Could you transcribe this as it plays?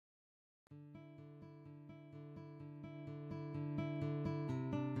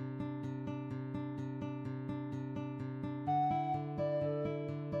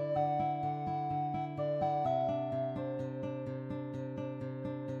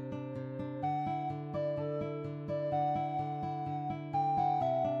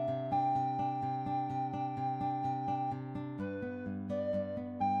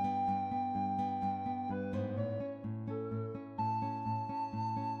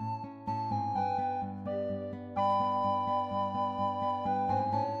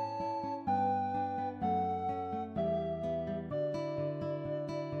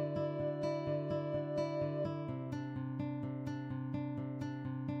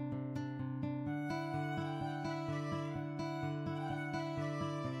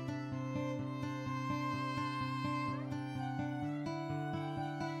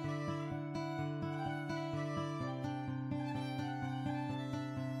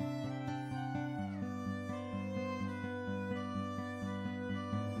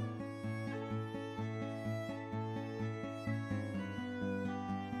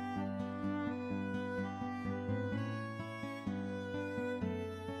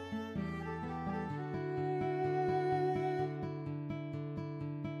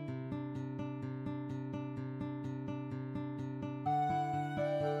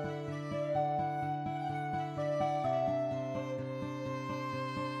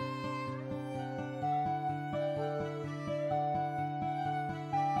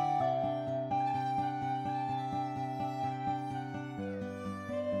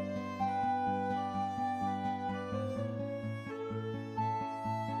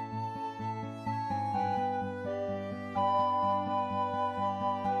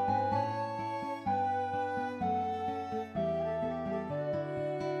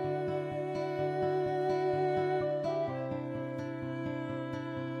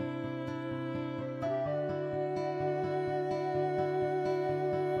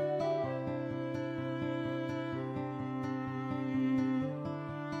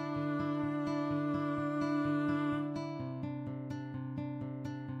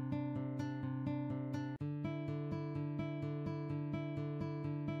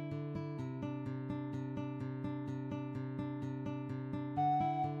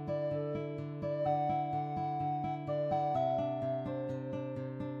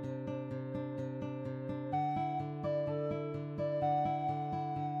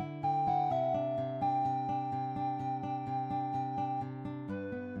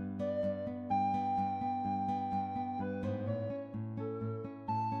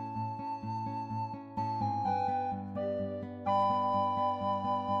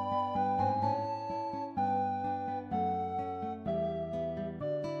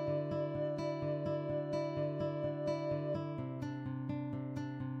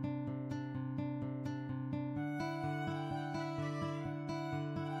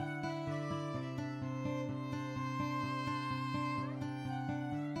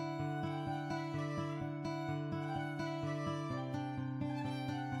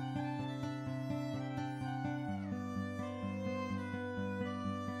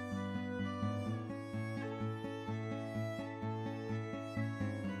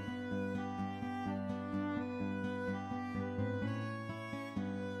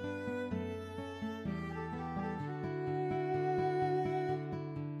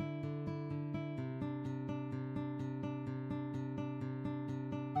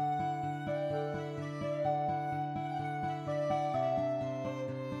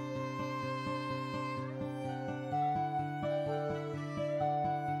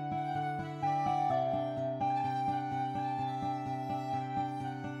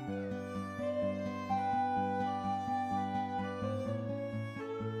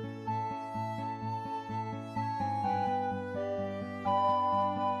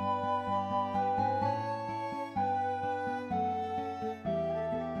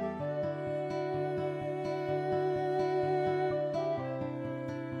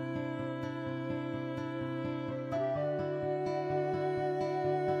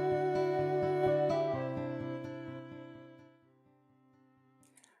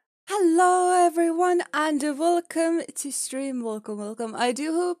everyone, and welcome to stream. Welcome. I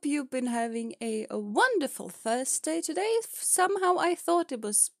do hope you've been having a wonderful Thursday today. Somehow I thought it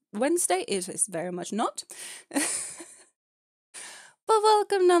was Wednesday. It is very much not. But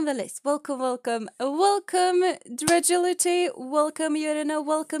welcome nonetheless. Welcome. Welcome, Dredulity. Welcome, Jeena.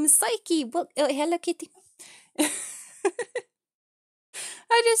 Welcome, Psyche. Hello, Kitty. I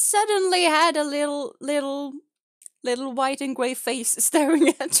just suddenly had a little white and grey face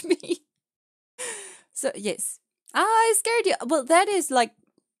staring at me. So, yes. I scared you. Well, that is like...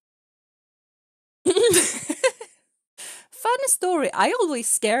 Fun story. I always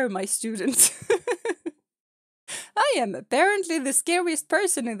scare my students. I am apparently the scariest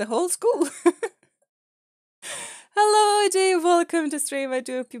person in the whole school. Hello, AJ. Welcome to stream. I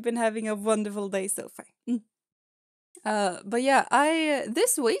do hope you've been having a wonderful day so far. But yeah,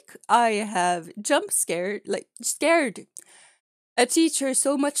 this week I have scared a teacher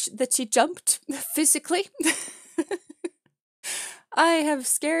so much that she jumped physically. I have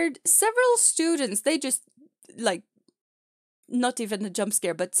scared several students. They just not even a jump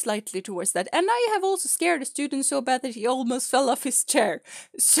scare, but slightly towards that. And I have also scared a student so bad that he almost fell off his chair.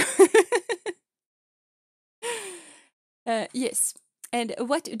 So yes. And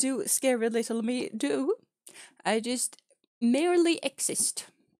what do scary little me do? I just merely exist.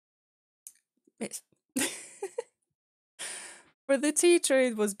 Yes. For the teacher,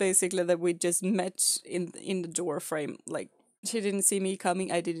 it was basically that we just met in the door frame. Like, she didn't see me coming,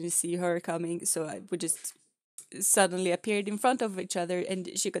 I didn't see her coming, so we just suddenly appeared in front of each other, and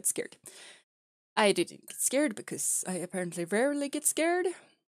she got scared. I didn't get scared because I apparently rarely get scared.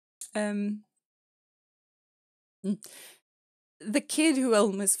 The kid who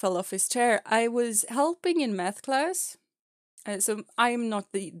almost fell off his chair, I was helping in math class. So I'm not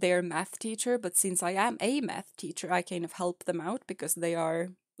their math teacher, but since I am a math teacher, I kind of help them out because they are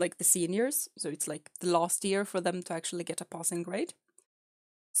like the seniors. So it's like the last year for them to actually get a passing grade.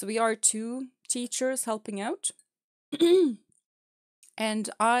 So we are two teachers helping out. And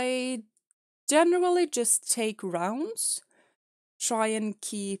I generally just take rounds, try and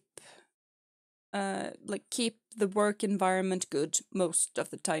keep the work environment good most of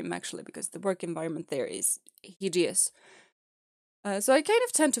the time, actually, because the work environment there is hideous. So I kind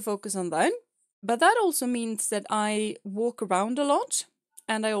of tend to focus on that. But that also means that I walk around a lot,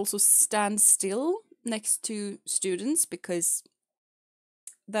 and I also stand still next to students, because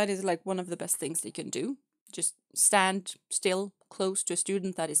that is like one of the best things they can do. Just stand still close to a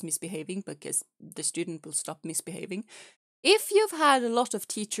student that is misbehaving, because the student will stop misbehaving. If you've had a lot of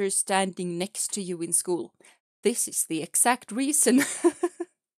teachers standing next to you in school, this is the exact reason.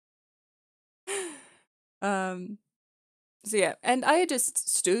 So yeah, and I just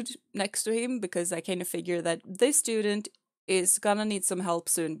stood next to him because I kind of figure that this student is gonna need some help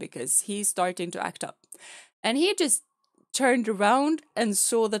soon because he's starting to act up. And he just turned around and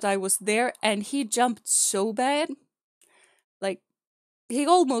saw that I was there, and he jumped so bad. Like, he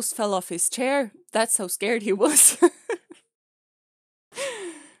almost fell off his chair. That's how scared he was.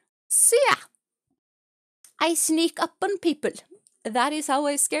 So yeah, I sneak up on people. That is how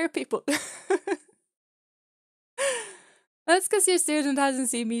I scare people. That's because your student hasn't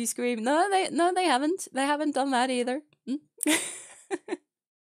seen me scream. No, they haven't. They haven't done that either.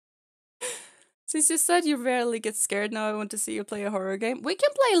 Since you said you rarely get scared, now I want to see you play a horror game. We can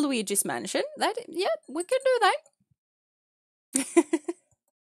play Luigi's Mansion. Yeah, we can do that.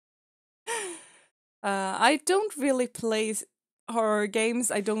 I don't really play horror games.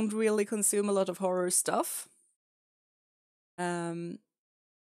 I don't really consume a lot of horror stuff.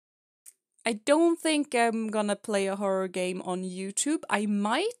 I don't think I'm gonna play a horror game on YouTube. I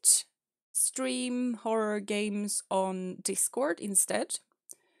might stream horror games on Discord instead,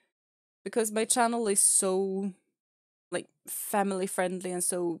 because my channel is so like family friendly and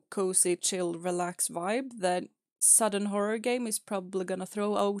so cozy, chill, relaxed vibe that sudden horror game is probably gonna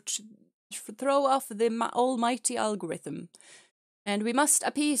throw off the almighty algorithm. And we must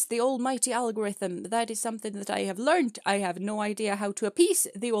appease the almighty algorithm. That is something that I have learned. I have no idea how to appease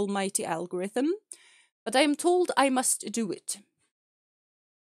the almighty algorithm, but I am told I must do it.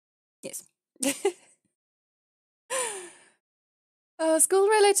 Yes.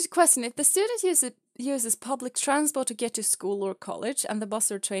 School-related question. If the student uses public transport to get to school or college and the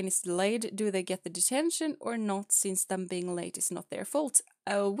bus or train is delayed, do they get the detention or not, since them being late is not their fault?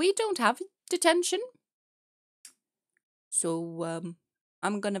 We don't have detention. So,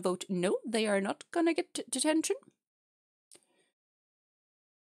 I'm gonna vote no, they are not gonna get detention.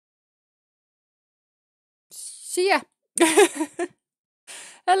 So yeah.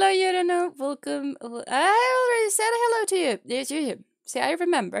 Hello, Jeena. Welcome. I already said hello to you. Yes, you. See, I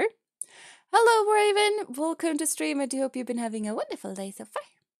remember. Hello, Raven! Welcome to stream. I do hope you've been having a wonderful day so far.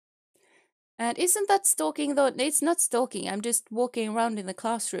 And isn't that stalking though? It's not stalking. I'm just walking around in the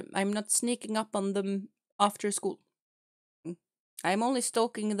classroom. I'm not sneaking up on them after school. I'm only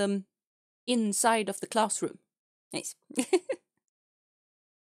stalking them inside of the classroom. Nice.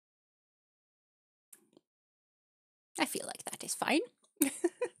 I feel like that is fine.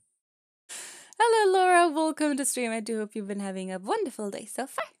 Hello, Laura. Welcome to stream. I do hope you've been having a wonderful day so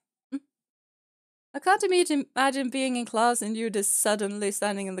far. I can't imagine being in class and you just suddenly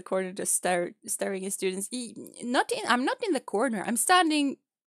standing in the corner just staring at students. I'm not in the corner. I'm standing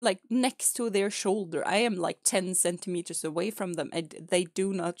like next to their shoulder. I am like 10 centimeters away from them, and they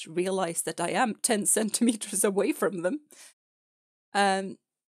do not realize that I am 10 centimeters away from them.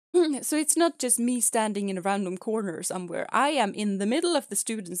 So it's not just me standing in a random corner somewhere. I am in the middle of the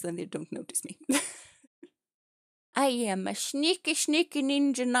students and they don't notice me. I am a sneaky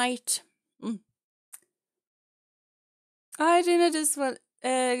ninja knight. I didn't just want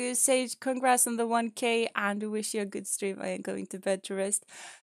say congrats on the 1K and wish you a good stream. I am going to bed to rest.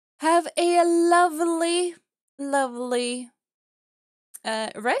 Have a lovely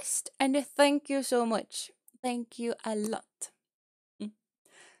rest, and thank you so much. Thank you a lot.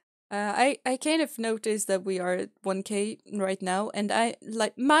 I kind of noticed that we are at 1K right now, and I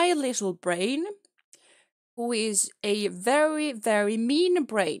like my little brain, who is a very, very mean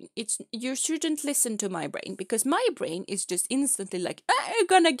brain. You shouldn't listen to my brain, because my brain is just instantly like, I'm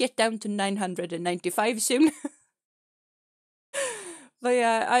gonna get down to 995 soon. But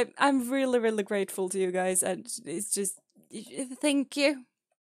yeah, I'm really, really grateful to you guys, and it's just thank you.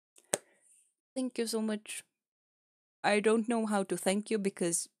 Thank you so much. I don't know how to thank you,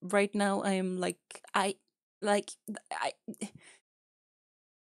 because right now I am I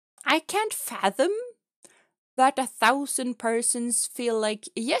can't fathom that 1,000 persons feel like,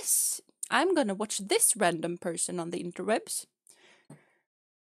 yes, I'm gonna watch this random person on the interwebs.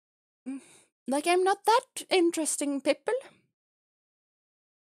 Like, I'm not that interesting, people.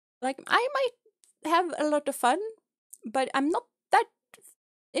 Like, I might have a lot of fun, but I'm not that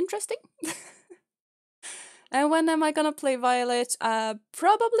interesting. And when am I gonna play Violet?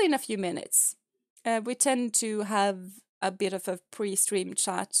 Probably in a few minutes. We tend to have a bit of a pre-stream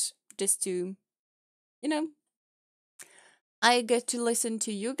chat just to, I get to listen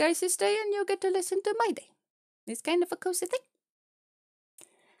to you guys' day and you get to listen to my day. It's kind of a cozy thing.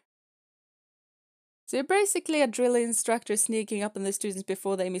 So you're basically a drill instructor sneaking up on the students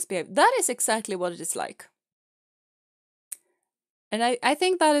before they misbehave. That is exactly what it is like. And I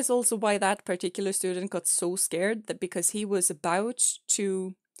think that is also why that particular student got so scared, that because he was about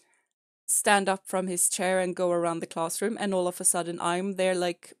to stand up from his chair and go around the classroom, and all of a sudden I'm there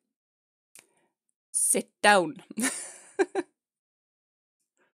like, sit down.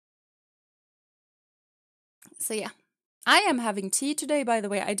 So yeah, I am having tea today, by the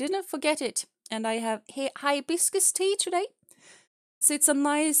way. I didn't forget it. And I have hibiscus tea today. So it's a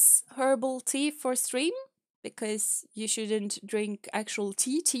nice herbal tea for stream, because you shouldn't drink actual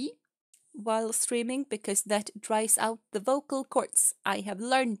tea while streaming, because that dries out the vocal cords, I have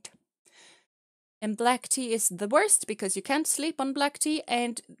learned. And black tea is the worst, because you can't sleep on black tea,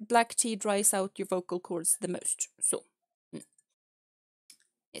 and black tea dries out your vocal cords the most. So,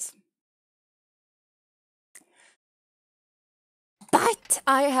 yes. But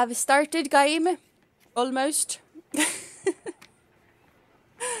I have started game, almost.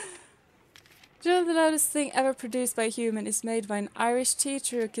 The loudest thing ever produced by a human is made by an Irish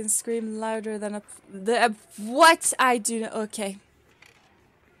teacher who can scream louder than what? I do not. Okay.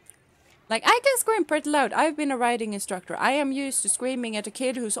 Like, I can scream pretty loud. I've been a riding instructor. I am used to screaming at a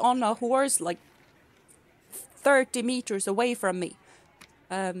kid who's on a horse like 30 meters away from me.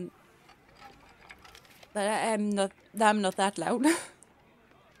 But I'm not that loud.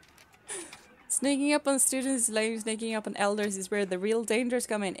 Sneaking up on students, like sneaking up on elders, is where the real dangers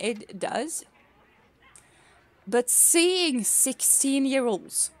come in. It does. But seeing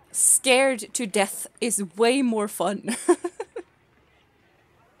 16-year-olds scared to death is way more fun.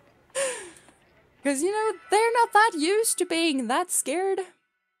 Because, they're not that used to being that scared.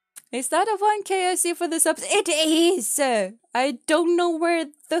 Is that a 1K I see for the subs? It is! I don't know where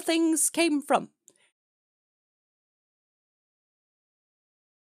the things came from.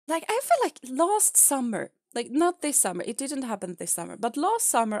 Like, I feel like last summer, like, not this summer, it didn't happen this summer, but last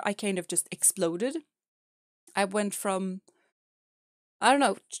summer I kind of just exploded. I went from, I don't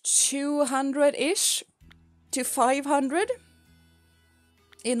know, 200-ish to 500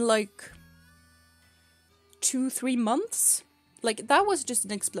 in like 2-3 months. Like, that was just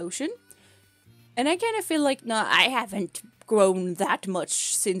an explosion. And I kind of feel like, no, I haven't grown that much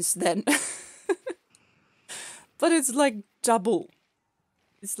since then. But it's like double.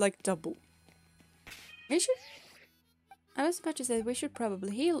 It's like double. I was about to say we should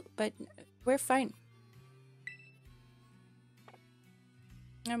probably heal, but we're fine.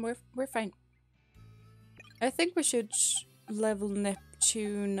 And we're fine. I think we should level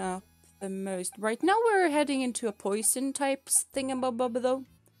Neptune up the most. Right now we're heading into a poison type thingamabob though.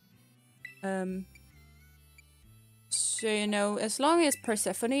 So you know, as long as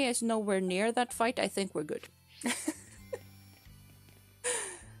Persephone is nowhere near that fight, I think we're good.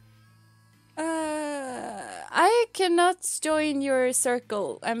 I cannot join your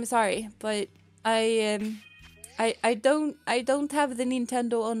circle. I'm sorry, but I don't have the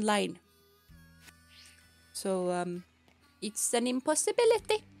Nintendo Online. So it's an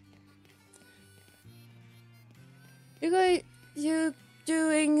impossibility. You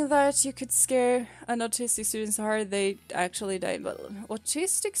doing that you could scare an autistic student so hard they actually die. Well,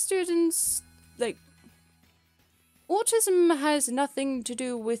 autistic students, like, autism has nothing to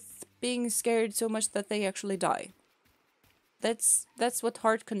do with being scared so much that they actually die. That's what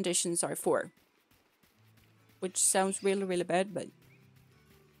heart conditions are for. Which sounds really, really bad, but...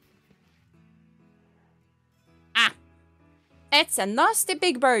 Ah! It's a nasty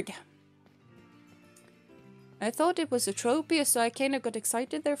big bird! I thought it was a trophy, so I kind of got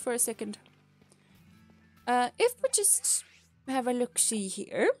excited there for a second. If we just have a look-see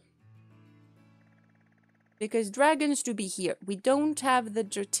here. Because dragons do be here. We don't have the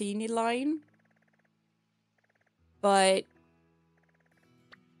Dratini line. But...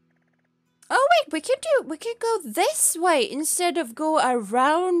 Oh wait, we could go this way instead of go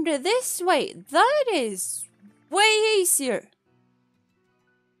around this way. That is way easier.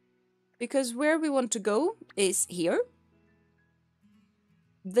 Because where we want to go is here.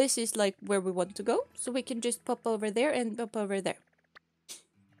 This is like where we want to go. So we can just pop over there and pop over there.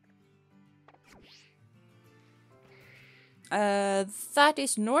 That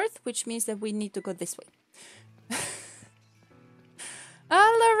is north, which means that we need to go this way.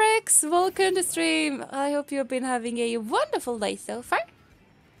 Hello Rex, welcome to stream. I hope you've been having a wonderful day so far.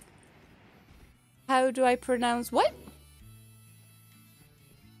 How do I pronounce what?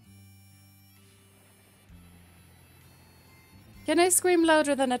 Can I scream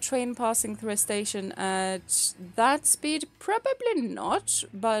louder than a train passing through a station at that speed? Probably not,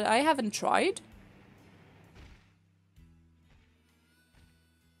 but I haven't tried.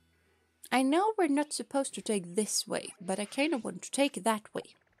 I know we're not supposed to take this way, but I kind of want to take that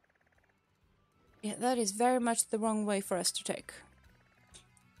way. Yeah, that is very much the wrong way for us to take.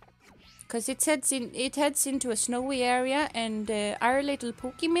 Because it heads into a snowy area, and our little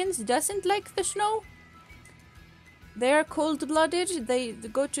Pokemons doesn't like the snow. They are cold-blooded. They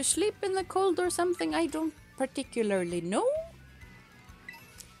go to sleep in the cold or something. I don't particularly know.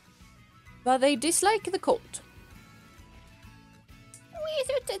 But they dislike the cold. Is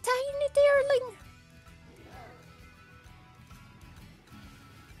it a tiny darling?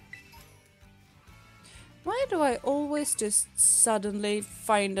 Why do I always just suddenly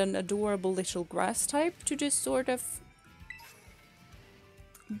find an adorable little grass type to just sort of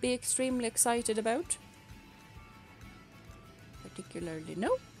be extremely excited about? Particularly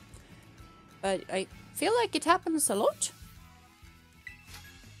no. But I feel like it happens a lot.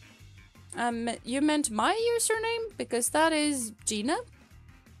 You meant my username? Because that is Jeena.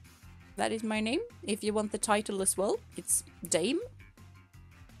 That is my name. If you want the title as well, it's Dame.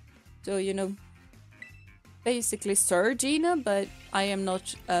 So, you know, basically Sir Jeena, but I am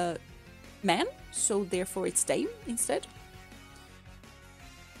not a man, so therefore it's Dame instead.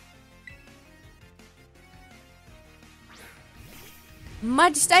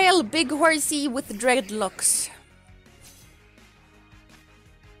 Mud style big horsey with dreadlocks.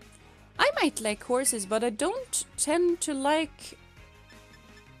 I might like horses, but I don't tend to like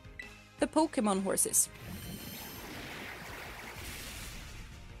the Pokémon horses.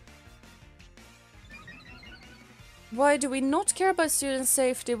 Why do we not care about student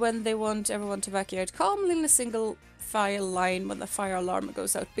safety when they want everyone to evacuate calmly in a single file line when the fire alarm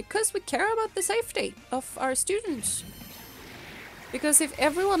goes out? Because we care about the safety of our students. Because if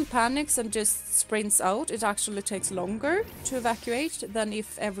everyone panics and just sprints out, it actually takes longer to evacuate than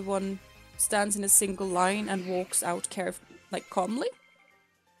if everyone stands in a single line and walks out calmly.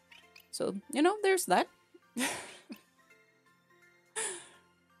 So, you know, there's that.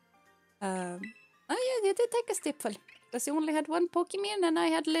 Oh yeah, they did take a stipful. Because he only had one Pokemon and I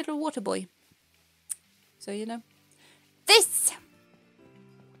had a little water boy. So, you know. This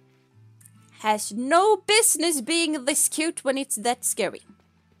has no business being this cute when it's that scary.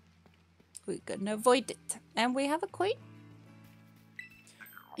 We're gonna avoid it. And we have a coin.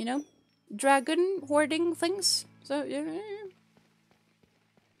 you know, dragon hoarding things. So, yeah.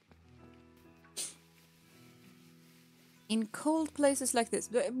 In cold places like this.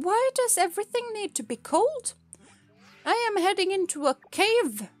 Why does everything need to be cold? I am heading into a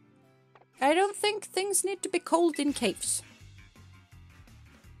cave. I don't think things need to be cold in caves.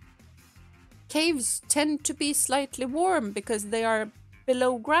 Caves tend to be slightly warm because they are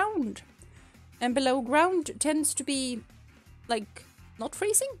below ground. And below ground tends to be, like, not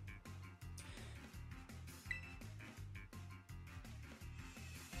freezing.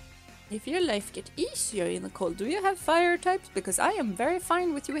 If your life gets easier in the cold, do you have fire types? Because I am very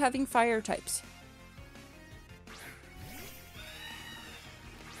fine with you having fire types.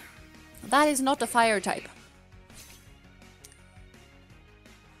 That is not a fire type.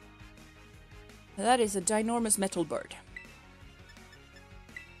 That is a ginormous metal bird.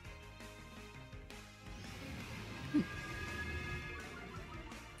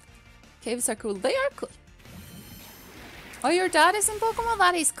 Caves are cool. They are cool. Oh, your dad is in Pokemon?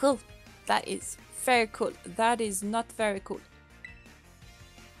 That is cool. That is very cool. That is not very cool.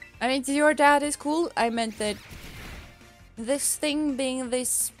 I mean, your dad is cool. I meant that this thing being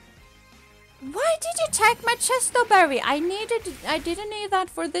this... Why did you take my Chesto Berry? I didn't need that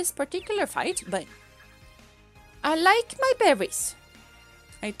for this particular fight, but I like my berries.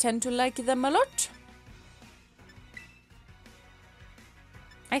 I tend to like them a lot.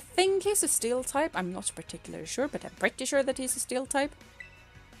 I think he's a steel type. I'm not particularly sure, but I'm pretty sure that he's a steel type.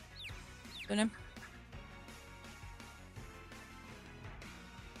 Don't know.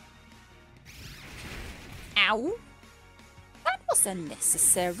 Ow! That was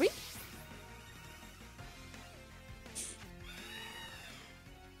unnecessary.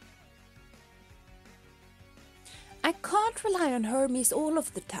 I can't rely on Hermes all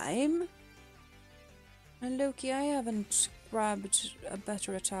of the time. And Loki, I haven't grabbed a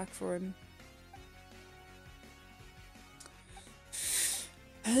better attack for him.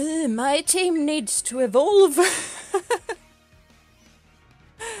 My team needs to evolve.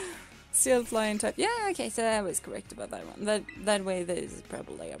 Steel flying type. Yeah, okay, so I was correct about that one. That way this is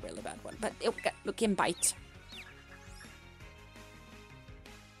probably a really bad one. But look, can bite.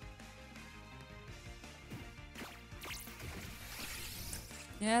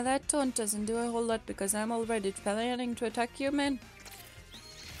 Yeah, that taunt doesn't do a whole lot because I'm already planning to attack you, man.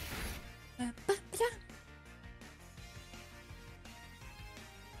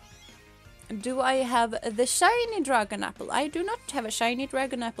 Do I have the shiny dragon apple? I do not have a shiny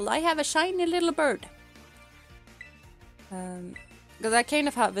dragon apple. I have a shiny little bird. Because I kind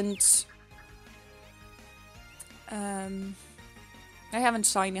of haven't... I haven't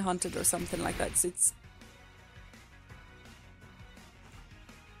shiny hunted or something like that, so it's...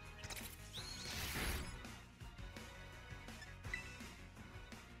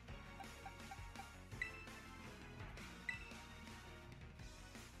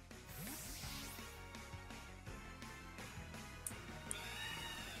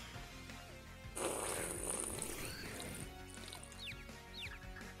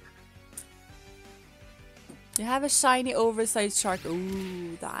 You have a shiny oversized shark.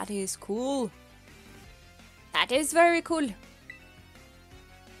 Ooh, that is cool. That is very cool.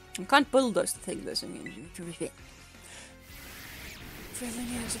 You can't bulldoze the thing, though, so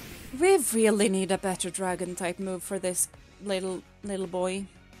we really need a better dragon type move for this little boy.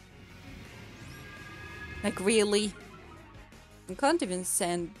 Like, really. You can't even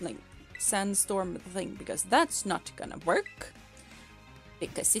send, like, sandstorm the thing, because that's not gonna work.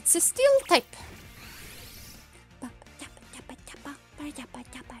 Because it's a steel type.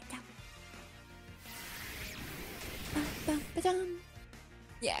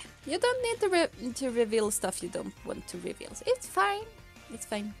 Yeah, you don't need to reveal stuff you don't want to reveal. It's fine. It's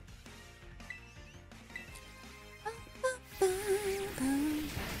fine.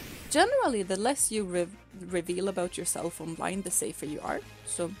 Generally, the less you reveal about yourself online, the safer you are.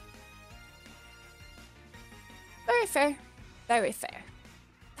 So, very fair. Very fair.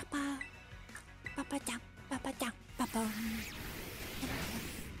 But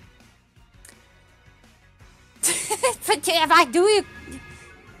why do you?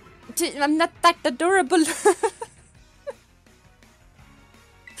 I'm not that adorable.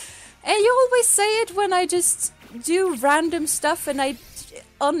 And you always say it when I just do random stuff, and I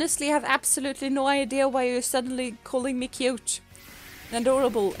honestly have absolutely no idea why you're suddenly calling me cute and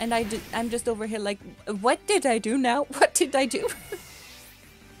adorable, and I'm just over here like, what did I do now? What did I do?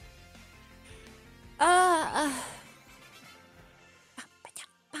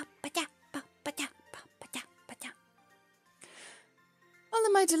 All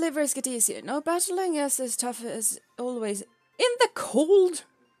of my deliveries get easier. No battling is as tough as always. In the cold?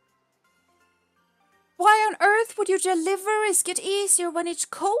 earth would you deliver us? Get easier when it's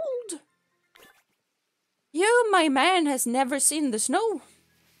cold. You, my man, has never seen the snow.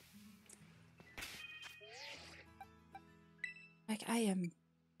 Like, I am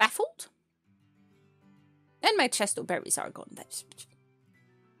baffled. And my chesto berries are gone. That's...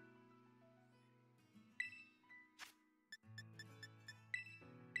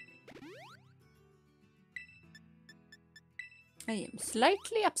 I am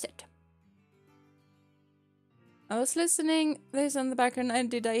slightly upset. I was listening this in the background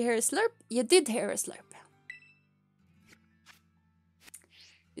and did I hear a slurp? You did hear a slurp.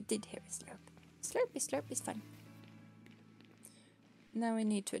 You did hear a slurp. Slurp is fun. Now we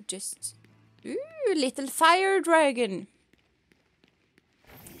need to adjust. Ooh, little fire dragon.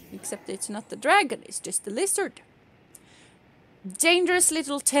 Except it's not the dragon, it's just the lizard. Dangerous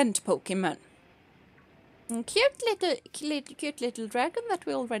little tent Pokemon. Cute little dragon that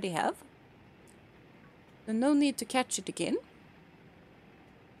we already have. So no need to catch it again.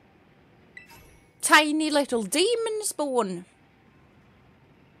 Tiny little demon spawn.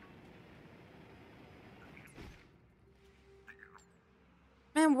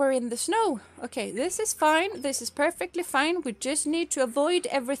 And we're in the snow. Okay, this is fine. This is perfectly fine. We just need to avoid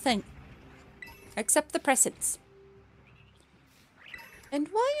everything. Except the presents. And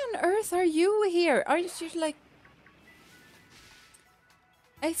why on earth are you here? Aren't you like...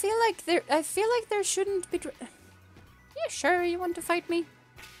 I feel like there shouldn't be... Yeah, sure, you want to fight me?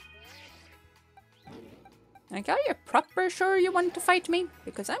 Like, are you proper sure you want to fight me?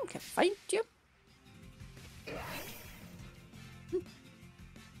 Because I can fight you.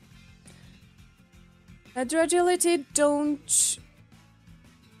 Agility, don't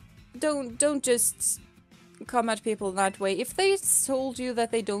just come at people that way. If they told you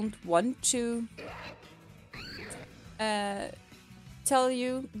that they don't want to tell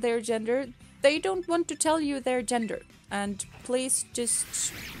you their gender, they don't want to tell you their gender. And please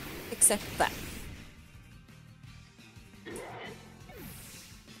just accept that.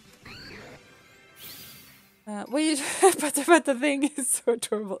 Wait, but the thing is so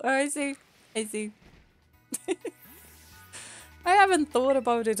adorable. Oh, I see. I haven't thought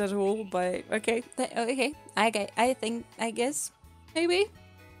about it at all, but okay. Okay, I guess, maybe.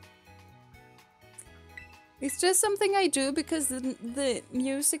 It's just something I do because the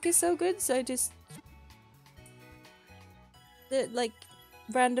music is so good, so I just... like,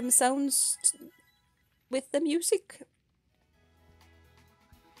 random sounds with the music.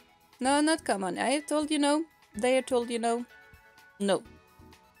 No, not come on. I told you no. They told you no. No.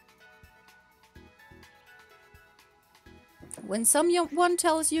 When someone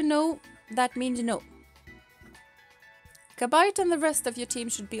tells you no, that means no. Kabite and the rest of your team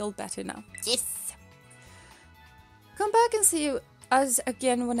should be all better now. Yes! Come back and see us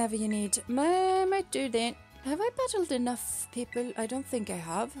again whenever you need. Might do that. Have I battled enough people? I don't think I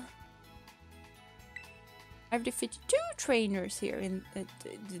have. I've defeated 2 trainers here in the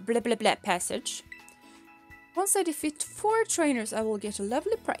blah blah blah passage. Once I defeat 4 trainers, I will get a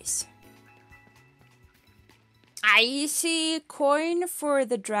lovely prize. I see a coin for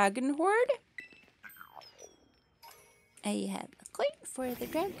the dragon horde. I have a coin for the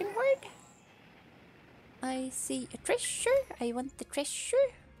dragon horde. I see a treasure. I want the treasure.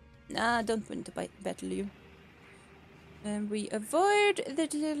 Nah, I don't want to battle you. And we avoid the...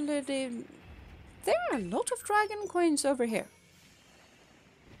 There are a lot of dragon coins over here.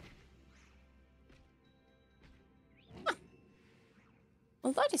 Huh.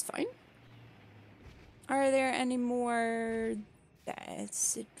 Well, that is fine. Are there any more?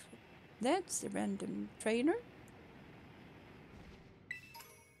 That's it. That's a random trainer.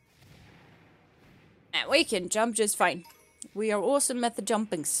 And we can jump just fine. We are awesome at the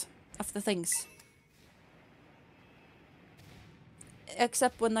jumpings of the things.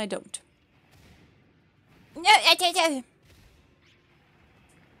 Except when I don't. No,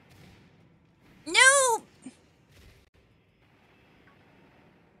 no.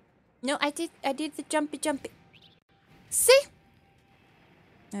 No, I did the jumpy. See?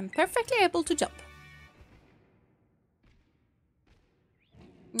 I'm perfectly able to jump.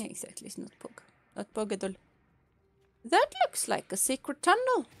 Yeah, exactly, it's not Pog. Not Pog at all. That looks like a secret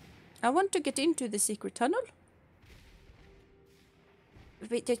tunnel. I want to get into the secret tunnel.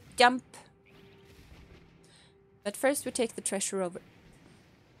 We just jump. But first we take the treasure over.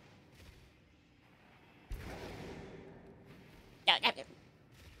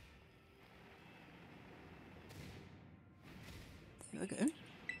 There we go.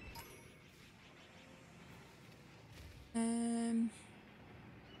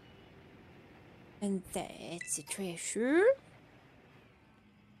 And that's a treasure.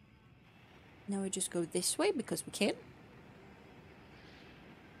 Now we just go this way because we can.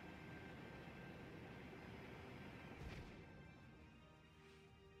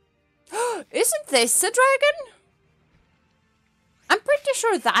 Isn't this a dragon? I'm pretty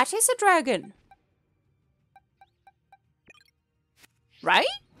sure that is a dragon. Right?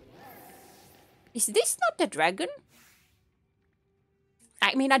 Is this not a dragon?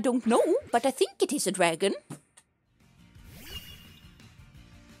 I mean, I don't know, but I think it is a dragon.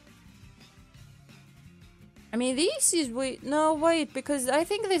 I mean, this is... No, wait, because I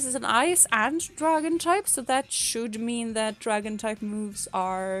think this is an ice and dragon type, so that should mean that dragon type moves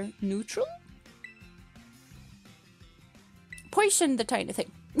are neutral? Poison the tiny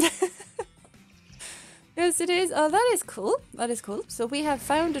thing. Yes, it is. Oh, that is cool. That is cool. So we have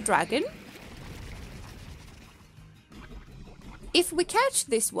found a dragon. If we catch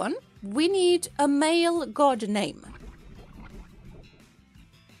this one, we need a male god name.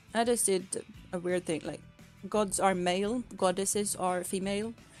 I just did a weird thing, like, gods are male, goddesses are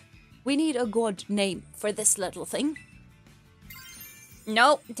female. We need a god name for this little thing.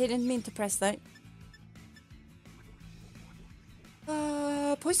 No, didn't mean to press that.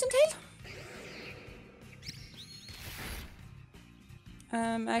 Poison tail?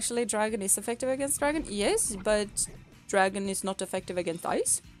 Actually, dragon is effective against dragon. Yes, but dragon is not effective against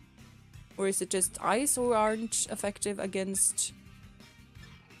ice. Or is it just ice who aren't effective against...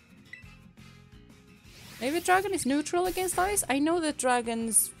 Maybe dragon is neutral against ice? I know that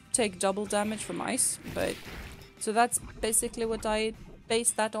dragons take double damage from ice, but... So that's basically what I base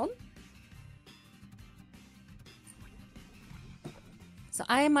that on. So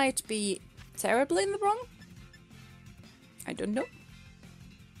I might be terribly in the wrong. I don't know.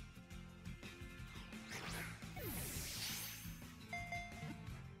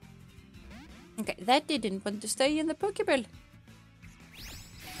 Okay, that didn't want to stay in the Pokeball.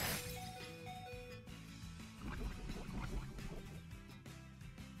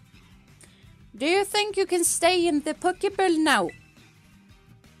 Do you think you can stay in the Pokeball now?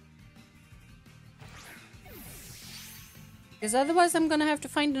 Because otherwise I'm gonna have to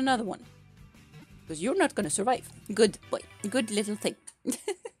find another one. Because you're not gonna survive. Good boy. Good little thing.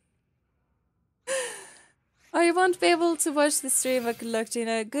 I won't be able to watch the stream. Good luck,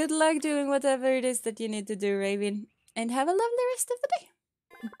 Jeena. Good luck doing whatever it is that you need to do, Raven. And have a lovely rest of the day.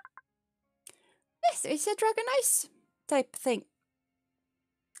 Yes, it's a dragon ice type thing.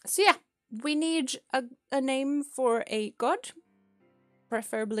 So yeah, we need a name for a god.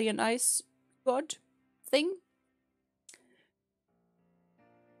 Preferably an ice god thing.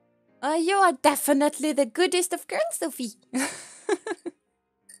 You are definitely the goodest of girls, Sophie.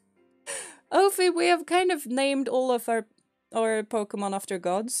 Ophi, we have kind of named all of our Pokemon after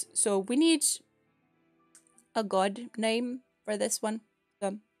gods, so we need a god name for this one.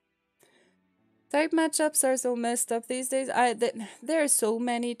 Type matchups are so messed up these days. There are so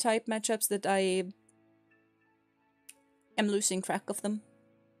many type matchups that I am losing track of them.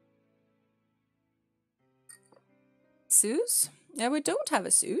 Zeus? Yeah, we don't have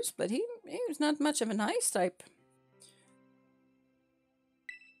a Zeus, but he's not much of an ice type.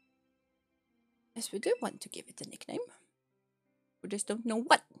 Yes, we do want to give it a nickname. We just don't know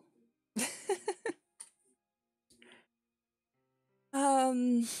what.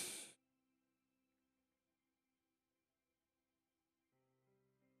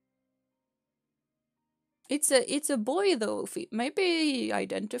 It's a boy though. Maybe he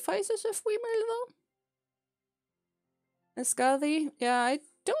identifies as a female though. Escaldi? Yeah, I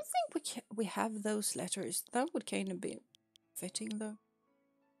don't think we have those letters. That would kind of be fitting though.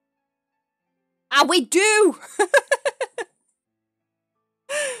 Ah, we do!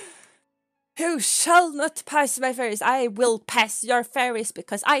 Who shall not pass my fairies? I will pass your fairies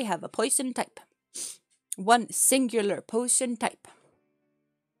because I have a poison type. One singular poison type.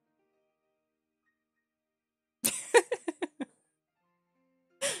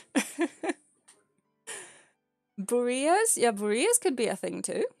 Boreas? Yeah, Boreas could be a thing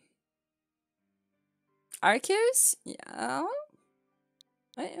too. Arceus? Yeah.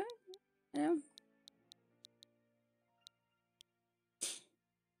 Yeah.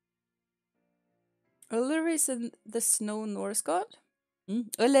 Uller is the snow Norse god?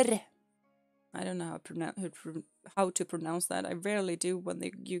 Uller. I don't know how to pronounce that. I rarely do when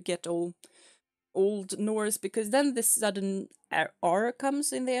you get old Norse, because then this sudden R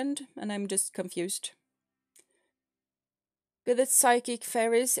comes in the end, and I'm just confused. Good that psychic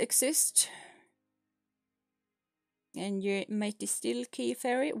fairies exist. And your mighty steel key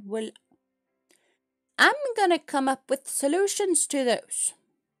fairy. Well, I'm gonna come up with solutions to those.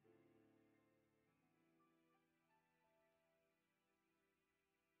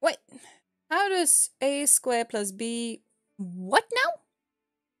 Wait, How does a squared plus b... What now?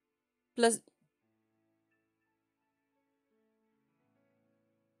 Plus...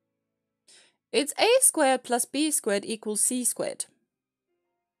 It's a squared plus b squared equals c squared.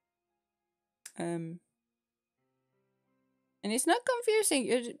 And it's not confusing.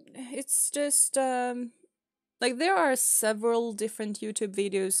 It's just like there are several different YouTube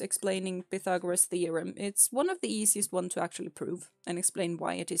videos explaining Pythagoras' theorem. It's one of the easiest one to actually prove and explain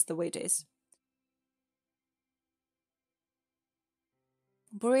why it is the way it is.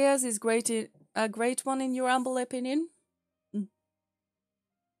 Boreas is a great one in your humble opinion.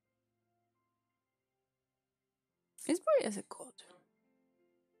 Is Boreas a god?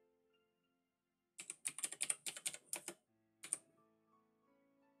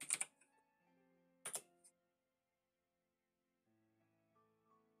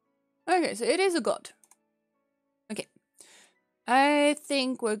 Okay, so it is a god. Okay. I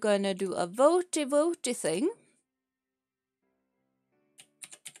think we're gonna do a votey thing.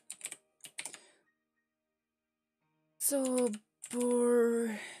 So,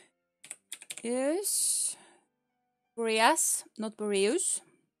 Boreas, not Boreus.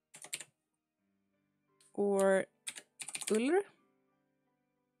 Or Uller.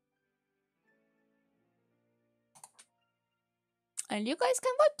 And you guys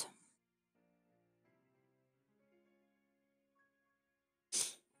can vote.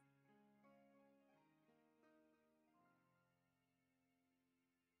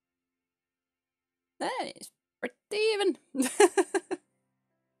 That is pretty even.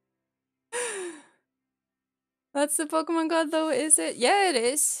 That's the Pokemon God though, is it? Yeah, it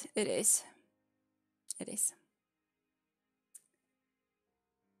is. It is. It is.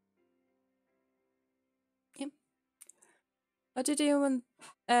 Yeah. What to do when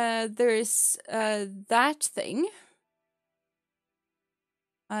there's that thing.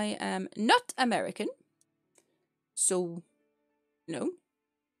 I am not American. So, no.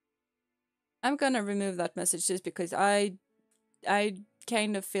 I'm gonna remove that message just because I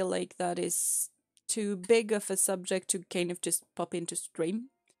kind of feel like that is too big of a subject to kind of just pop into stream.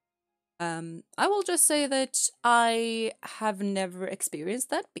 I will just say that I have never experienced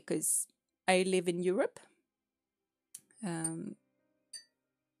that because I live in Europe. And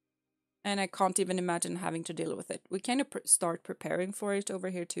I can't even imagine having to deal with it. We kind of start preparing for it over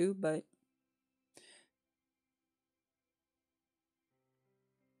here too, but...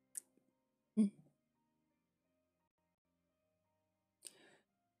 Mm.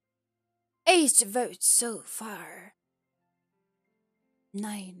 8 votes so far.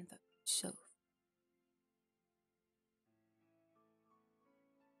 9 votes so far.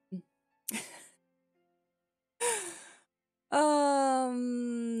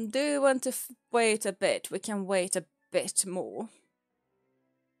 Do you want to wait a bit? We can wait a bit more.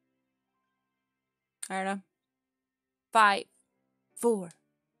 I don't know. 5, 4,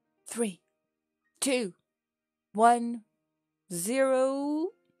 3, 2, 1, 0.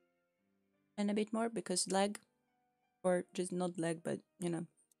 And a bit more because lag. Or just not lag, but you know.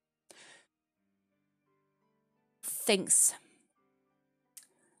 Things.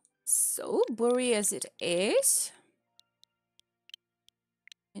 So, blurry as it is.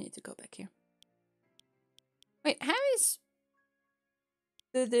 I need to go back here. Wait, how is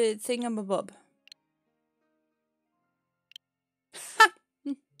the thingamabob?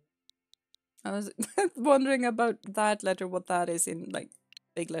 I was wondering about that letter, what that is in like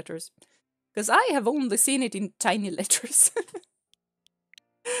big letters. Because I have only seen it in tiny letters.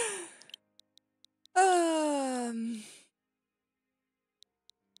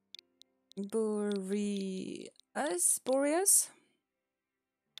 Boreas.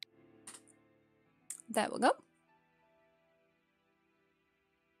 There we go.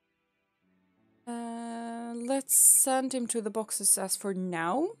 Let's send him to the boxes as for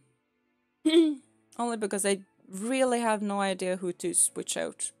now. Only because I really have no idea who to switch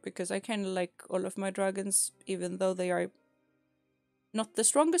out. Because I kind of like all of my dragons, even though they are not the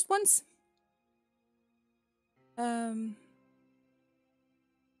strongest ones.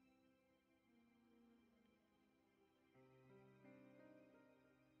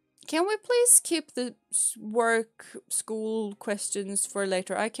 Can we please keep the school questions for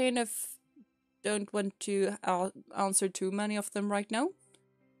later? I kind of don't want to answer too many of them right now.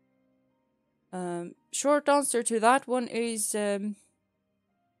 Short answer to that one is that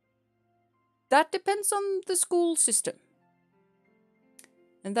depends on the school system.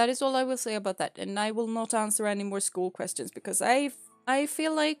 And that is all I will say about that. And I will not answer any more school questions because I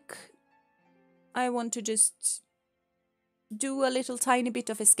feel like I want to just do a little tiny bit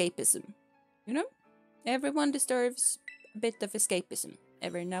of escapism. You know? Everyone deserves a bit of escapism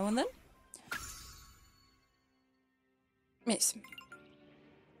every now and then. Yes.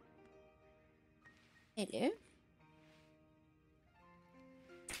 Hello.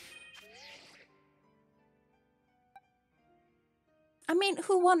 I mean,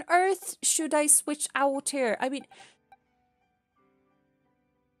 who on earth should I switch out here? I mean,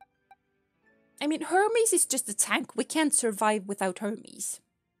 Hermes is just a tank. We can't survive without Hermes.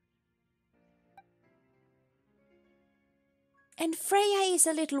 And Freya is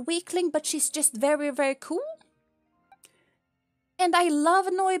a little weakling, but she's just very, very cool. And I love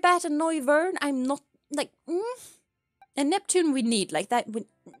Noibat and Noivern. I'm not, like, And Neptune we need, like that.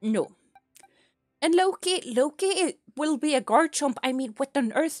 No. And Loki will be a Garchomp. I mean, what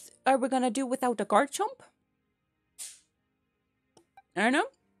on earth are we gonna do without a Garchomp? I don't know.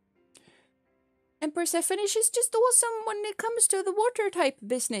 And Persephone, she's just awesome when it comes to the water type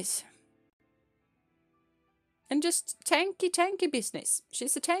business. And just tanky business.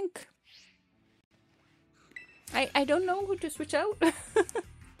 She's a tank. I don't know who to switch out.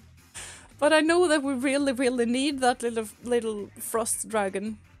 But I know that we really, really need that little frost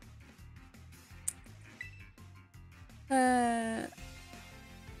dragon. I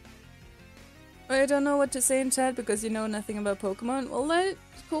don't know what to say in chat because you know nothing about Pokemon. Well, that's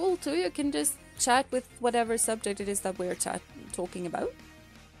cool too. You can just chat with whatever subject it is that we're talking about.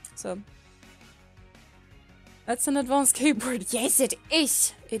 So that's an advanced keyboard. Yes, it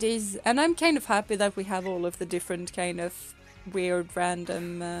is. It is. And I'm kind of happy that we have all of the different kind of weird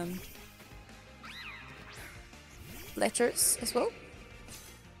random letters as well.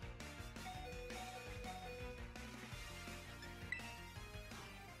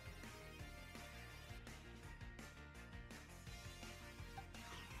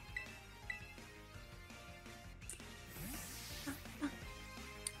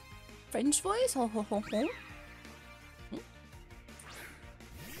 French voice? Ho ho ho ho.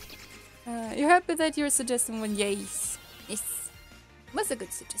 You're happy that you're suggesting one? Yes. Yes. Was a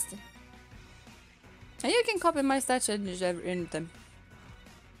good suggestion. And you can copy my stats in them.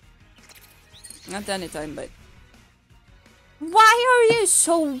 Not anytime, but... Why are you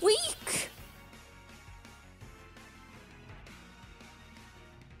so weak?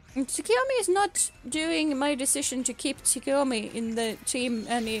 Tsukiyomi is not doing my decision to keep Tsukiyomi in the team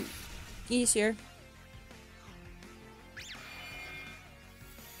any easier.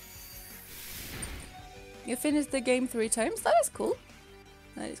 You finished the game 3 times? That is cool.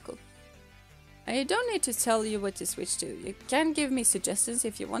 That is cool. I don't need to tell you what to switch to. You can give me suggestions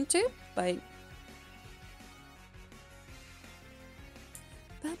if you want to, but...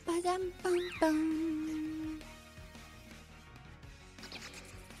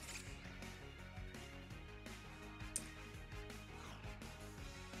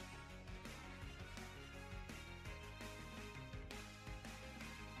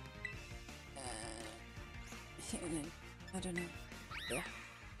 I don't know. Yeah.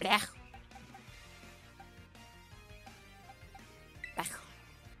 Blech. Blech.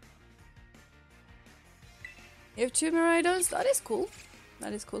 You have 2 Miraidons? That is cool.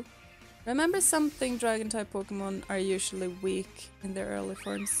 That is cool. Remember something dragon type Pokemon are usually weak in their early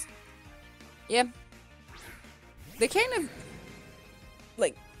forms. Yeah. They kind of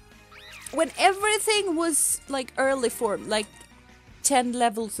like when everything was like early form, like 10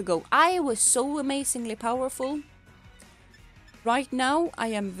 levels ago, I was so amazingly powerful. Right now, I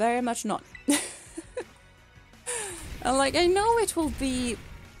am very much not. And like, I know it will be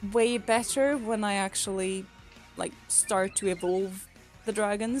way better when I actually like start to evolve the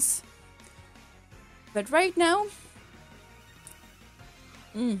dragons. But right now,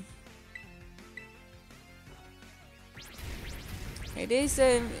 it is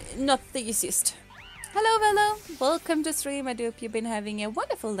not the easiest. Hello, hello. Welcome to stream. I hope you've been having a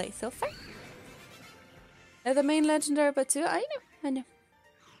wonderful day so far. The main legendary, but too. I know.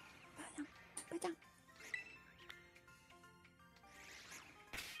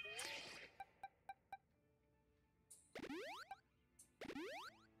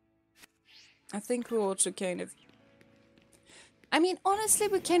 I think we also kind of... I mean, honestly,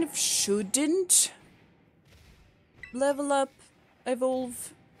 we kind of shouldn't level up,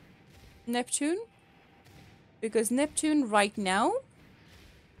 evolve Neptune. Because Neptune right now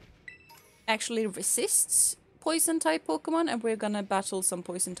actually resists poison type Pokemon, and we're gonna battle some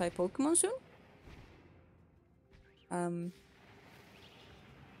poison type Pokemon soon.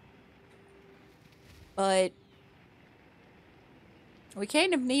 But we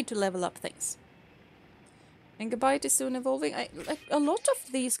kind of need to level up things. And Gabite is soon evolving. Like a lot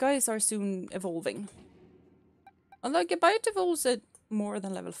of these guys are soon evolving. Although Gabite evolves at more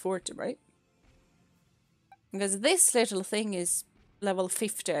than level 40, right? Because this little thing is level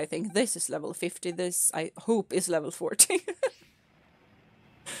 50, I think. This is level 50. This, I hope, is level 40.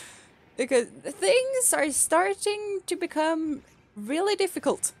 Because things are starting to become really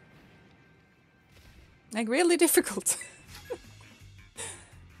difficult. Like, really difficult.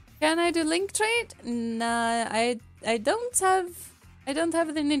 Can I do link trade? Nah, I don't have the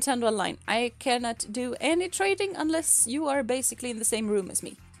Nintendo Online. I cannot do any trading unless you are basically in the same room as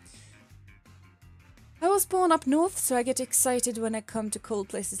me. I was born up north, so I get excited when I come to cold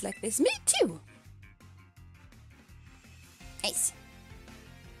places like this. Me too! Nice.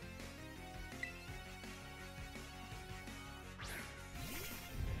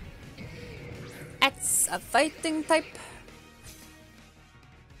 That's a fighting type.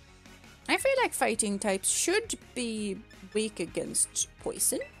 I feel like fighting types should be weak against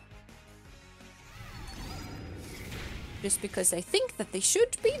poison. Just because I think that they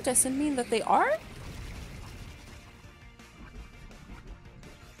should be doesn't mean that they are.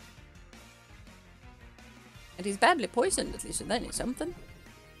 And he's badly poisoned, at least, and that is something.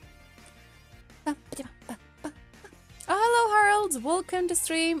 Oh, hello, Harold. Welcome to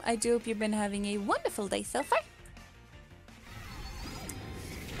stream. I do hope you've been having a wonderful day so far.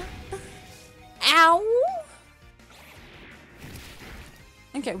 Ow!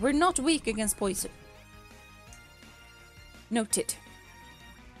 Okay, we're not weak against poison. Noted.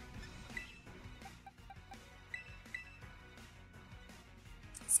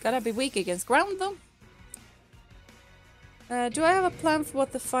 It's gotta be weak against ground, though. Do I have a plan for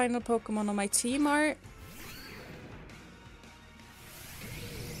what the final Pokemon on my team are?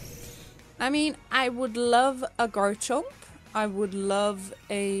 I mean, I would love a Garchomp. I would love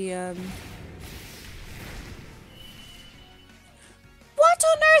a... What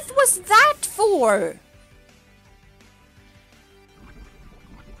on earth was that for?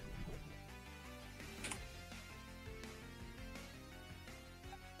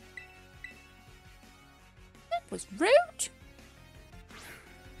 That was rude.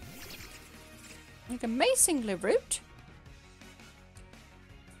 Like, amazingly rude.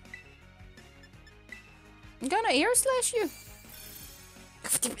 I'm gonna ear slash you.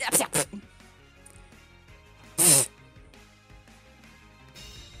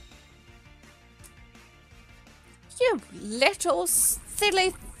 You little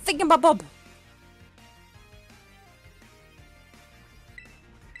silly thingamabob.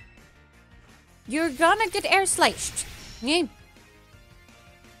 You're gonna get air slashed. Yeah.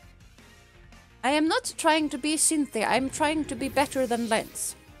 I am not trying to be Cynthia. I'm trying to be better than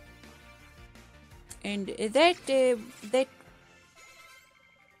Lance. And that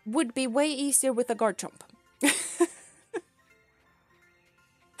would be way easier with a Garchomp.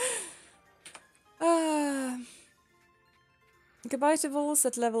 Goodbye to Vols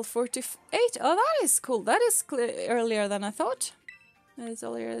at level 48. Oh, that is cool. That is earlier than I thought. That is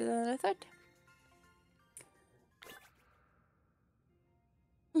earlier than I thought.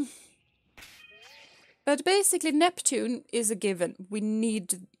 But basically, Neptune is a given. We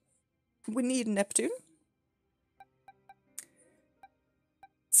need Neptune.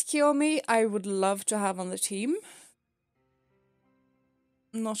 Skiomi, I would love to have on the team.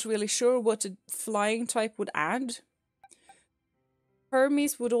 Not really sure what a flying type would add.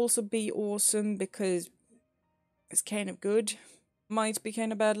 Hermes would also be awesome because it's kind of good. Might be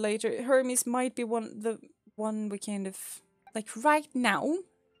kind of bad later. Hermes might be the one we kind of like right now.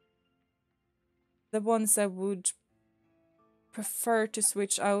 The ones I would prefer to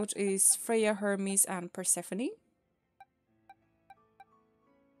switch out is Freya, Hermes, and Persephone.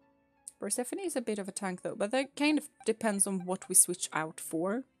 Persephone is a bit of a tank though, but that kind of depends on what we switch out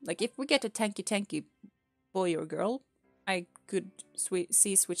for. Like if we get a tanky boy or girl, I could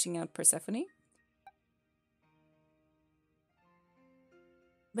see switching out Persephone.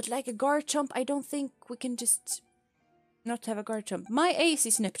 But like a Garchomp, I don't think we can just not have a Garchomp. My ace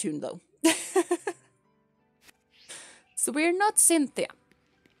is Neptune though. So we're not Cynthia.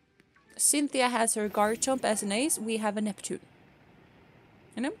 Cynthia has her Garchomp as an ace. We have a Neptune.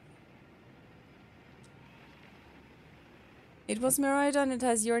 You know? It was Miraidon. It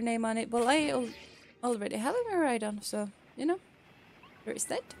has your name on it. Well, I already have a Miraidon, so, you know. There is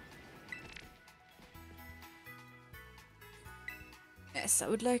that. Yes, I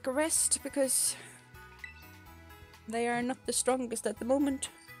would like a rest because they are not the strongest at the moment.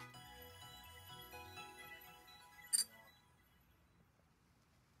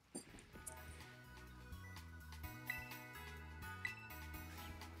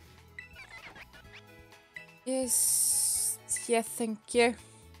 Yes, yeah, thank you.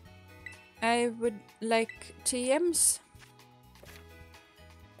 I would like TMs.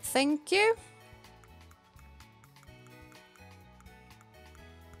 Thank you.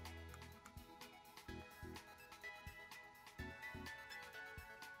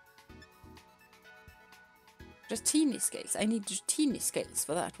 Dratini scales. I need Dratini scales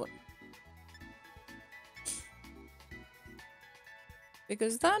for that one.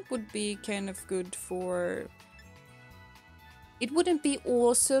 Because that would be kind of good for... It wouldn't be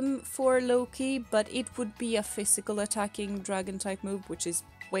awesome for Loki, but it would be a physical attacking dragon type move, which is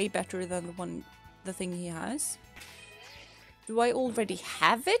way better than the thing he has. Do I already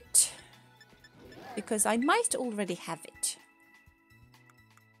have it? Because I might already have it.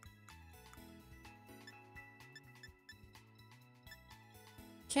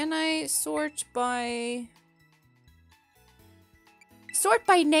 Can I sort by... Sort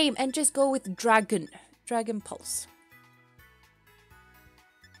by name and just go with Dragon. Dragon Pulse.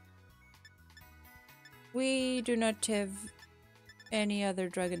 We do not have any other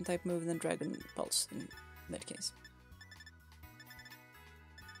dragon type move than Dragon Pulse in that case.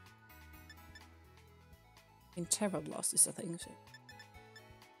 In Terra Blast is a thing, so.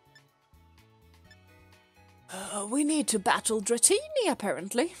 We need to battle Dratini,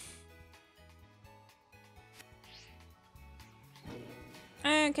 apparently.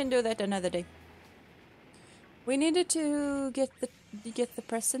 I can do that another day. We needed to get the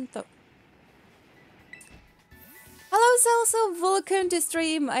present though. Hello Celso, welcome to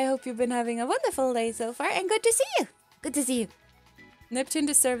stream. I hope you've been having a wonderful day so far and good to see you. Good to see you. Neptune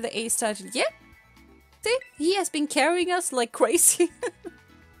deserved the ace title. Yeah. See, he has been carrying us like crazy.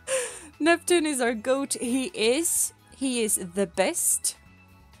 Neptune is our goat. He is the best.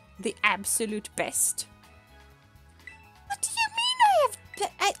 The absolute best. What do you mean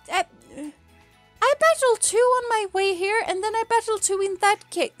I battled 2 on my way here and then I battled 2 in that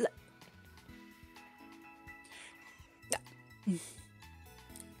case.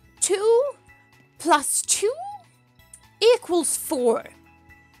 2 plus 2 equals 4.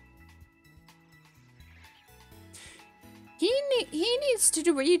 He needs to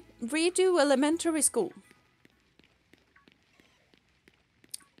redo elementary school.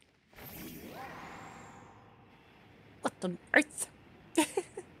 What on earth?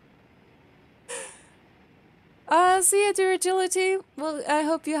 See you, dear agility. Well, I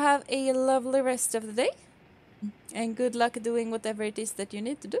hope you have a lovely rest of the day. And good luck doing whatever it is that you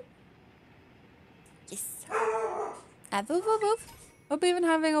need to do. Yes. Woof, woof, woof. Hope you've been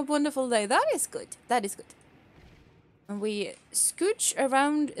having a wonderful day. That is good. That is good. And we scooch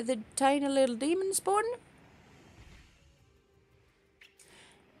around the tiny little demon spawn.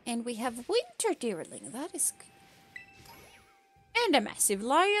 And we have winter deerling. That is good. And a massive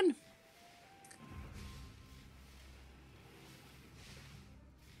lion.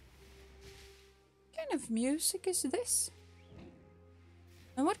 What kind of music is this?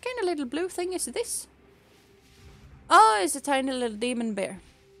 And what kind of little blue thing is this? Oh, it's a tiny little demon bear.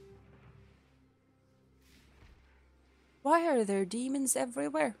 Why are there demons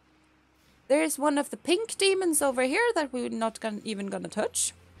everywhere? There's one of the pink demons over here that we're not even gonna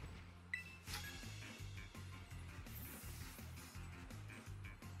touch.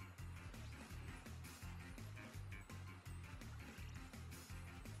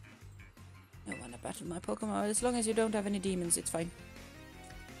 I wanna battle my Pokemon. As long as you don't have any demons, it's fine.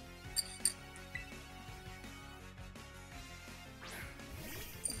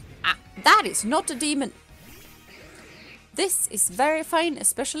 Ah, that is not a demon. This is very fine,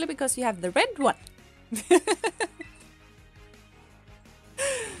 especially because you have the red one.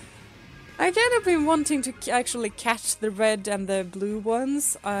 I kind of been wanting to actually catch the red and the blue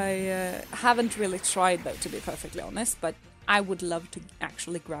ones. I haven't really tried though, to be perfectly honest, but I would love to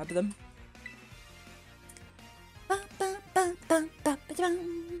actually grab them.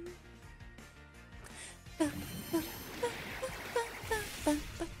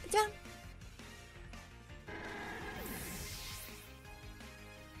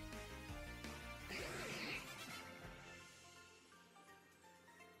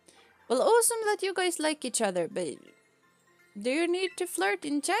 Well, awesome that you guys like each other, but do you need to flirt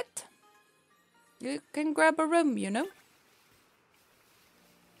in chat? You can grab a room, you know?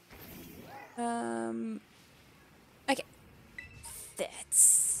 Okay.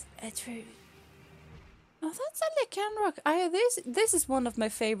 That's very... Oh, that's a Lycan rock. This is one of my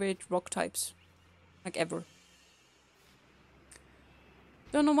favorite rock types. Like, ever.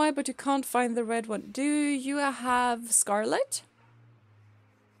 Don't know why, but you can't find the red one. Do you have Scarlet?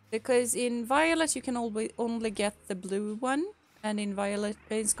 Because in Violet you can only get the blue one, and in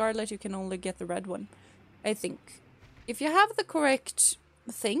Scarlet you can only get the red one. I think. If you have the correct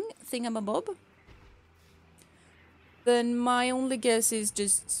thingamabob, then my only guess is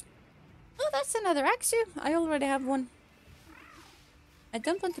just... Oh, that's another Axew. I already have one. I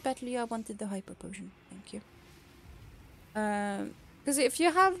don't want to battle you, I wanted the Hyper Potion. Thank you. Because if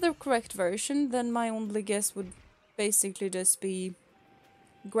you have the correct version, then my only guess would basically just be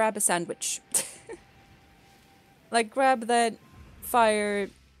grab a sandwich. Like grab that fire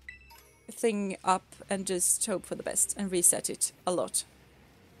thing up and just hope for the best and reset it a lot.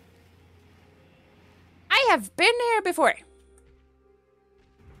 I have been here before.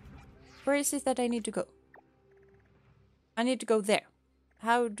 Where is it that I need to go? I need to go there.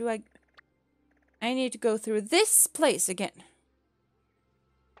 How do I need to go through this place again.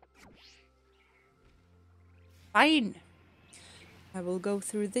 Fine. I will go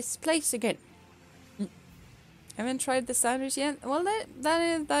through this place again. Haven't tried the sandwich yet. Well,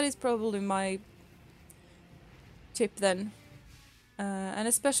 that is probably my tip then. And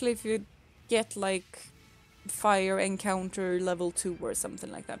especially if you get like fire encounter level 2 or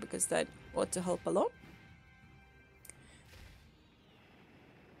something like that, because that ought to help a lot.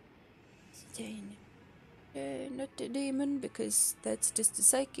 Not a demon, because that's just a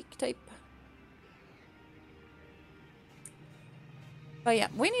psychic type. But yeah,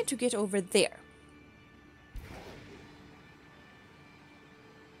 we need to get over there.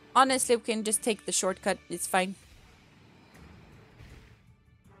 Honestly, we can just take the shortcut, it's fine.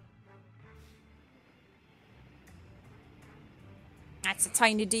 That's a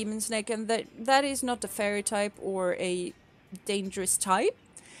tiny demon snake, and that is not a fairy type or a dangerous type.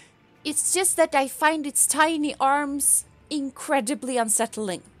 It's just that I find its tiny arms incredibly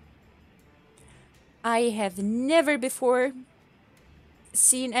unsettling. I have never before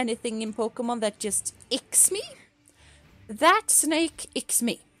seen anything in Pokemon that just icks me. That snake icks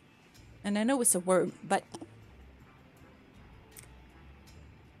me. And I know it's a worm, but...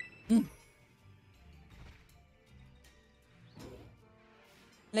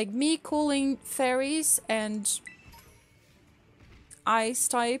 Like me calling fairies and ice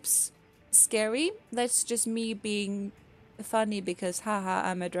types scary, that's just me being funny because haha,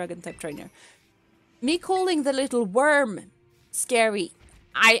 I'm a dragon type trainer. Me calling the little worm scary,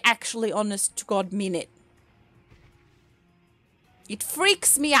 I actually honest to God mean it. It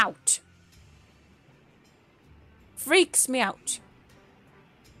freaks me out. Freaks me out.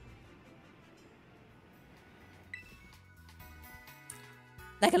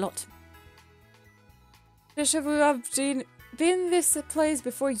 Like a lot. Have we been this place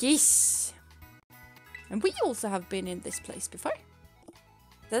before? Yes. And we also have been in this place before.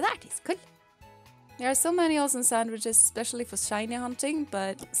 So that is cool. There are so many awesome sandwiches, especially for shiny hunting,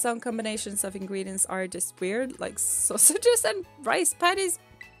 but some combinations of ingredients are just weird, like sausages and rice patties.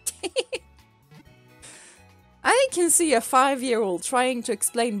 I can see a 5-year-old trying to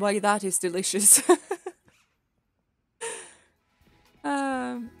explain why that is delicious.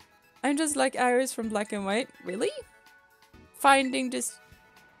 I'm just like Iris from Black and White. Really? Finding this...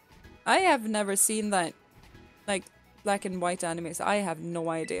 I have never seen that. Like, Black and White animes. I have no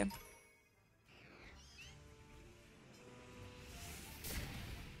idea.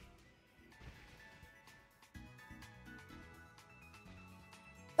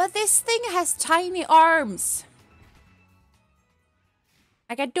 But this thing has tiny arms.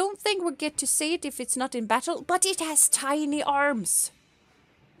 Like, I don't think we'll get to see it if it's not in battle, but it has tiny arms.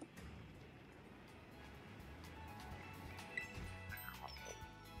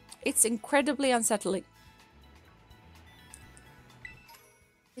 It's incredibly unsettling.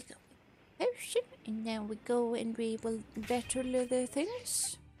 We go potion, and then we go and we will battle the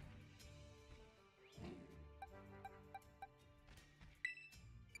things.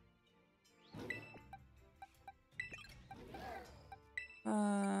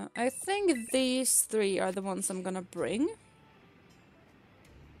 I think these 3 are the ones I'm gonna bring.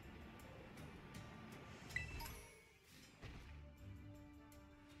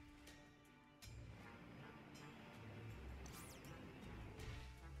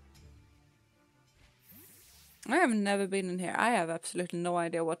 I have never been in here. I have absolutely no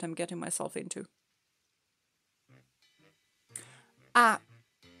idea what I'm getting myself into. Ah,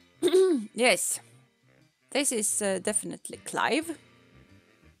 yes. This is definitely Clive.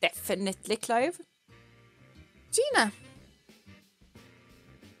 Definitely Clive. Jeena.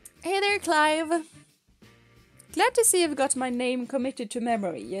 Hey there, Clive. Glad to see you've got my name committed to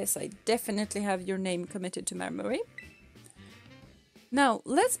memory. Yes, I definitely have your name committed to memory. Now,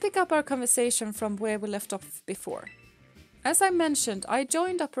 let's pick up our conversation from where we left off before. As I mentioned, I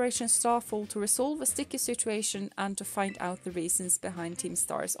joined Operation Starfall to resolve a sticky situation and to find out the reasons behind Team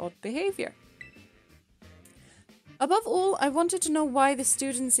Star's odd behavior. Above all, I wanted to know why the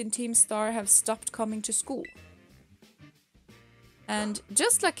students in Team Star have stopped coming to school. And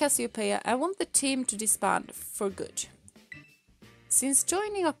just like Cassiopeia, I want the team to disband for good. Since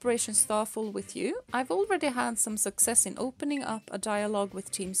joining Operation Starfall with you, I've already had some success in opening up a dialogue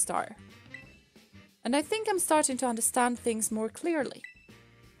with Team Star. And I think I'm starting to understand things more clearly.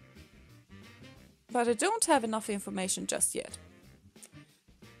 But I don't have enough information just yet.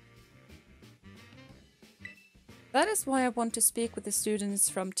 That is why I want to speak with the students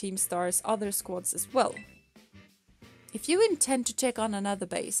from Team Star's other squads as well. If you intend to take on another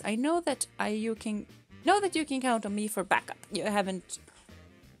base, I know that you can count on me for backup. You haven't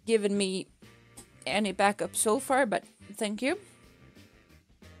given me any backup so far, but thank you.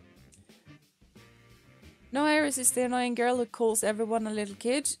 No, Iris is the annoying girl who calls everyone a little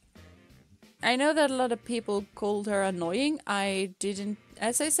kid. I know that a lot of people called her annoying.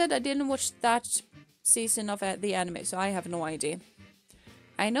 As I said, I didn't watch that season of the anime, so I have no idea.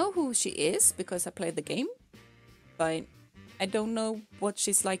 I know who she is because I played the game, but I don't know what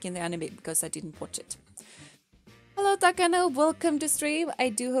she's like in the anime because I didn't watch it. Hello Takano, welcome to stream. I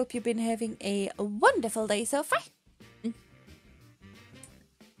do hope you've been having a wonderful day so far.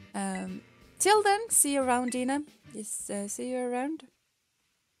 Till then, see you around, Jeena. Yes, see you around.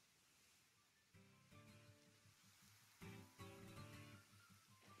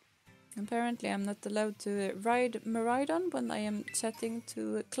 Apparently, I'm not allowed to ride Maridon when I am chatting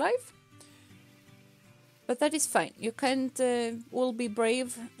to Clive. But that is fine. You can't all be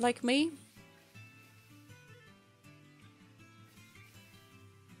brave like me.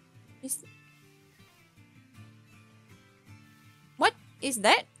 What is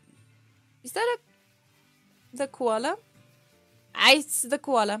that? Is that the koala? It's the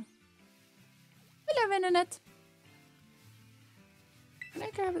koala. Hello, Internet. Can I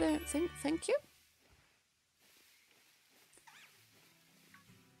grab the thing? Thank you.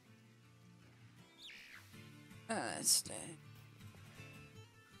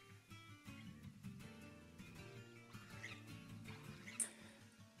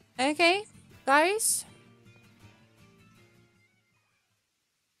 Okay, guys.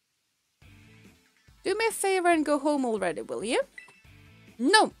 Do me a favor and go home already, will you?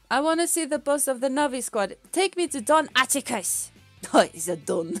 No, I want to see the boss of the Navi squad. Take me to Don Atticus. Oh, he's a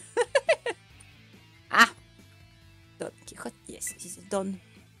Don. Don Quixote, yes, he's a Don.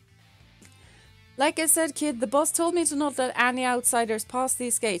 Like I said, kid, the boss told me to not let any outsiders pass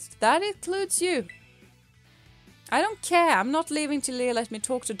these gates. That includes you. I don't care. I'm not leaving till you let me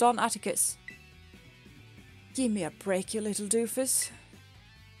talk to Don Atticus. Give me a break, you little doofus.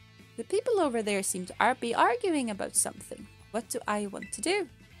 The people over there seem to be arguing about something. What do I want to do?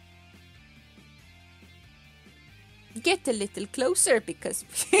 Get a little closer, because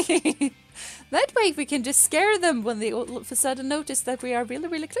that way we can just scare them when they all of a sudden notice that we are really,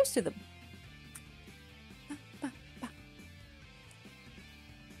 really close to them.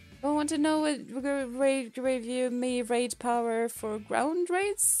 I want to know what review me raid power for ground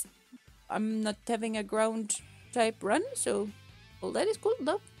raids. I'm not having a ground type run, so well, that is cool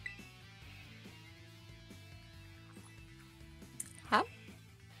though. How?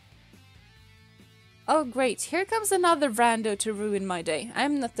 Oh great, here comes another rando to ruin my day.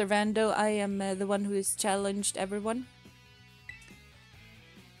 I'm not the rando, I am the one who has challenged everyone.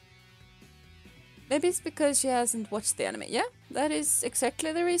 Maybe it's because she hasn't watched the anime. Yeah, that is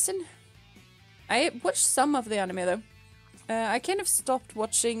exactly the reason. I watched some of the anime though. I kind of stopped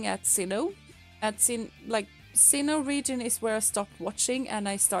watching at Sinnoh. Sinnoh region is where I stopped watching and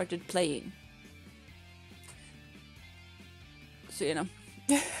I started playing. So you know.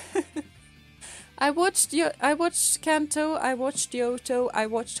 I watched Kanto, I watched Johto, I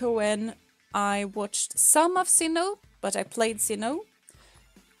watched Hoenn, I watched some of Sinnoh, but I played Sinnoh.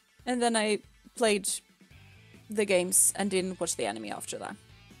 And then I played the games and didn't watch the anime after that.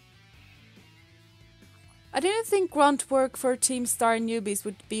 I didn't think grunt work for Team Star newbies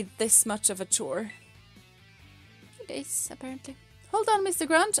would be this much of a chore. It is, apparently. Hold on, Mr.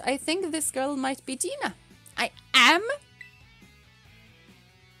 Grunt. I think this girl might be Jeena. I am?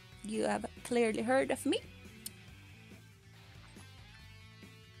 You have clearly heard of me.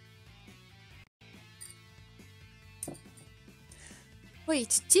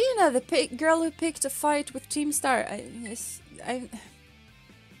 Wait, Jeena, the girl who picked a fight with Team Star. I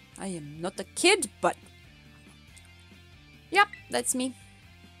am not a kid, but... Yep, that's me.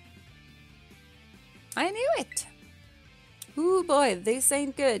 I knew it. Ooh boy, this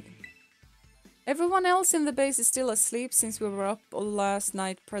ain't good. Everyone else in the base is still asleep since we were up all last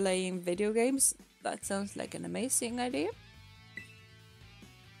night playing video games. That sounds like an amazing idea.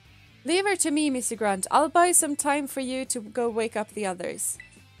 Leave her to me, Mr. Grant. I'll buy some time for you to go wake up the others.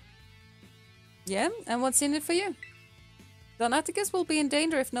 Yeah, and what's in it for you? Don Atticus will be in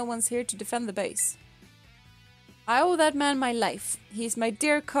danger if no one's here to defend the base. I owe that man my life. He's my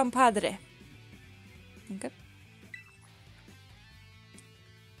dear compadre. Okay.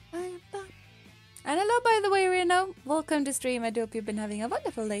 And hello, by the way, Reno. Welcome to stream. I hope you've been having a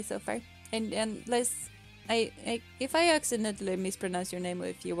wonderful day so far. And let's, if I accidentally mispronounce your name or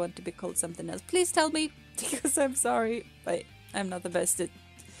if you want to be called something else, please tell me, because I'm sorry, but I'm not the best at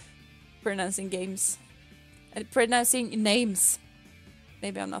pronouncing games. And pronouncing names.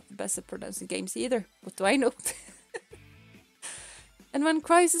 Maybe I'm not the best at pronouncing games either. What do I know? And when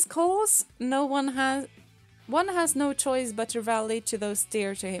crisis calls, one has no choice but to rally to those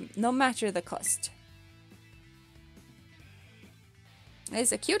dear to him, no matter the cost.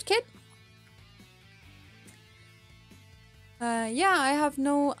 He's a cute kid. Yeah, I have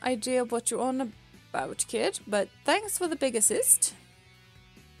no idea what you're on about, kid, but thanks for the big assist.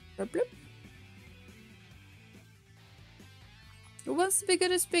 Problem. Who wants to be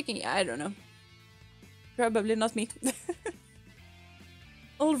good at speaking? I don't know. Probably not me.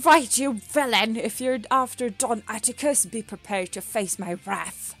 Alright, you villain! If you're after Don Atticus, be prepared to face my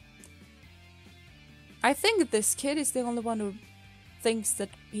wrath. I think this kid is the only one who thinks that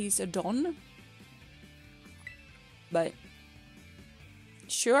he's a Don. But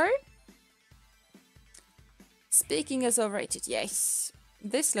sure. Speaking is overrated, yes.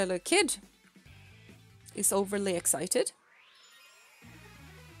 This little kid is overly excited.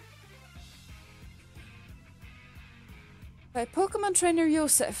 By Pokemon trainer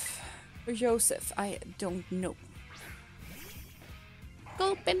Joseph. Or Joseph, I don't know.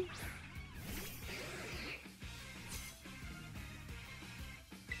 Gulpin.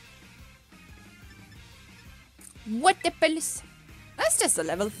 What the pills? That's just a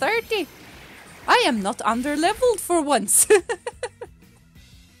level 30. I am not under-leveled for once.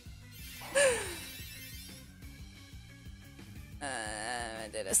 I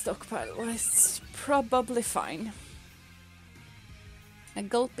did a stockpile. Well, it's probably fine. A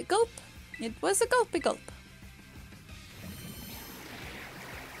gulpy gulp. It was a gulpy gulp.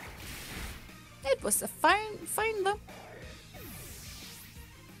 It was a fine though.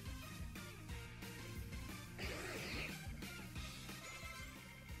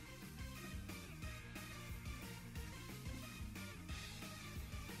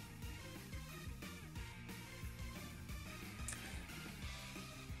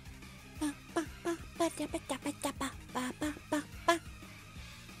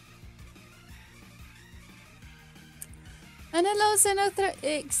 And hello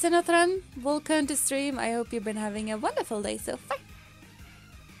Xenotran, welcome to stream. I hope you've been having a wonderful day so far.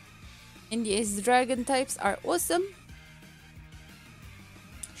 And yes, dragon types are awesome.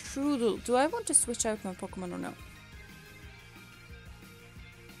 Strudel, do I want to switch out my Pokemon or no?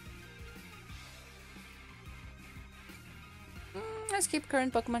 Let's keep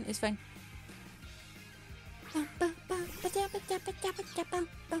current Pokemon, it's fine.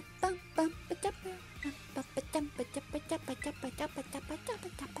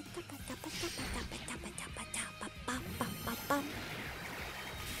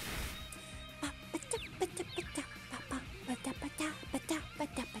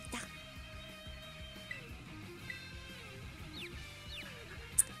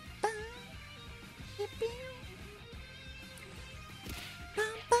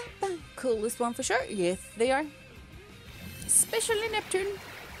 Coolest one for sure. Yes, they are. Especially Neptune.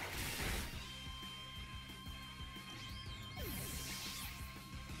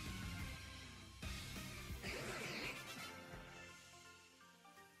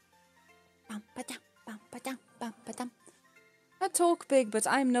 I talk big, but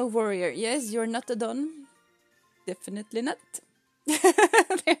I'm no warrior. Yes, you're not a Don. Definitely not.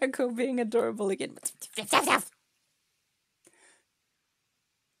 There I go, being adorable again.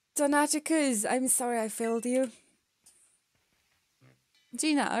 Donaticus, I'm sorry I failed you.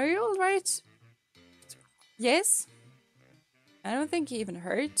 Jeena, are you alright? Yes? I don't think he even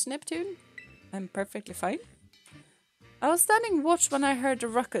hurt Neptune. I'm perfectly fine. I was standing watch when I heard a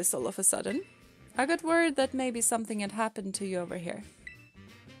ruckus all of a sudden. I got worried that maybe something had happened to you over here.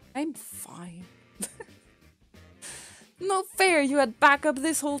 I'm fine. Not fair, you had backup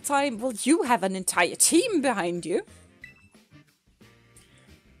this whole time. Well, you have an entire team behind you.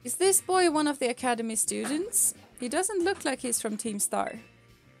 Is this boy one of the Academy students? He doesn't look like he's from Team Star.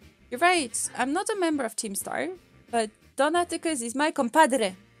 You're right, I'm not a member of Team Star, but Don Atticus is my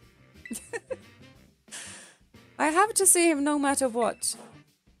compadre. I have to see him no matter what.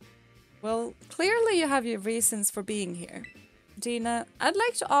 Well, clearly you have your reasons for being here. Jeena, I'd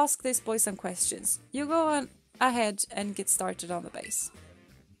like to ask this boy some questions. You go on ahead and get started on the base.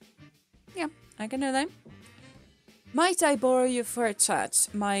 Yeah, I can do that. Might I borrow you for a chat,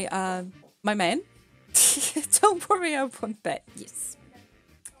 my man? Don't worry, I won't bet. Yes.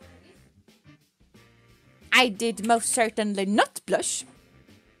 I did most certainly not blush.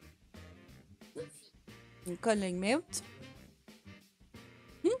 I'm calling me out.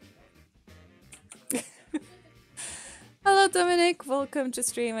 Hello, Dominic. Welcome to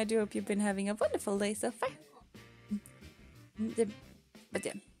stream. I do hope you've been having a wonderful day so far. But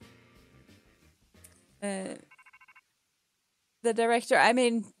yeah. The director, I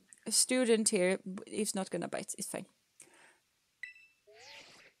mean, a student here, is not gonna bite. It's fine.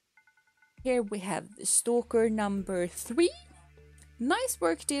 Here we have the stalker number 3. Nice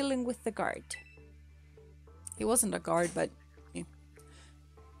work dealing with the guard. He wasn't a guard, but yeah.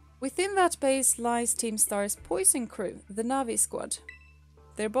 Within that base lies Team Star's poison crew, the Navi squad.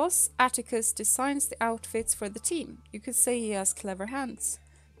 Their boss, Atticus, designs the outfits for the team. You could say he has clever hands.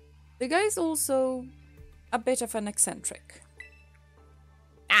 The guy is also a bit of an eccentric.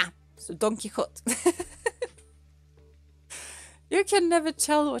 So Don Quixote. You can never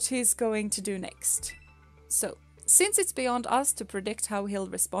tell what he's going to do next. So, since it's beyond us to predict how he'll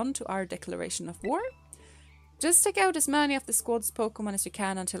respond to our declaration of war, just take out as many of the squad's Pokémon as you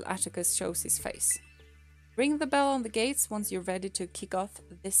can until Atticus shows his face. Ring the bell on the gates once you're ready to kick off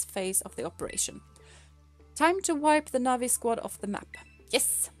this phase of the operation. Time to wipe the Navi squad off the map.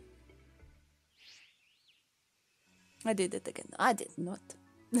 Yes! I did it again. I did not.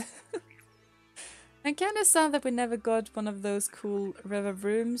 I'm kind of sad that we never got one of those cool river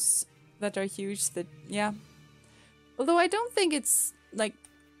rooms that are huge that, yeah. Although I don't think it's, like,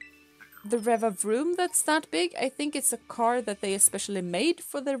 the Reva Vroom that's that big. I think it's a car that they especially made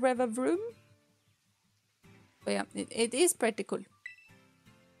for the Reva Vroom. But yeah, it is pretty cool.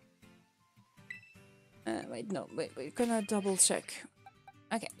 Wait, no, wait, we're gonna double check.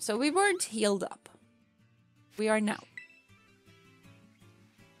 Okay, so we weren't healed up. We are now.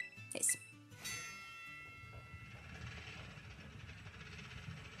 Yes.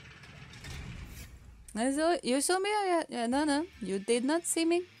 You saw me? Yeah, no, you did not see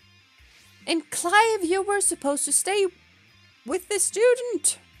me. And Clive, you were supposed to stay with the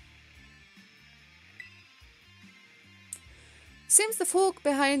student. Seems the folk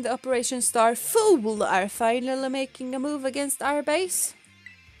behind Operation Star Fool are finally making a move against our base.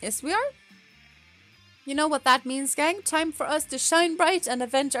 Yes, we are. You know what that means, gang? Time for us to shine bright and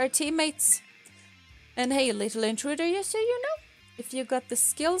avenge our teammates. And hey, little intruder, just so you know, if you got the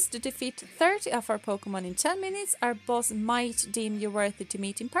skills to defeat 30 of our Pokemon in 10 minutes, our boss might deem you worthy to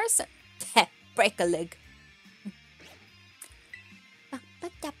meet in person. Heh, break a leg.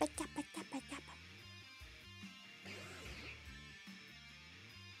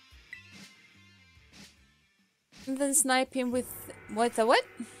 And then snipe him with what the what?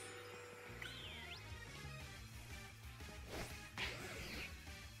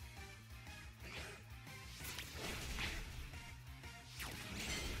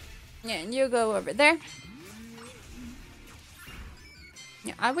 Yeah, and you go over there.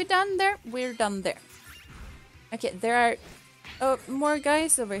 Yeah, are we done there? We're done there. Okay, there are more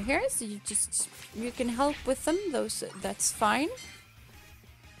guys over here, so you can help with them. That's fine.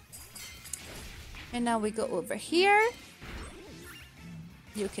 And now we go over here.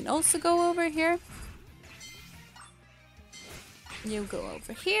 You can also go over here. You go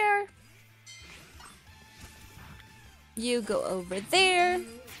over here. You go over there.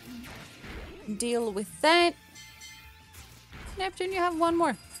 Deal with that. Neptune, you have one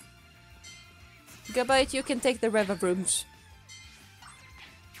more. Gabite, you can take the Reva brooms.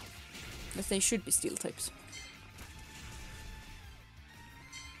 Because they should be steel types.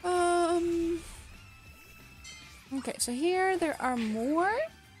 Okay, so here there are more.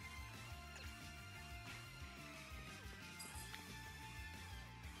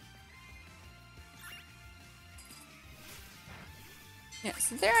 Yeah,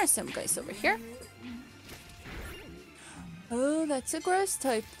 so there are some guys over here. Oh, that's a grass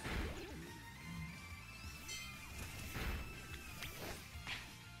type.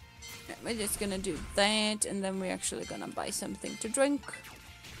 Yeah, we're just gonna do that, and then we're actually gonna buy something to drink.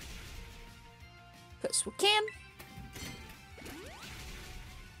 Because we can.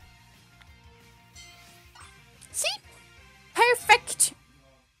 See? Perfect!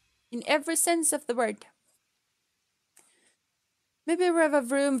 In every sense of the word. Maybe a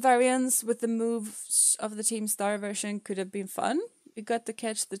Revavroom variants with the moves of the Team Star version could have been fun. We got to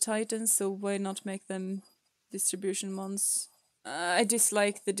catch the Titans, so why not make them distribution mons? I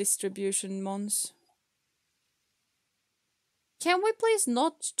dislike the distribution mons. Can we please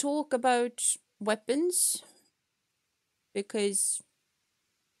not talk about weapons? Because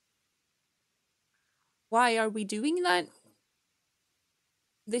why are we doing that?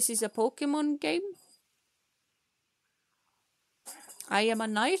 This is a Pokemon game. I am a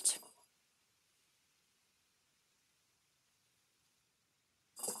knight.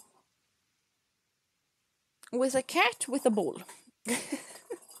 with a cat with a ball.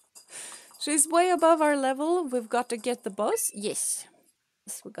 She's way above our level. We've got to get the boss. Yes.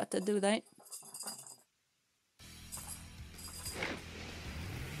 Yes, we got to do that.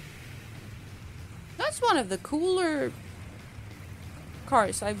 That's one of the cooler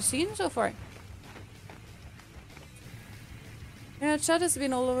cars I've seen so far. Yeah, chat has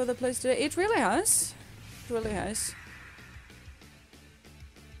been all over the place today. It really has. It really has.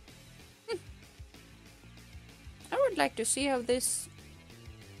 I would like to see how this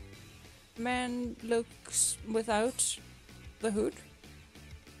man looks without the hood.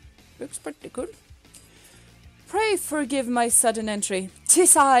 Looks pretty good. Pray forgive my sudden entry.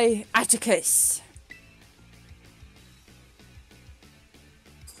 'Tis I, Atticus.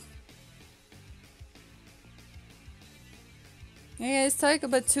 Yeah, let's talk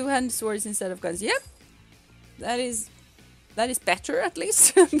about two-handed swords instead of guns. Yep. That is better at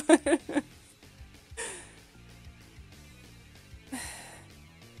least.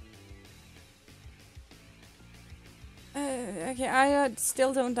 Okay, I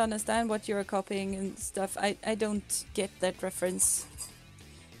still don't understand what you're copying and stuff. I don't get that reference.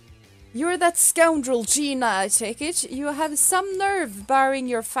 You're that scoundrel, Jeena, I take it. You have some nerve baring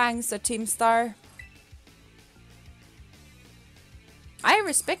your fangs at Team Star. I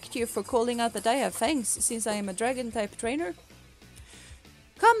respect you for calling out that I have fangs, since I am a dragon-type trainer.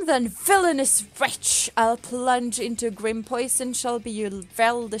 Come then, villainous wretch! I'll plunge into grim poison, shall be your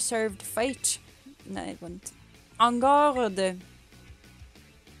well-deserved fate. No, it won't. En garde!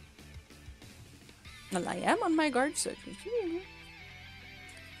 Well, I am on my guard, so...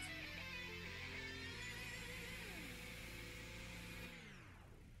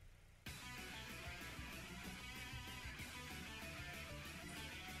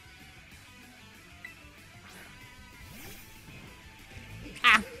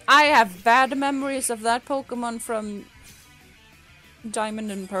 I have bad memories of that Pokemon from Diamond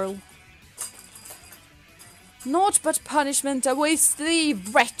and Pearl. Naught but punishment awaits thee,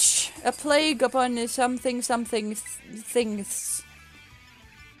 wretch! A plague upon something things.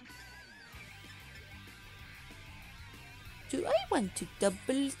 Do I want to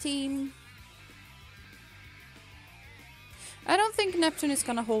double team? I don't think Neptune is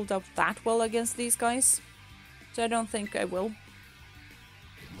gonna hold up that well against these guys. So I don't think I will.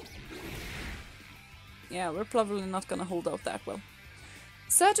 Yeah, we're probably not gonna hold out that well.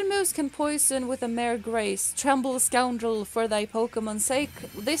 Certain moves can poison with a mere grace. Tremble, scoundrel, for thy Pokemon's sake.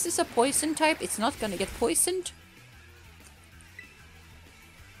 This is a poison type, it's not gonna get poisoned.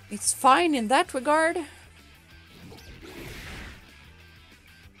 It's fine in that regard.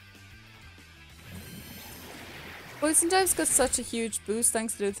 Poison types got such a huge boost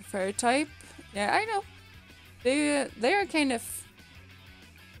thanks to the fairy type. Yeah, I know. They are kind of...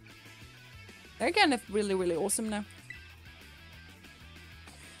 They're kind of really awesome now.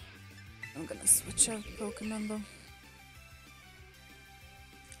 I'm gonna switch out Pokemon though.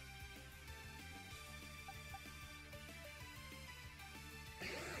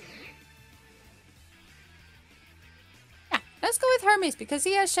 Yeah, let's go with Hermes because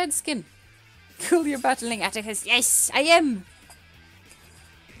he has shed skin. Cool, you're battling Atticus. Yes, I am!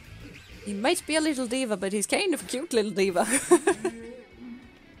 He might be a little diva, but he's kind of a cute little diva.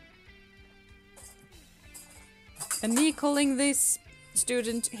 And me calling this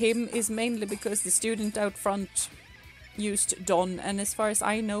student him is mainly because the student out front used Don, and as far as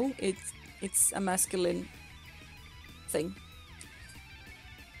I know, it's a masculine thing.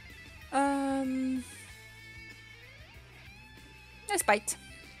 Let's bite.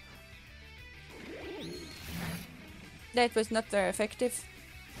 That was not very effective.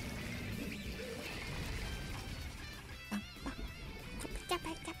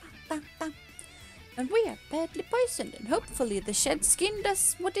 And we are badly poisoned, and hopefully the shed skin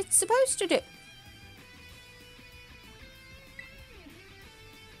does what it's supposed to do.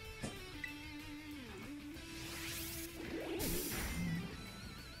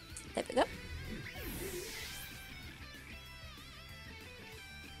 There we go.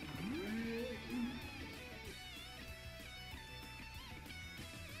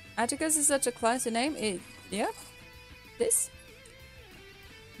 Atticus is such a classy name. Yeah. This.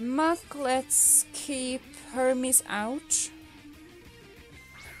 Muck, let's keep Hermes out.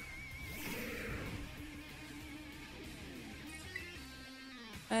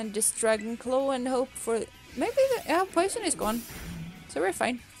 And this Dragon Claw and hope for... Maybe the poison is gone. So we're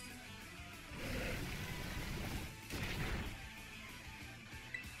fine.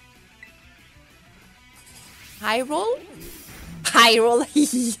 High roll? High roll.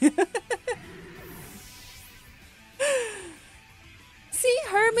 See,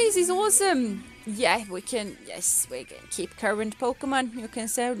 Hermes is awesome. Yeah, we can. Yes, we can keep current Pokemon. You can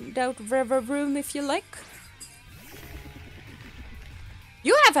send out River if you like.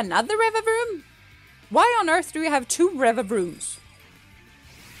 You have another River? Why on earth do you have two River?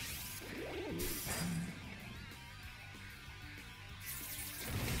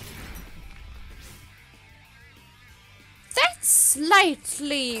 That's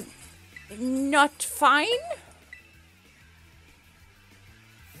slightly not fine.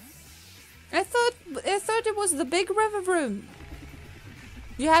 I thought it was the big River.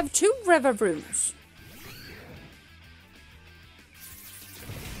 You have two River.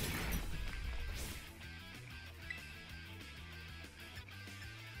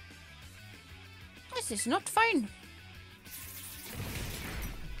 This is not fine.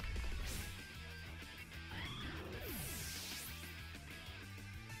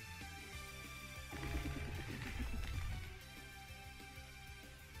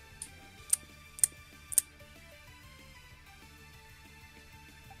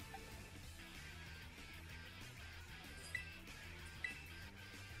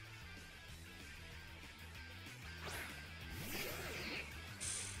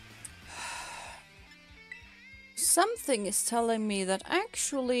 Something is telling me that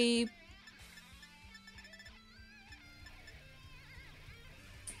actually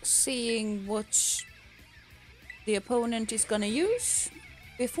seeing what the opponent is gonna use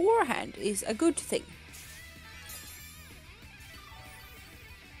beforehand is a good thing.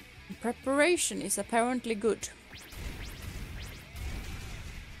 Preparation is apparently good.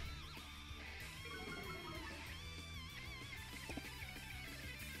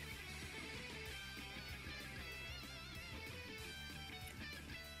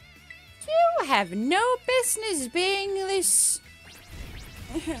 You have no business being this.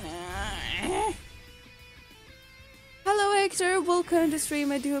 Hello Hector, welcome to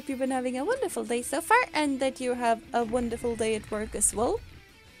stream. I do hope you've been having a wonderful day so far and that you have a wonderful day at work as well.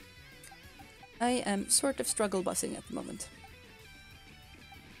 I am sort of struggle bussing at the moment.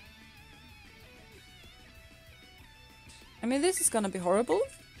 I mean, this is gonna be horrible.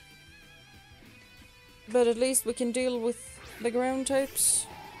 But at least we can deal with the ground types.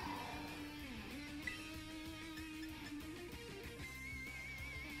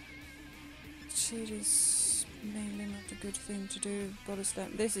 It is mainly not a good thing to do, but is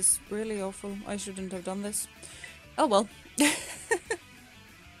that this is really awful. I shouldn't have done this. Oh well.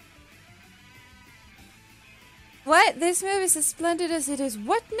 What? This move is as splendid as it is.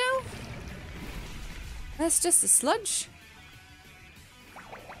 What now? That's just a sludge.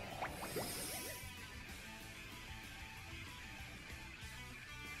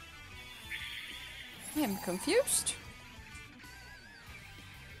 I am confused.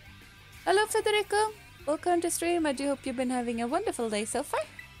 Hello Federico, welcome to stream. I do hope you've been having a wonderful day so far.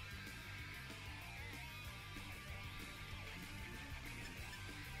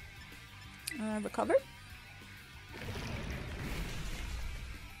 Recover.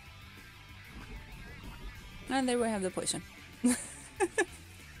 And there we have the poison.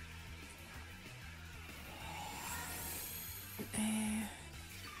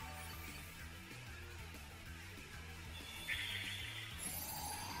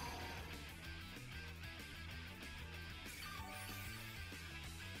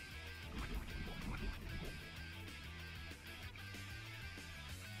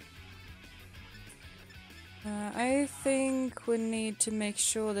 I think we need to make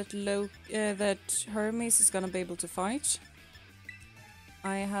sure that that Hermes is gonna be able to fight.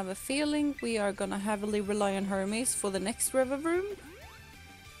 I have a feeling we are gonna heavily rely on Hermes for the next river room.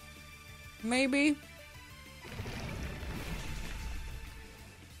 Maybe.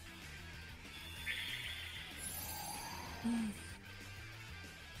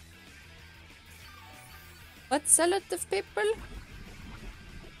 What's a lot of people?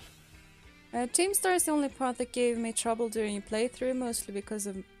 Team Star is the only part that gave me trouble during your playthrough, mostly because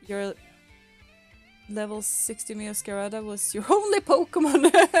of your level 60 Meowscarada was your only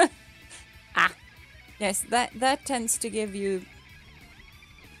Pokemon. Ah, yes, that tends to give you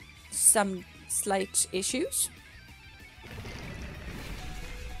some slight issues.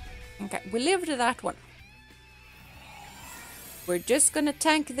 Okay, we lived that one. We're just gonna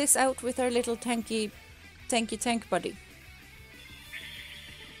tank this out with our little tanky tank buddy.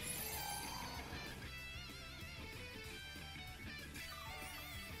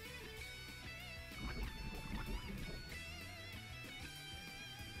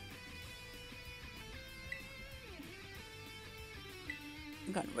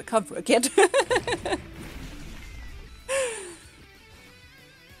 I'm gonna recover again.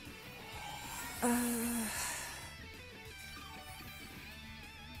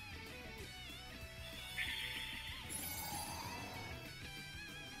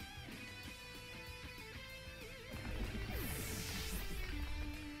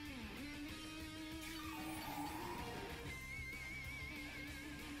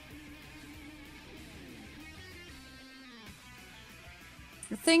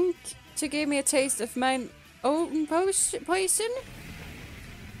 I think to give me a taste of my own poison?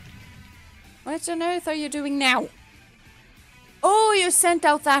 What on earth are you doing now? Oh, you sent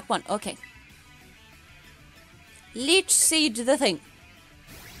out that one. Okay. Leech seed the thing.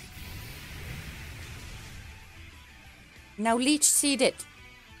 Now leech seed it.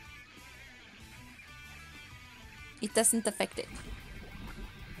 It doesn't affect it.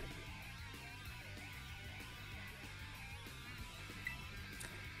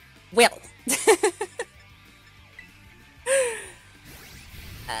 Well.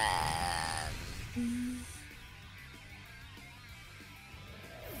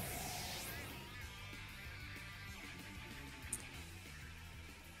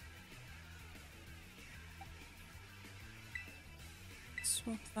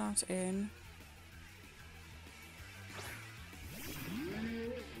 Swap that in.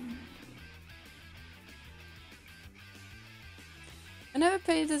 I never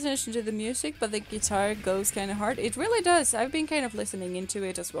paid attention to the music, but the guitar goes kind of hard. It really does. I've been kind of listening into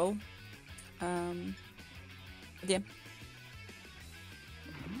it as well. Yeah.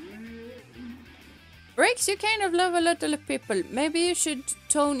 Rex, you kind of love a lot of people. Maybe you should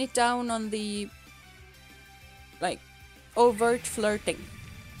tone it down on the, like, overt flirting.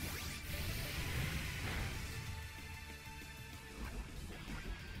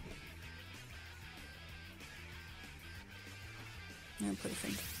 Pretty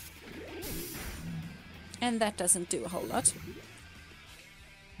faint. And that doesn't do a whole lot.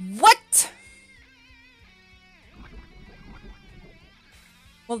 What?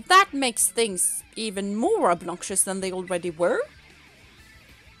 Well, that makes things even more obnoxious than they already were.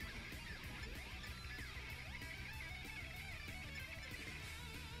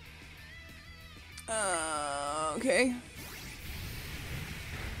 Okay.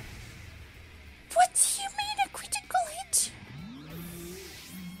 What do you mean a critical hit?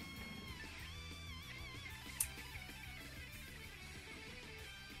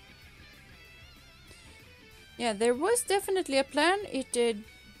 Yeah, there was definitely a plan. It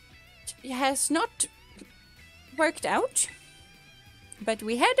has not worked out, but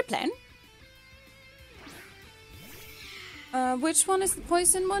we had a plan. Which one is the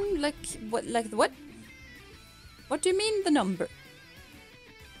poison one? Like what? Like what? What do you mean the number?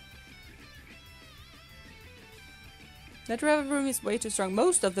 That rev room is way too strong.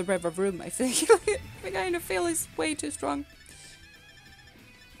 Most of the rev room, I think, I kind of feel is way too strong.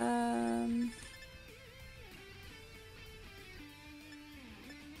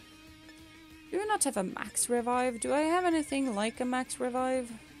 Do I not have a max revive? Do I have anything like a max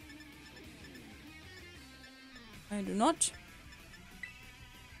revive? I do not.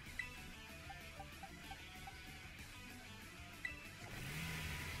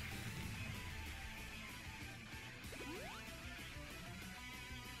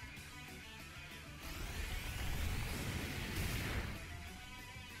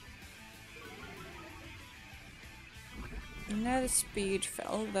 Now the speed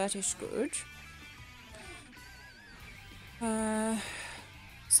fell, that is good.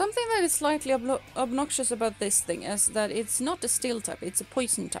 Something that is slightly obnoxious about this thing is that it's not a steel type, it's a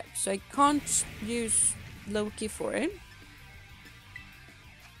poison type, so I can't use Loki for it.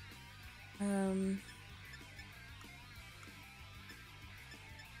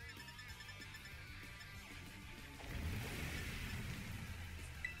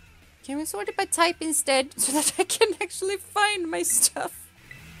 Can we sort it by type instead, so that I can actually find my stuff?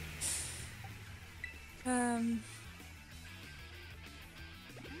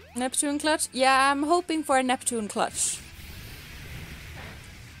 Neptune clutch? Yeah, I'm hoping for a Neptune clutch.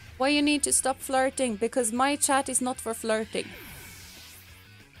 Why you need to stop flirting? Because my chat is not for flirting.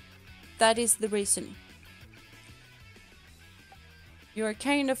 That is the reason. You are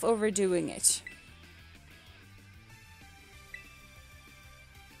kind of overdoing it.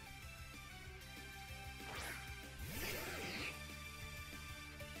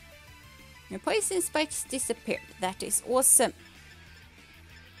 Your poison spikes disappeared. That is awesome.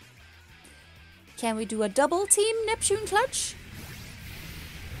 Can we do a double team Neptune clutch?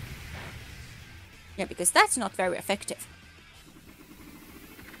 Yeah, because that's not very effective.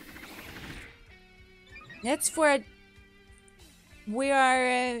 That's for we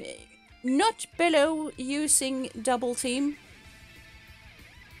are not below using double team.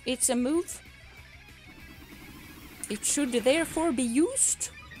 It's a move. It should therefore be used.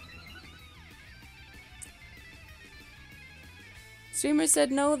 Streamer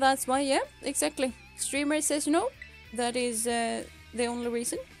said no, that's why. Yeah, exactly. Streamer says no. That is the only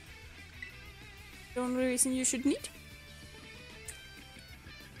reason. The only reason you should need.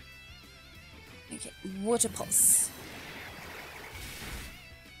 Okay, water pulse.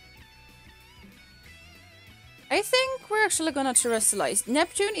 we're actually gonna terrestrialize.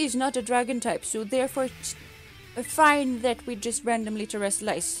 Neptune is not a dragon type, so therefore it's fine that we just randomly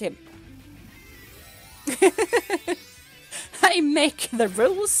terrestrialize him. I make the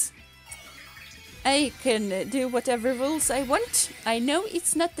rules. I can do whatever rules I want. I know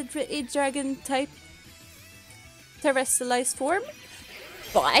it's not the dragon type terrestrialized form,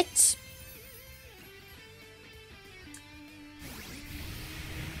 but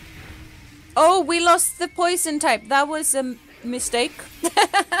oh, we lost the poison type. That was a mistake.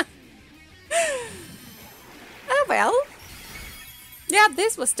 Oh well. Yeah,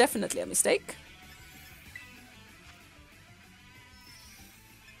 this was definitely a mistake.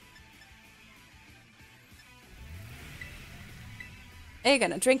 Are you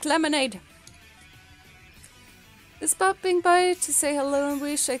gonna drink lemonade? Just popping by to say hello and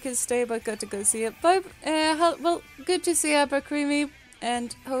wish I could stay, but got to go see it. Bye. Well, good to see you, Creamy,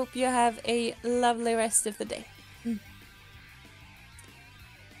 and hope you have a lovely rest of the day.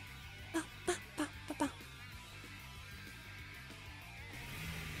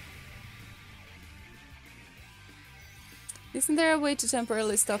 Isn't there a way to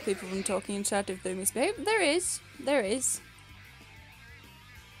temporarily stop people from talking in chat if they misbehave? There is. There is.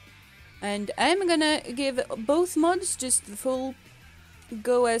 And I'm gonna give both mods just the full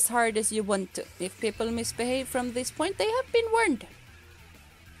go as hard as you want to. If people misbehave from this point, they have been warned.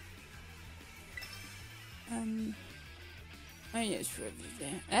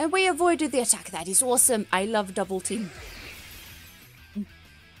 We avoided the attack. That is awesome. I love double team.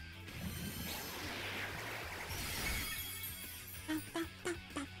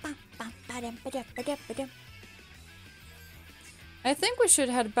 I think we should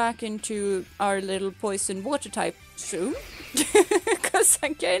head back into our little poison water type soon, because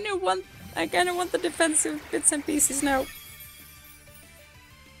I kind of want the defensive bits and pieces now.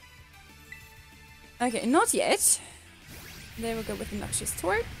 Okay, not yet. There we go with the Noxious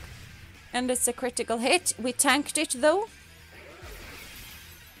Torque, and it's a critical hit. We tanked it though.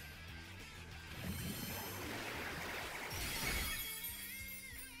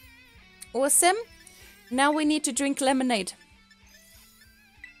 Awesome. Now we need to drink lemonade.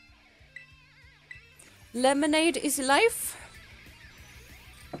 Lemonade is life.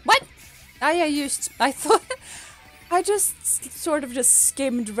 What? I thought I just sort of just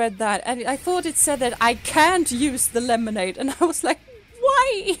read that, and I thought it said that I can't use the lemonade, and I was like,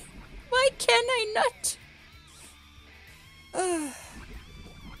 why? Why can I not? And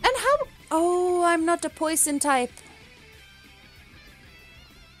how? Oh, I'm not a poison type.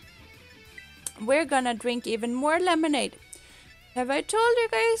 We're gonna drink even more lemonade. Have I told you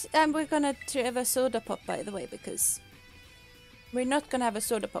guys? And we're gonna have a soda pop, by the way, because we're not gonna have a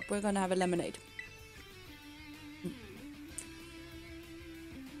soda pop, we're gonna have a lemonade.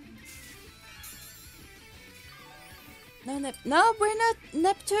 No, we're not.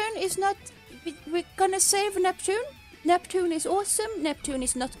 Neptune is not. We're gonna save Neptune. Neptune is awesome. Neptune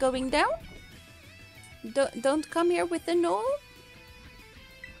is not going down. Don't come here with the no.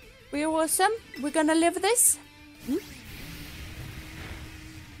 We're awesome. We're gonna live this.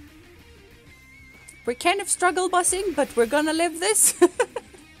 We're kind of struggle bussing, but we're gonna live this.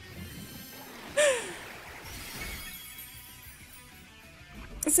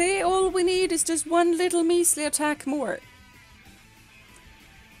 See, all we need is just one little measly attack more.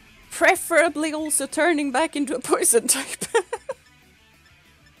 Preferably also turning back into a poison type.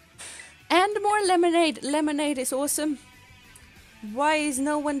 And more lemonade. Lemonade is awesome. Why is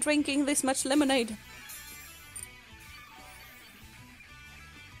no one drinking this much lemonade?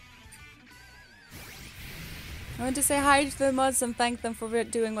 I want to say hi to the mods and thank them for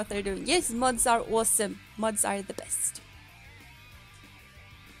doing what they're doing. Yes, mods are awesome. Mods are the best.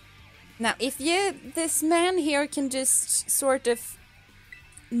 Now, if this man here can just sort of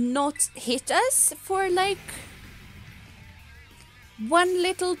not hit us for like one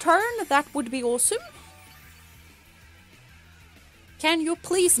little turn, that would be awesome. Can you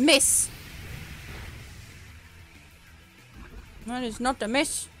please miss? That is not a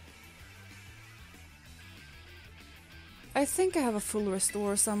miss. I think I have a full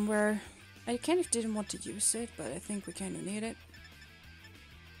restore somewhere. I kind of didn't want to use it, but I think we kind of need it.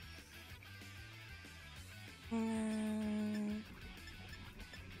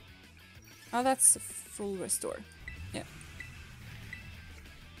 Oh, that's a full restore. Yeah.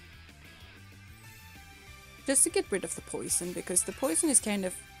 Just to get rid of the poison, because the poison is kind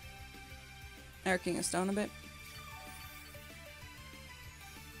of narking us down a bit.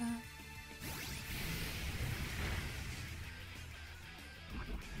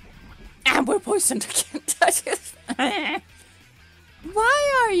 And we're poisoned again.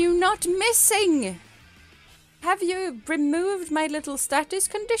 Why are you not missing? Have you removed my little status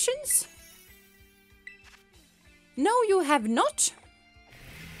conditions? No, you have not.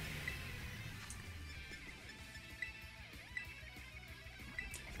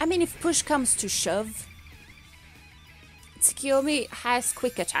 I mean, if push comes to shove, Tsukiyomi has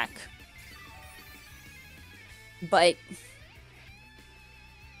quick attack. But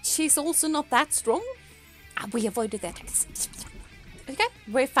she's also not that strong. We avoided that. Okay,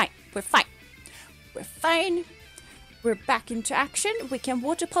 we're fine. We're fine. We're fine. We're back into action. We can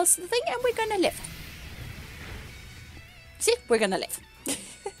water pulse the thing and we're gonna live. See, we're gonna live.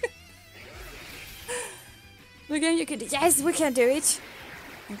 Okay, you can. Yes, we can do it.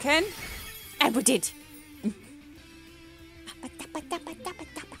 You can. And we did.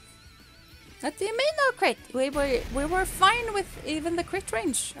 What do you mean no crit? We were fine with even the crit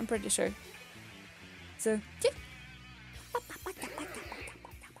range, I'm pretty sure. So, yeah.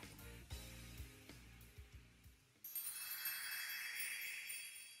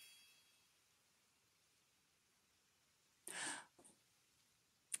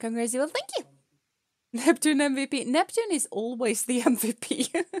 Congratulations, thank you. Neptune MVP. Neptune is always the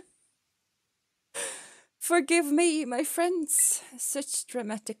MVP. Forgive me, my friends. Such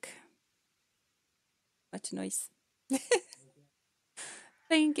dramatic. Much noise.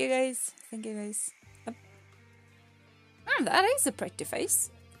 Thank you guys. Thank you guys. That is a pretty face.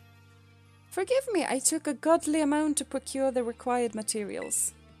 Forgive me, I took a godly amount to procure the required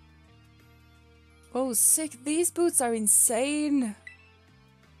materials. Oh, sick. These boots are insane.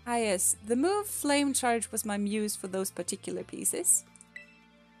 Ah yes, the move Flame Charge was my muse for those particular pieces.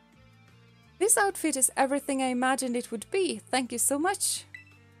 This outfit is everything I imagined it would be. Thank you so much.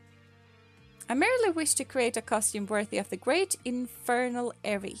 I merely wish to create a costume worthy of the great infernal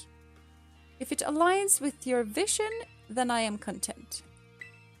Eri. If it aligns with your vision, then I am content.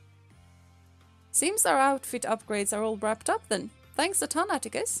 Seems our outfit upgrades are all wrapped up then. Thanks a ton,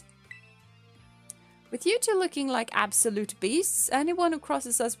 Atticus. With you two looking like absolute beasts, anyone who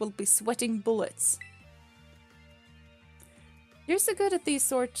crosses us will be sweating bullets. You're so good at these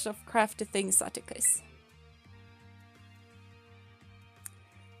sorts of crafty things, Atticus.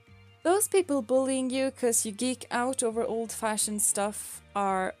 Those people bullying you because you geek out over old-fashioned stuff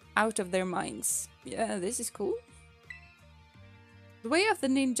are out of their minds. Yeah, this is cool. The way of the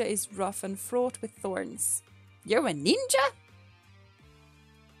ninja is rough and fraught with thorns. You're a ninja?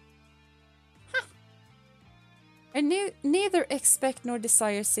 Huh. I neither expect nor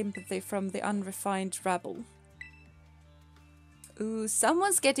desire sympathy from the unrefined rabble. Ooh,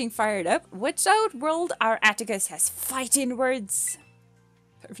 someone's getting fired up. Watch out, world, our Atticus has fighting words.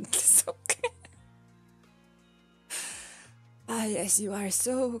 So ah, yes, you are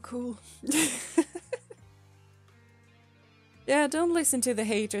so cool. Yeah, don't listen to the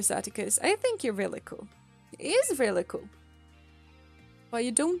haters, Atticus. I think you're really cool. He is really cool. But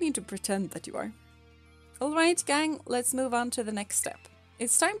you don't need to pretend that you are. Alright, gang, let's move on to the next step.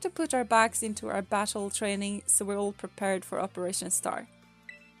 It's time to put our backs into our battle training so we're all prepared for Operation Star.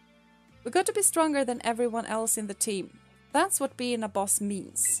 We got to be stronger than everyone else in the team. That's what being a boss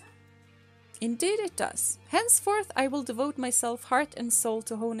means. Indeed it does. Henceforth, I will devote myself heart and soul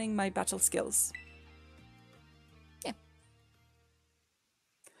to honing my battle skills. Yeah.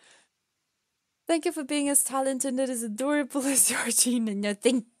 Thank you for being as talented and as adorable as you are, Jeena. No,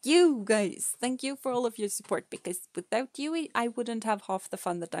 thank you, guys. Thank you for all of your support, because without you, I wouldn't have half the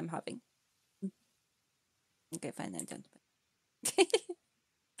fun that I'm having. Okay, fine, I'm done.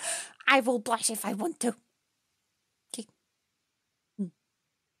 I will blush if I want to. Okay.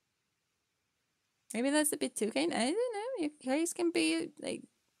 Maybe that's a bit too kind. I don't know. You guys can be like,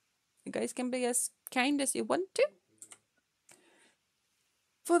 you guys can be as kind as you want to.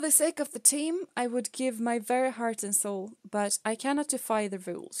 For the sake of the team, I would give my very heart and soul, but I cannot defy the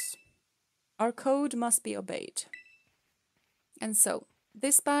rules. Our code must be obeyed. And so,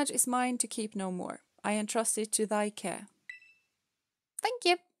 this badge is mine to keep no more. I entrust it to thy care. Thank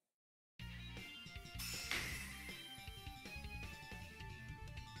you.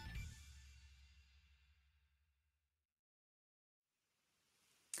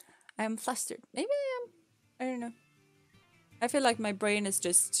 I am flustered. Maybe I am. I don't know. I feel like my brain is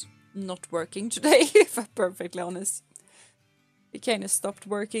just not working today, if I'm perfectly honest. It kind of stopped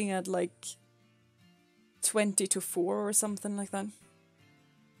working at like 20 to 4 or something like that.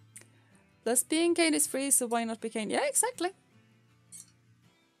 Plus being kind is free, so why not be kind? Yeah, exactly.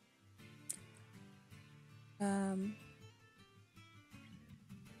 Yeah.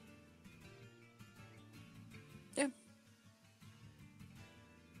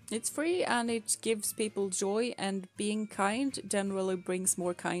 It's free and it gives people joy, and being kind generally brings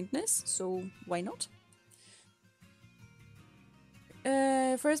more kindness, so why not?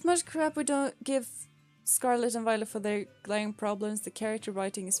 For as much crap we don't give Scarlet and Violet for their glaring problems, the character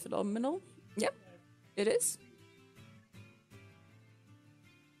writing is phenomenal. Yep, it is.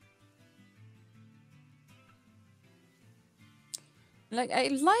 Like, I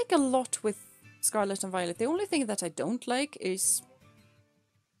like a lot with Scarlet and Violet. The only thing that I don't like is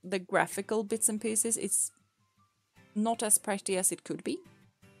the graphical bits and pieces. It's not as pretty as it could be.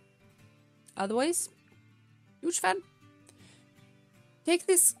 Otherwise, huge fan. Take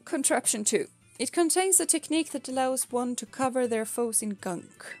this contraption too. It contains a technique that allows one to cover their foes in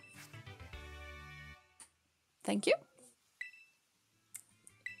gunk. Thank you.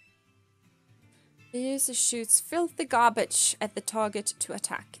 The user shoots filthy garbage at the target to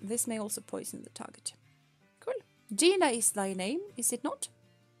attack. This may also poison the target. Cool. Jeena is thy name, is it not?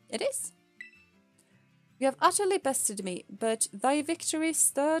 It is. You have utterly bested me, but thy victory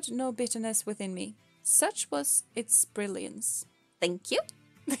stirred no bitterness within me. Such was its brilliance. Thank you.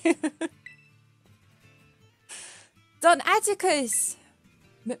 Don Atticus!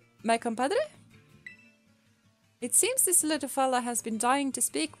 My compadre? It seems this little fella has been dying to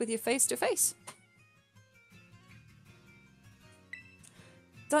speak with you face to face.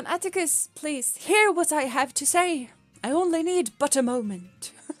 Don Atticus, please, hear what I have to say. I only need but a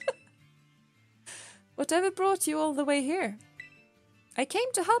moment. Whatever brought you all the way here? I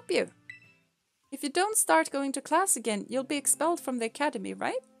came to help you. If you don't start going to class again, you'll be expelled from the academy,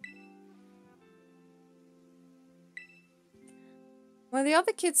 right? When the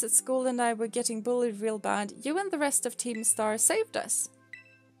other kids at school and I were getting bullied real bad, you and the rest of Team Star saved us.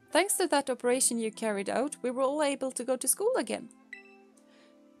 Thanks to that operation you carried out, we were all able to go to school again.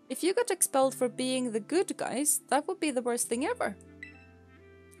 If you got expelled for being the good guys, that would be the worst thing ever.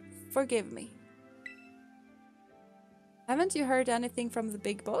 Forgive me. Haven't you heard anything from the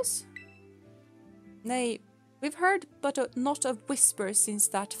big boss? Nay, we've heard but not a whisper since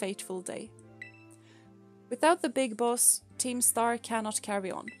that fateful day. Without the big boss, Team Star cannot carry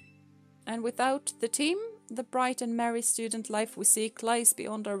on. And without the team, the bright and merry student life we seek lies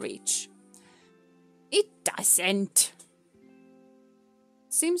beyond our reach. It doesn't.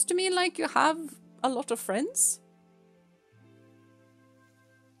 Seems to me like you have a lot of friends.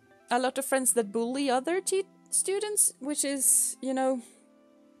 A lot of friends that bully other students, which is, you know,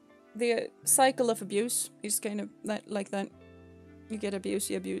 the cycle of abuse is kind of like that. You get abused,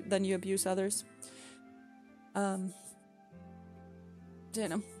 then you abuse others. You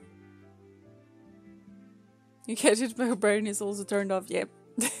know. You get it, my brain is also turned off, yeah.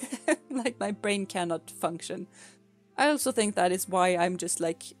 Like my brain cannot function. I also think that is why I'm just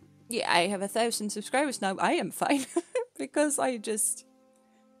like, yeah, I have 1,000 subscribers now, I am fine. Because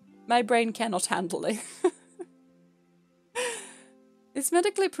my brain cannot handle it. It's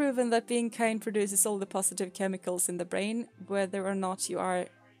medically proven that being kind produces all the positive chemicals in the brain, whether or not you are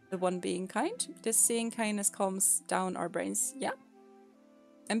the one being kind. Just seeing kindness calms down our brains, yeah.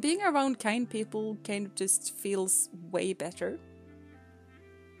 And being around kind people kind of just feels way better.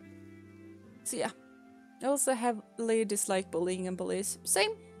 So yeah. I also heavily dislike bullying and bullies.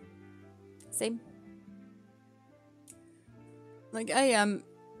 Same. Like, I am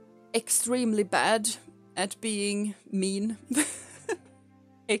extremely bad at being mean.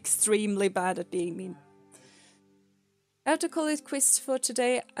 Extremely bad at being mean. I have to call it quits for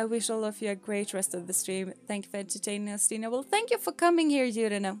today. I wish all of you a great rest of the stream. Thank you for entertaining us, Dina. Well, thank you for coming here,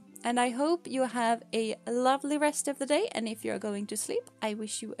 Jeena. And I hope you have a lovely rest of the day. And if you're going to sleep, I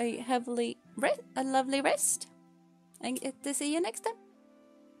wish you a lovely rest. And get to see you next time.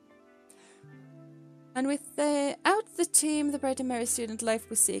 And without the team, the bright and merry student life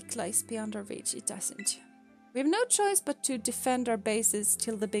we seek lies beyond our reach. It doesn't. We have no choice but to defend our bases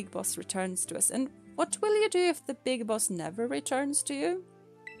till the big boss returns to us. And what will you do if the big boss never returns to you?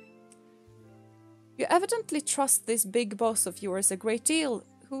 You evidently trust this big boss of yours a great deal.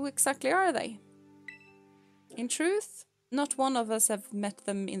 Who exactly are they? In truth, not one of us have met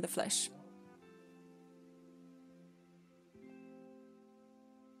them in the flesh.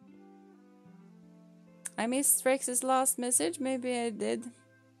 I missed Rex's last message. Maybe I did.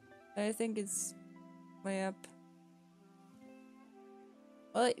 I think it's way up.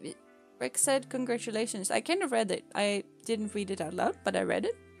 Well, Rex said congratulations. I kind of read it. I didn't read it out loud, but I read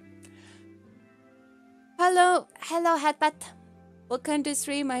it. Hello, Hatbat. Welcome to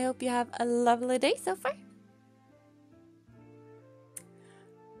stream. I hope you have a lovely day so far.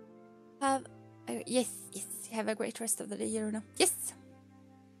 Yes. Have a great rest of the day, Jeena. Yes.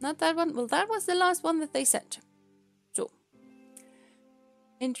 Not that one. Well, that was the last one that they sent. So,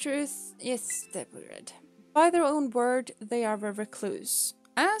 in truth, yes, they were read. By their own word, they are a recluse.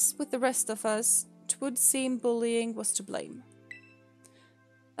 As with the rest of us, 'twould seem bullying was to blame.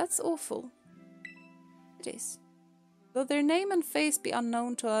 That's awful. It is. Though their name and face be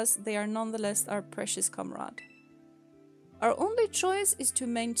unknown to us, they are nonetheless our precious comrade. Our only choice is to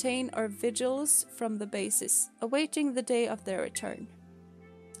maintain our vigils from the bases, awaiting the day of their return.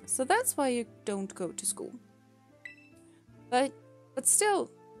 So that's why you don't go to school. But still,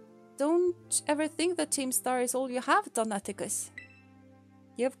 don't ever think that Team Star is all you have, Don Atticus.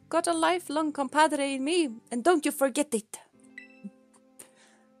 You've got a lifelong compadre in me, and don't you forget it.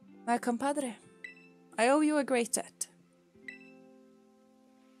 My compadre, I owe you a great debt.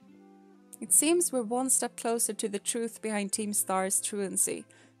 It seems we're one step closer to the truth behind Team Star's truancy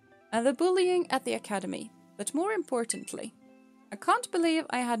and the bullying at the academy. But more importantly, I can't believe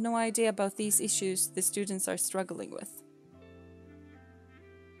I had no idea about these issues the students are struggling with.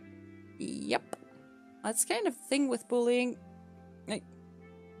 Yep. That's kind of the thing with bullying. Like,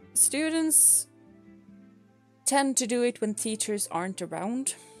 students tend to do it when teachers aren't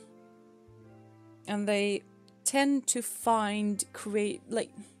around. And they tend to find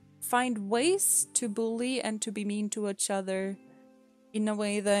ways to bully and to be mean to each other in a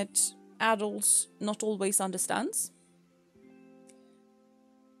way that adults not always understands.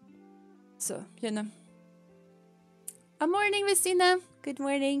 So, you know. Good morning, Vestina. Good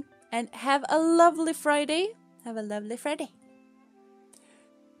morning. And have a lovely Friday. Have a lovely Friday.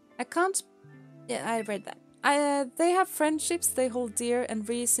 I can't... Yeah, I read that. They have friendships they hold dear and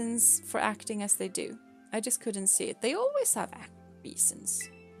reasons for acting as they do. I just couldn't see it. They always have reasons.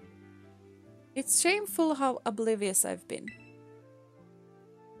 It's shameful how oblivious I've been.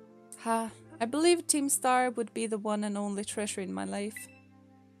 I believe Team Star would be the one and only treasure in my life.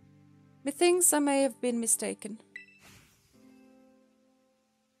 Methinks I may have been mistaken.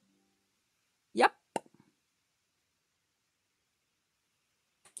 Yep.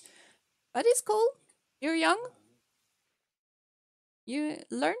 But it's cool. You're young. You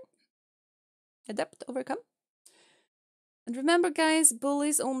learn, adapt, overcome. And remember, guys,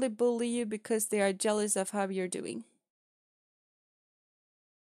 bullies only bully you because they are jealous of how you're doing.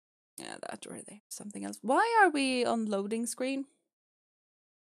 Yeah, that or they. Something else. Why are we on loading screen?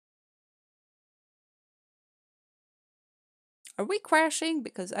 Are we crashing?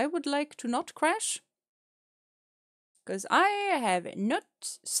 Because I would like to not crash. Because I have not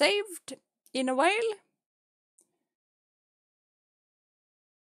saved in a while.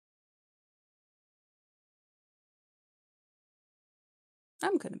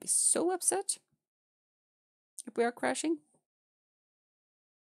 I'm gonna be so upset if we are crashing.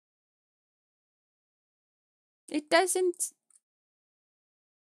 It doesn't...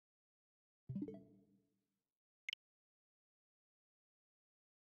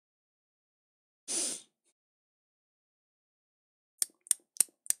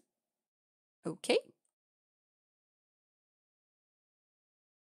 Okay.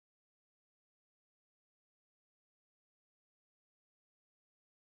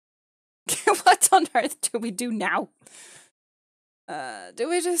 What on earth do we do now? Do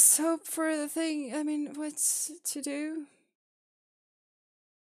we just hope for the thing? I mean, what's to do?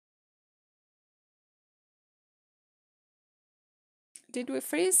 Did we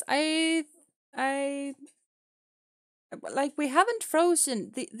freeze? Like, we haven't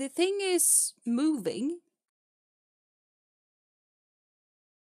frozen. The thing is moving.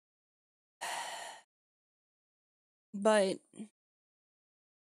 But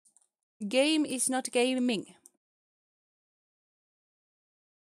game is not gaming.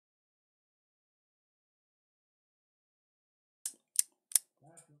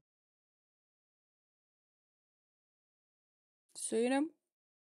 So, you know,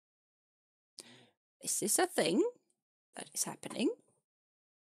 this is a thing that is happening.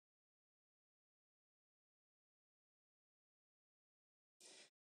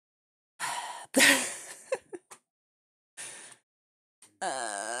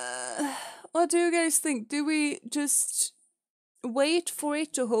 What do you guys think? Do we just wait for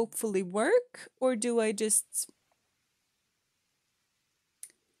it to hopefully work, or do I just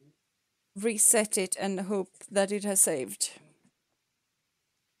reset it and hope that it has saved?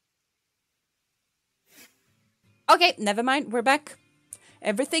 Okay, never mind, we're back.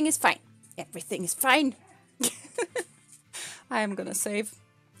 Everything is fine. Everything is fine. I am gonna save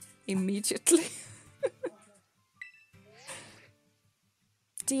immediately.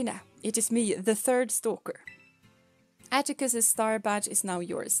 Jeena, it is me, the third stalker. Atticus's star badge is now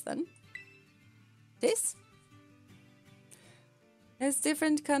yours, then. This? As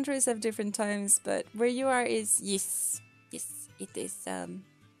different countries have different times, but where you are is yes. Yes, it is.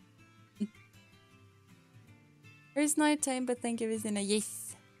 It's nighttime, but thank you, Vizina.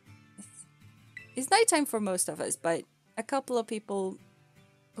 Yes. Yes. It's nighttime for most of us, but a couple of people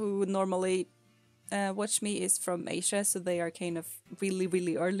who normally watch me is from Asia, so they are kind of really,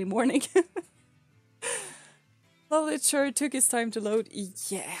 really early morning. Well, it sure took its time to load.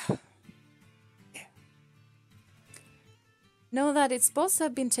 Yeah. Know that its boss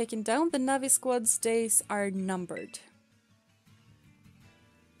have been taken down. The Navi squad's days are numbered.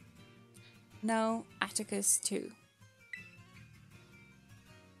 Now, Atticus too.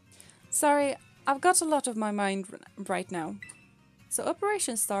 Sorry, I've got a lot of my mind right now. So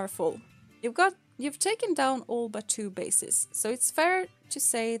Operation Starfall. You've taken down all but 2 bases, so it's fair to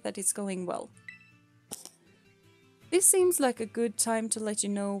say that it's going well. This seems like a good time to let you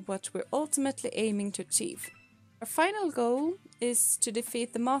know what we're ultimately aiming to achieve. Our final goal is to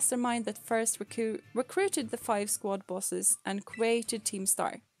defeat the mastermind that first recruited the 5 squad bosses and created Team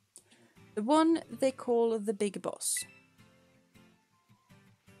Star. The one they call the Big Boss.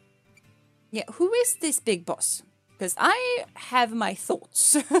 Yeah, who is this Big Boss? Because I have my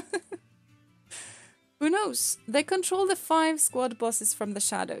thoughts. Who knows? They control the 5 squad bosses from the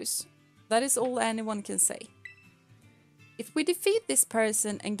shadows. That is all anyone can say. If we defeat this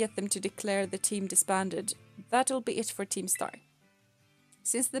person and get them to declare the team disbanded, that'll be it for Team Star.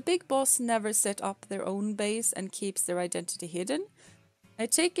 Since the Big Boss never set up their own base and keeps their identity hidden, I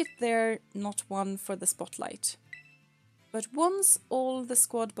take it they're not one for the spotlight. But once all the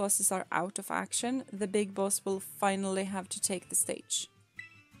squad bosses are out of action, the Big Boss will finally have to take the stage.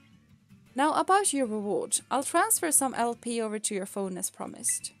 Now about your reward. I'll transfer some LP over to your phone as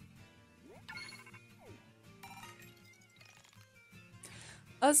promised.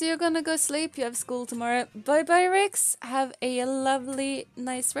 Oh, so you're gonna go sleep, you have school tomorrow. Bye bye, Rex. Have a lovely,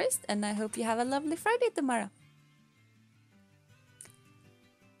 nice rest, and I hope you have a lovely Friday tomorrow.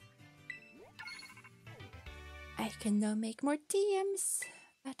 I can now make more TMs.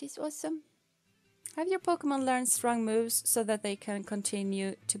 That is awesome. Have your Pokemon learn strong moves so that they can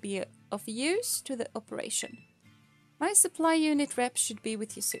continue to be of use to the operation. My supply unit rep should be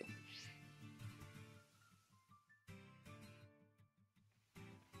with you soon.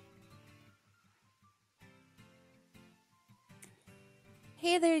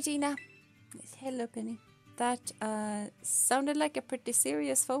 Hey there, Jeena. Hello, Penny. That sounded like a pretty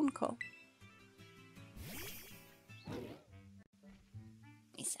serious phone call.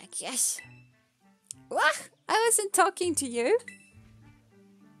 He's like, yes. What? I wasn't talking to you.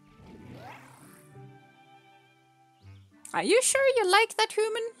 Are you sure you like that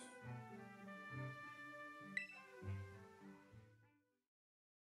human?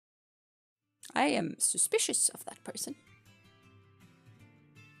 I am suspicious of that person.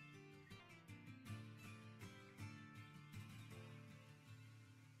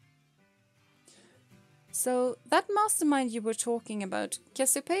 So, that mastermind you were talking about,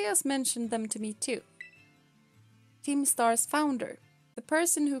 Cassiopea's mentioned them to me too. Team Star's founder, the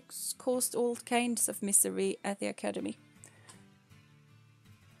person who's caused all kinds of misery at the academy.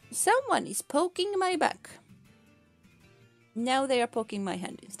 Someone is poking my back. Now they are poking my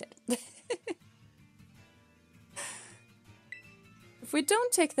hand instead. If we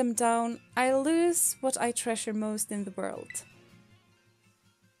don't take them down, I'll lose what I treasure most in the world.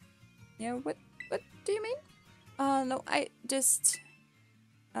 Yeah, what do you mean? No, I just...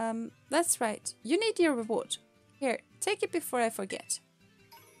 that's right. You need your reward. Here, take it before I forget.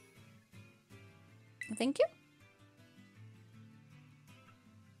 Thank you.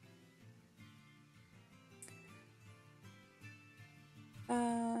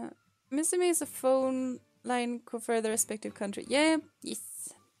 Missing is a phone line for the respective country. Yeah,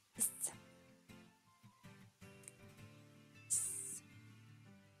 yes. Yes.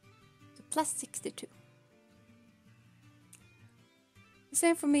 So plus 62.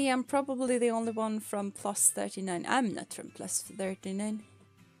 Same for me, I'm probably the only one from plus 39. I'm not from plus 39.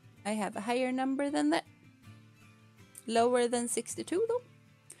 I have a higher number than that. Lower than 62 though.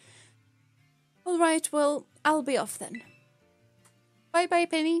 Alright, well, I'll be off then. Bye bye,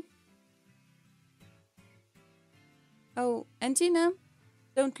 Penny. Oh, and Jeena,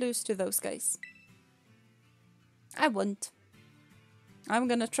 don't lose to those guys. I won't. I'm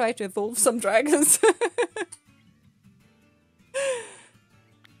gonna try to evolve some dragons.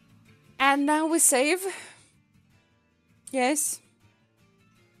 And now we save. Yes.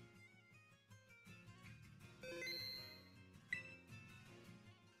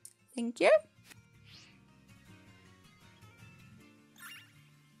 Thank you.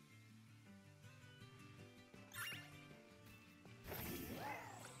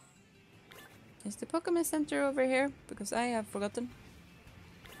 Is the Pokémon Center over here? Because I have forgotten.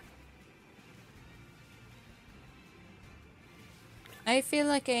 I feel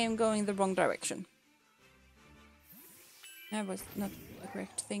like I am going the wrong direction. I was not...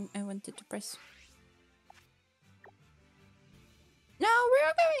 correct thing I wanted to press. No,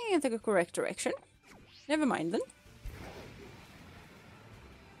 we're going in the correct direction. Never mind then.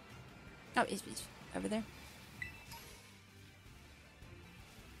 Oh, it's over there.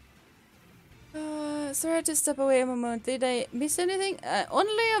 Sorry to step away a moment. Did I miss anything?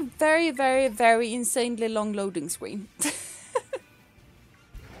 Only a very, very, very insanely long loading screen.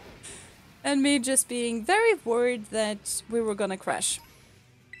 And me just being very worried that we were gonna crash.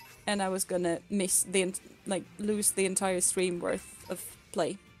 And I was gonna miss the, lose the entire stream worth of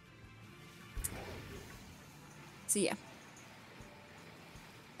play. So yeah.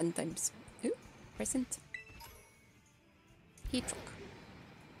 10 times. Ooh, present. Heat rock.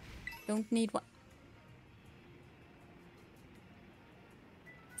 Don't need one.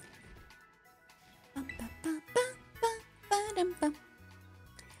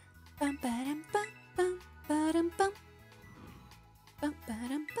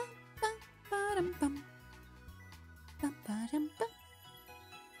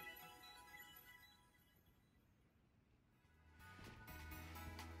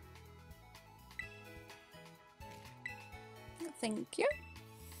 Thank you.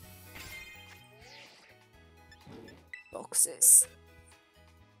 Boxes.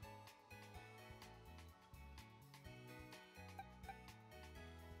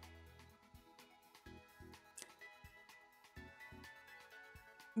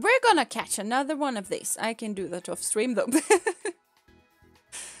 We're gonna catch another one of these. I can do that off stream though.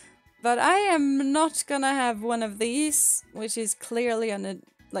 But I am not gonna have one of these, which is clearly an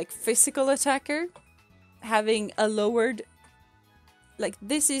physical attacker, having a lowered.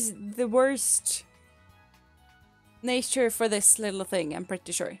 This is the worst nature for this little thing, I'm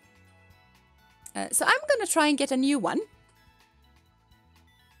pretty sure. So I'm gonna try and get a new one.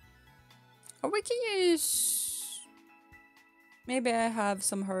 Or we can use... Maybe I have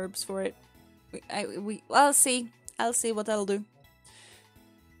some herbs for it. I'll see. I'll see what I'll do.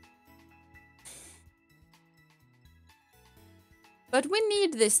 But we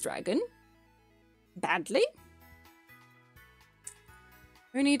need this dragon. Badly.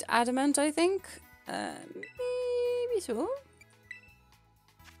 We need adamant, I think. Maybe so.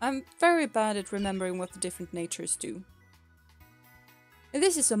 I'm very bad at remembering what the different natures do.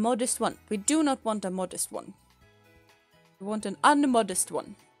 This is a modest one. We do not want a modest one. We want an unmodest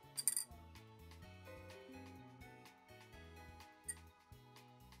one.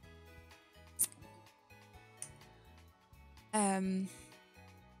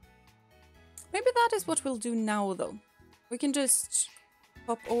 Maybe that is what we'll do now, though. We can just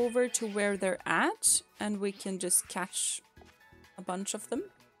hop over to where they're at, and we can just catch a bunch of them.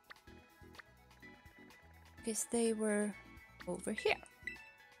 Because they were over here.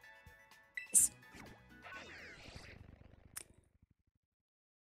 Yes.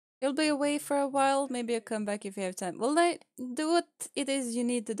 You'll be away for a while. Maybe I'll come back if you have time. Well, do what it is you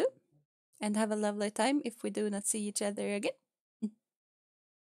need to do. And have a lovely time if we do not see each other again.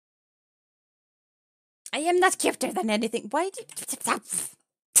 I am not cuter than anything. Why did...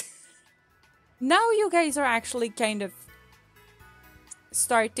 Now you guys are actually kind of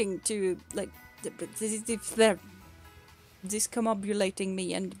starting to, discombobulating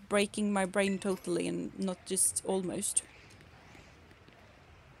me and breaking my brain totally, and not just almost.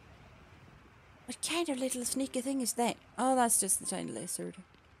 What kind of little sneaky thing is that? Oh, that's just the tiny lizard.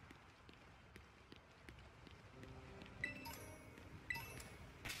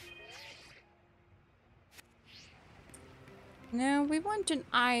 Now we want an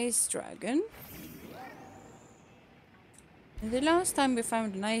ice dragon. The last time we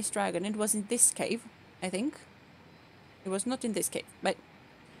found an ice dragon, it was in this cave, I think. It was not in this cave, but...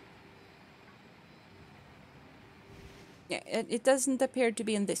 yeah, it doesn't appear to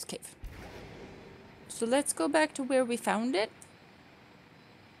be in this cave. So let's go back to where we found it.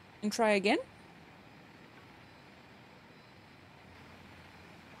 And try again.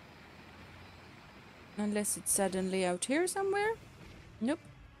 Unless it's suddenly out here somewhere. Nope.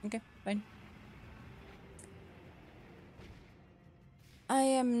 Okay, fine. I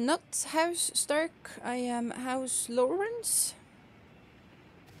am not House Stark. I am House Lawrence.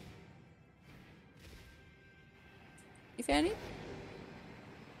 If any.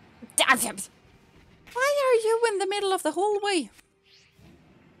 Damn it! Why are you in the middle of the hallway?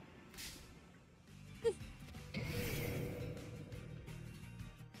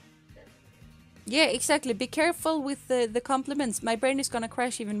 Yeah, exactly. Be careful with the compliments. My brain is gonna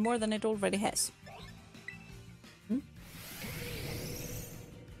crash even more than it already has. Hmm?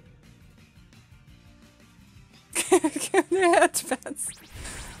 Headbands.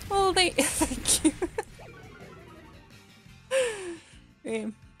 Well, thank you.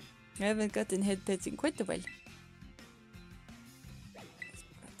 I haven't gotten head pets in quite a while.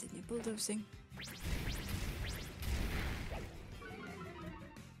 Continue bulldozing.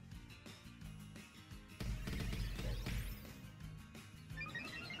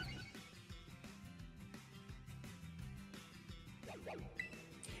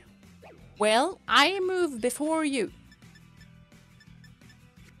 Well, I move before you.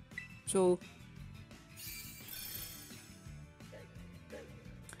 So...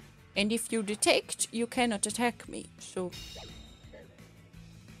 And if you detect, you cannot attack me, so...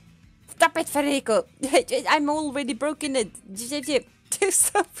 Stop it, Federico! I'm already broken it!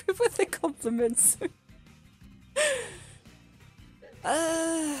 Stop with the compliments.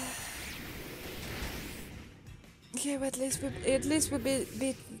 Okay, but at least we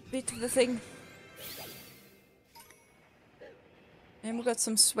beat the thing. And we got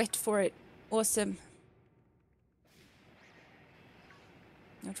some sweat for it. Awesome.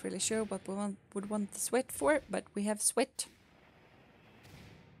 Not really sure what we would want the sweat for, but we have sweat.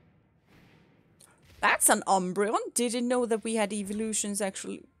 That's an Umbreon. Didn't know that we had evolutions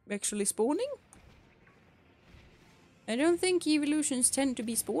actually spawning. I don't think evolutions tend to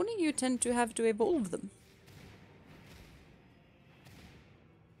be spawning. You tend to have to evolve them.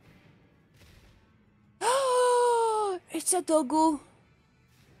 It's a doggo.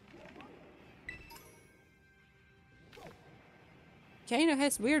 Kinda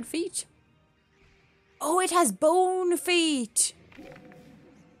has weird feet. Oh, it has bone feet.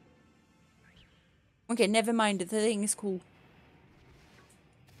 Okay, never mind. The thing is cool.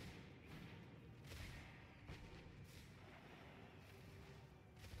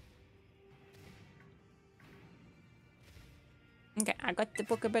 Okay, I got the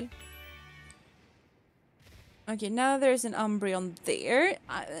Pokeball. Okay, now there's an Umbreon there.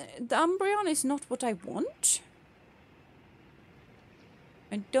 The Umbreon is not what I want.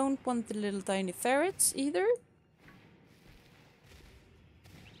 I don't want the little tiny ferrets either.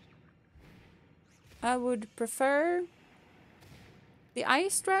 I would prefer the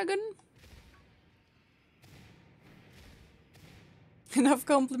ice dragon. Enough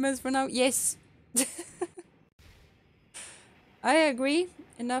compliments for now. Yes. I agree.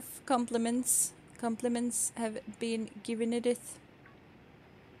 Enough compliments. Compliments have been given it.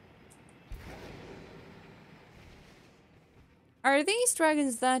 Are these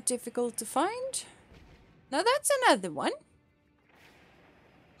dragons that difficult to find? Now that's another one.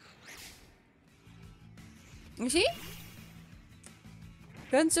 You see?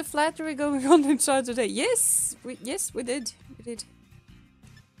 Guns of flattery going on inside today. Yes, we did. We did.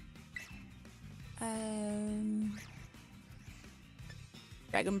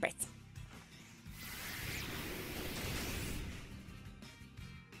 Dragon breath.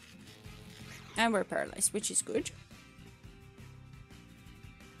 And we're paralyzed, which is good.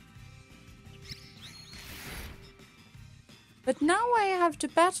 But now I have to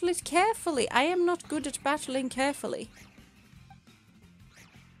battle it carefully. I am not good at battling carefully.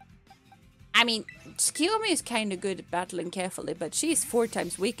 I mean, Skiyomi is kind of good at battling carefully, but she's 4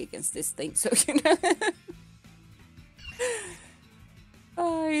 times weak against this thing, so you know.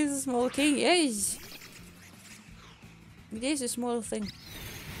 Oh, he's a small king. Yes. It is a small thing.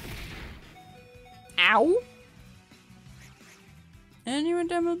 Ow! Anyone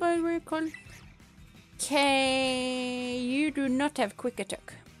damaged by recall? Okay, you do not have quick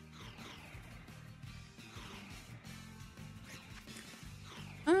attack.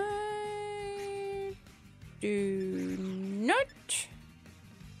 I do not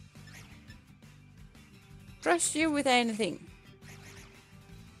trust you with anything.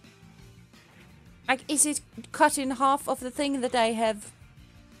 Like, is it cut in half of the thing that I have?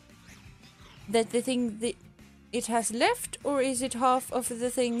 That the thing that it has left, or is it half of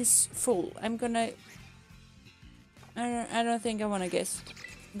the things full? I'm gonna... I don't think I wanna guess.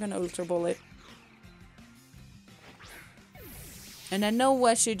 I'm gonna Ultra Ball it. And I know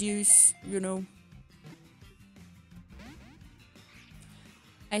I should use, you know...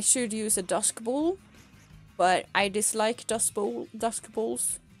 I should use a Dusk Ball, but I dislike Dusk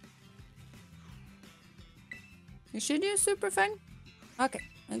Balls. You should use Super Fang? Okay,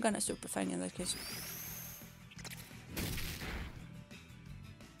 I'm gonna Super Fang in that case.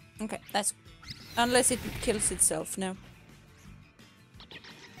 Okay, that's... Unless it kills itself now.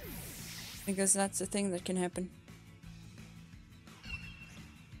 Because that's a thing that can happen.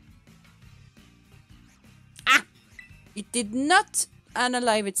 Ah! It did not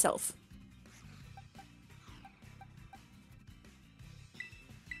unalive itself.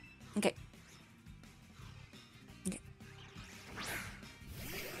 Okay. Okay.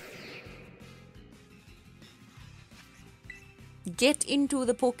 Get into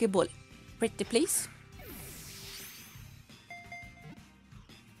the Pokeball. Pretty please.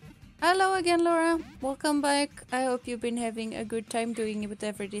 Hello again, Laura. Welcome back. I hope you've been having a good time doing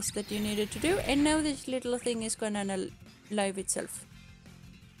whatever it is that you needed to do. And now this little thing is gonna live itself.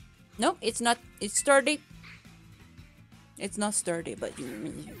 No, it's not. It's sturdy. It's not sturdy, but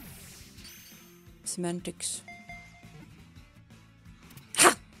semantics.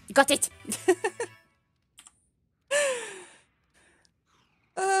 Ha! Got it!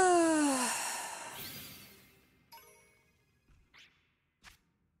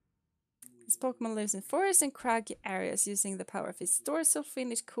 This Pokemon lives in forests and craggy areas. Using the power of its dorsal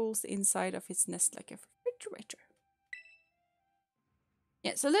fin, it cools the inside of its nest like a refrigerator.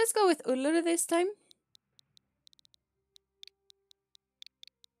 Yeah, so let's go with Ullur this time.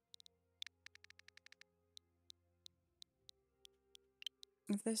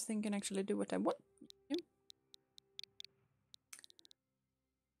 If this thing can actually do what I want. Yeah.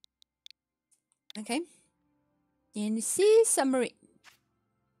 Okay. In Sea Submarine.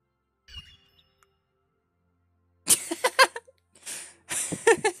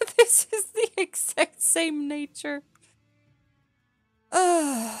 This is the exact same nature.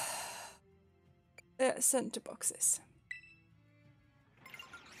 Center boxes.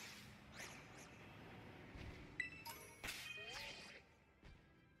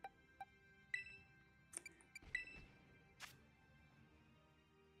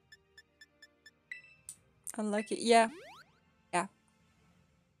 Unlucky. Yeah. Yeah.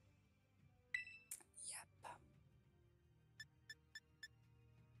 Yep.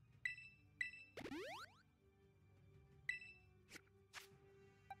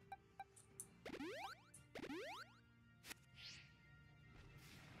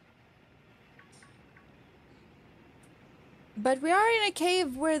 But we are in a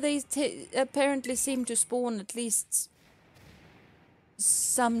cave where they apparently seem to spawn at least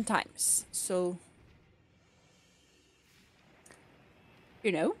sometimes. So,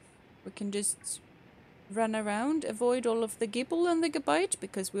 you know, we can just run around, avoid all of the gibble and the gabite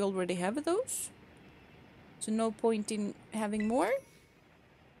because we already have those. So no point in having more.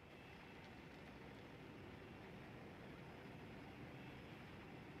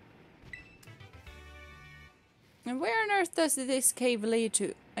 And where on earth does this cave lead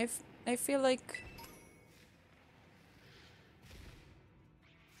to? I feel like...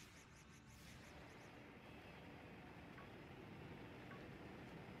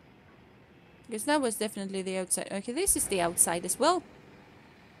 Because that was definitely the outside. Okay, this is the outside as well.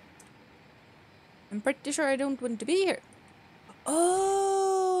 I'm pretty sure I don't want to be here.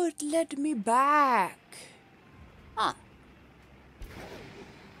 Oh, it led me back. Huh.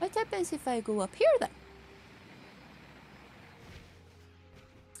 What happens if I go up here then?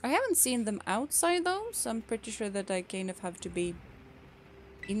 I haven't seen them outside though, so I'm pretty sure that I kind of have to be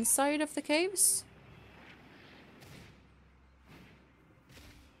inside of the caves.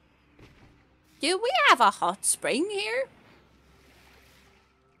 Do we have a hot spring here?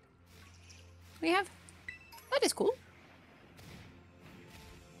 We have. That is cool.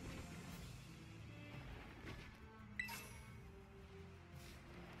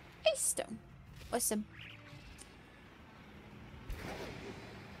 Ice stone. Awesome.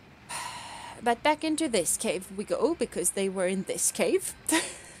 But back into this cave we go, because they were in this cave.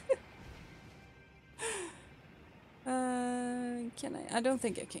 Can I? I don't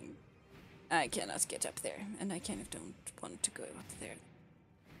think I can. I cannot get up there, and I kind of don't want to go up there.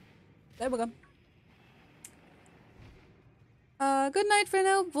 There we go. Good night for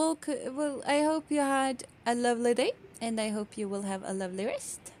now. Well, I hope you had a lovely day, and I hope you will have a lovely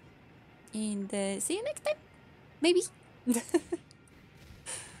rest. And see you next time. Maybe.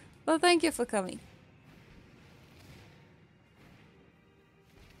 Well, thank you for coming.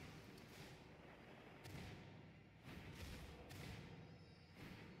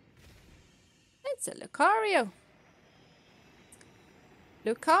 It's a Lucario.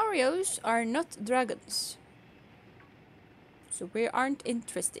 Lucarios are not dragons. So we aren't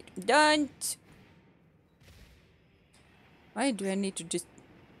interested. Don't! Why do I need to just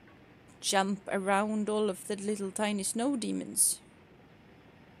jump around all of the little tiny snow demons?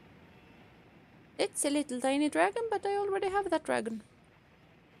 It's a little tiny dragon, but I already have that dragon.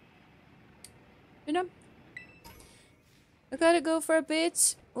 You know? I gotta go for a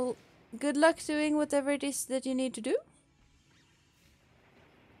bit. Well, good luck doing whatever it is that you need to do.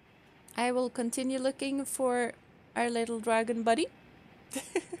 I will continue looking for our little dragon buddy.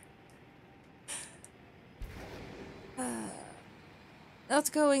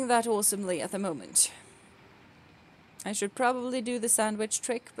 Not going that awesomely at the moment. I should probably do the sandwich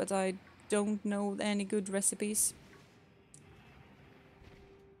trick, but I don't know any good recipes.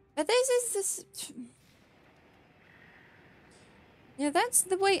 But this is this. Yeah, that's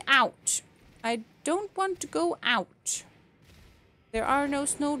the way out. I don't want to go out. There are no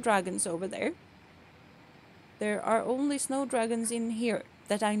snow dragons over there. There are only snow dragons in here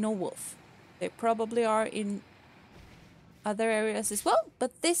that I know of. They probably are in other areas as well,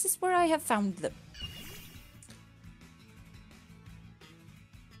 but this is where I have found them.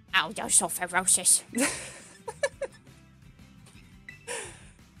 Ow, you're so ferocious. It's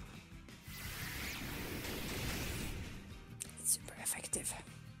super effective.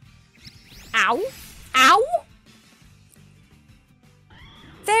 Ow! Ow!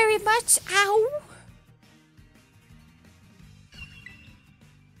 Very much ow!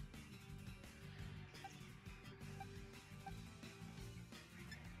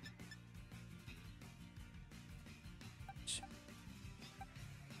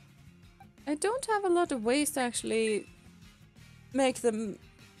 I don't have a lot of ways to actually make them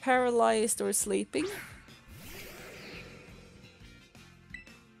paralyzed or sleeping.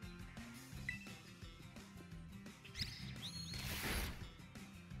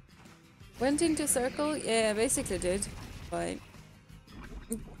 Went into circle? Yeah, basically did. But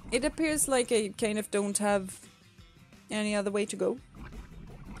it appears like I kind of don't have any other way to go.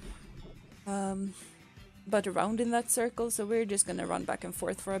 But around in that circle, so we're just gonna run back and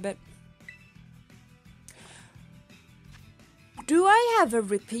forth for a bit. Do I have a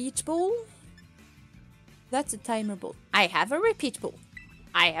repeat ball? That's a timer ball. I have a repeat ball.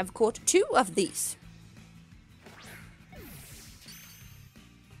 I have caught 2 of these.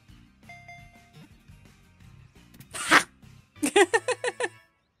 Ha!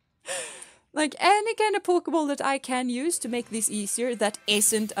 Like any kind of Pokeball that I can use to make this easier that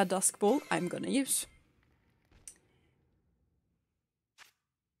isn't a Dusk Ball, I'm gonna use.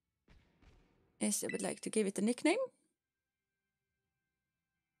 Yes, I would like to give it a nickname.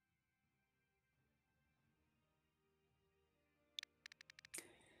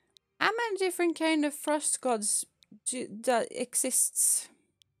 How many different kind of frost gods that exists?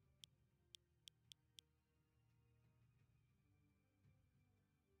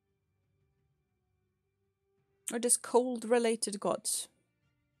 Or just cold related gods?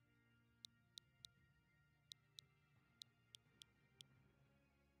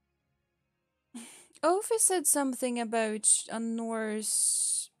 Ophis said something about a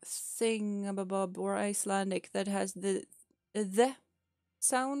Norse thing or Icelandic that has the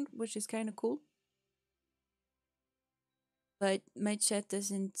sound, which is kind of cool. But my chat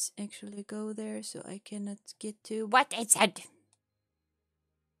doesn't actually go there, so I cannot get to what it said.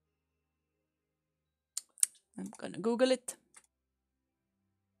 I'm gonna Google it.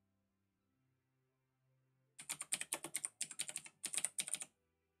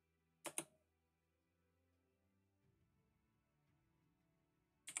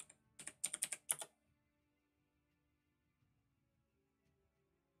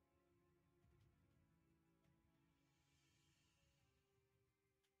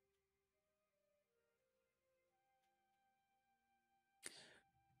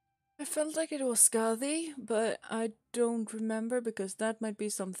 I felt like it was Skadi, but I don't remember because that might be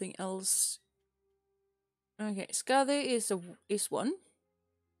something else. Okay, Skadi is one.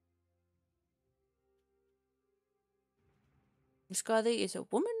 Skadi is a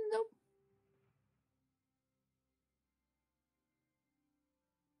woman though.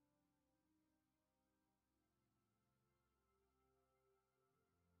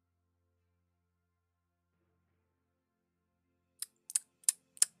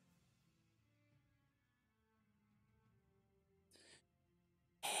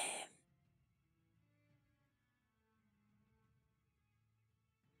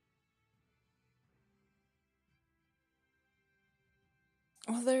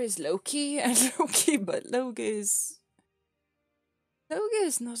 Well, there is Loki and Loki, but Loki is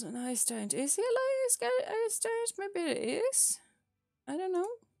not an ice giant. Is he like a ice giant? Maybe it is. I don't know.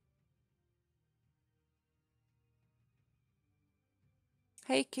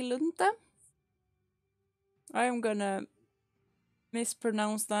 Heikilunta. I am gonna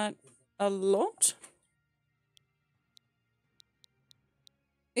mispronounce that a lot.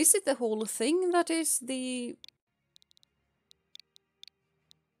 Is it the whole thing that is the...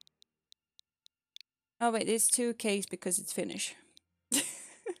 Oh wait, it's 2Ks because it's Finnish.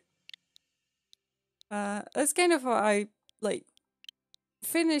 That's kind of how I, like...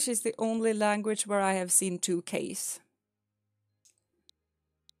 Finnish is the only language where I have seen 2Ks.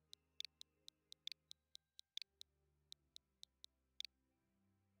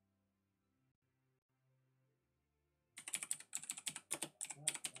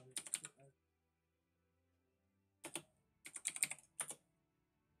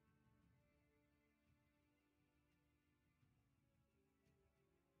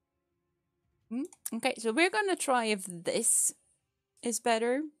 Okay, so we're gonna try if this is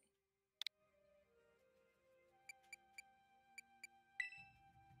better.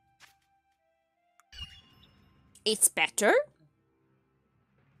 It's better.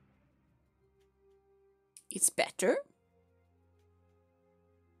 It's better.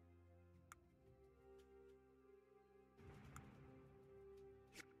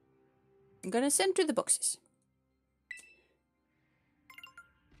 I'm gonna send to the boxes.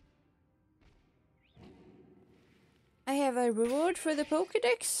 I have a reward for the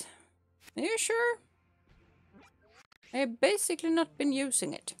Pokédex. Are you sure? I have basically not been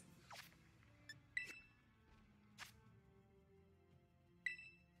using it.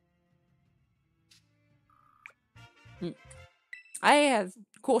 I have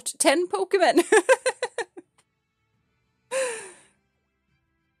caught 10 Pokemon.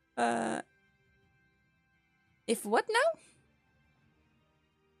 If what now?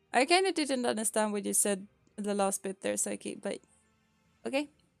 I kind of didn't understand what you said the last bit there, Psyche, but okay.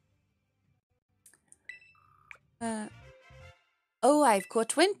 Oh, I've caught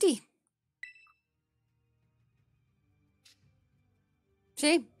 20.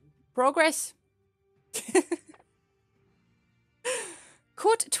 See? Progress.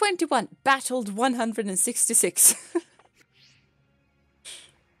 Caught 21. Battled 166.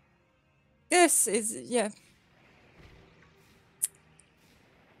 This is, yeah.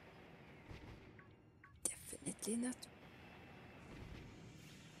 Definitely not.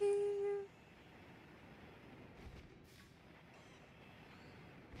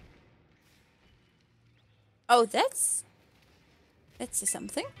 Oh, that's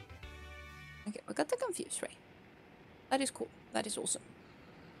something. Okay, we got the confused ray. That is cool. That is awesome.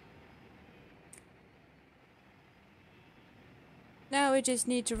 Now we just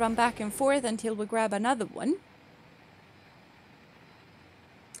need to run back and forth until we grab another one.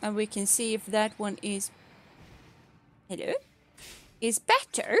 And we can see if that one is... Hello? Is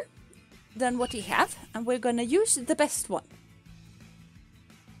better than what we have. And we're gonna use the best one.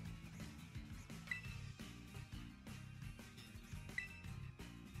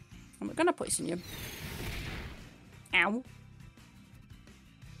 And we're gonna poison you. Ow.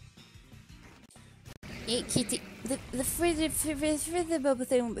 Yeah, Kitty. The further thingamabob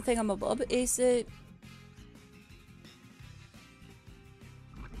is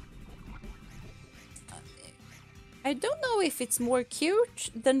I don't know if it's more cute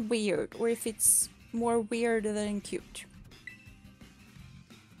than weird, or if it's more weird than cute.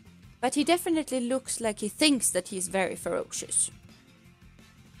 But he definitely looks like he thinks that he's very ferocious.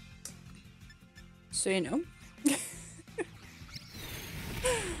 So, you know.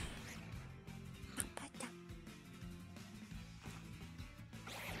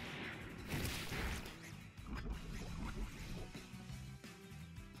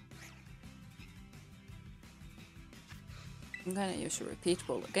 I'm gonna use a repeat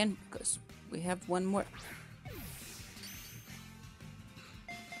roll again, because we have one more.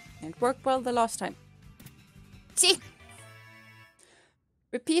 It worked well the last time. See?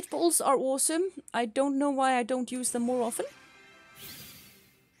 Repeat balls are awesome. I don't know why I don't use them more often.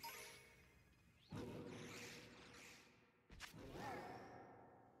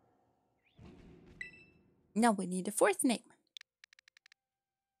 Now we need a fourth name.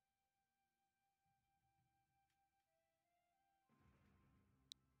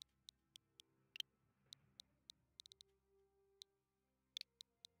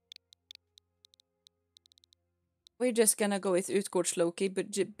 We're just gonna go with Utgårdsloki, but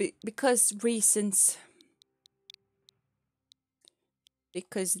because reasons.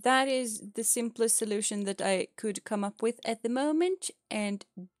 Because that is the simplest solution that I could come up with at the moment, and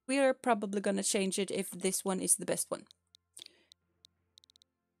we're probably gonna change it if this one is the best one.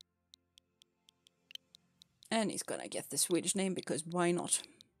 And he's gonna get the Swedish name, because why not?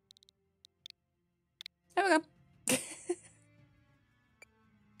 There we go.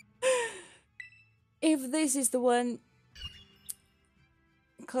 If this is the one,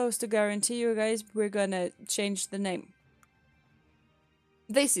 close to guarantee you guys, we're gonna change the name.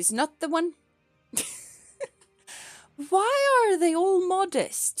 This is not the one. Why are they all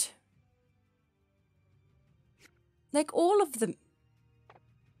modest? Like all of them.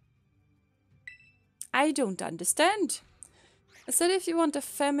 I don't understand. I said if you want a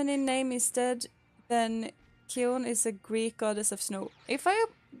feminine name instead, then Kion is a Greek goddess of snow. If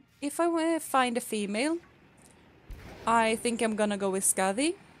I want to find a female, I think I'm gonna go with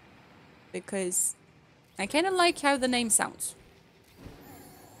Skadi, because I kind of like how the name sounds.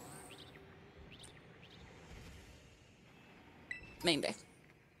 Mainly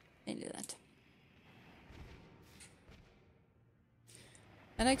that.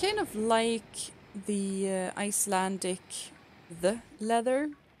 And I kind of like the Icelandic letter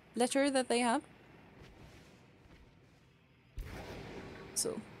that they have.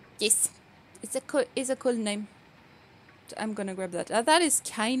 So, yes, it's a cool name. I'm gonna grab that. That is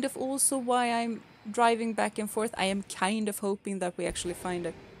kind of also why I'm driving back and forth. I am kind of hoping that we actually find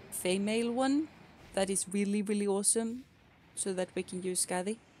a female one that is really, really awesome, so that we can use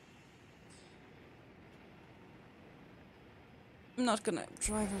Scathy. I'm not gonna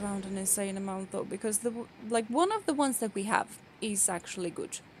drive around an insane amount though, because one of the ones that we have is actually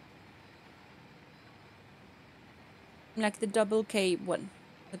good. Like the double K one,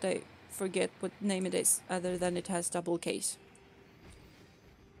 that I forget what name it is, other than it has double Ks.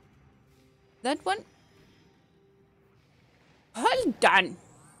 That one. Hold on!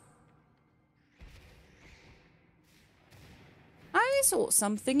 I saw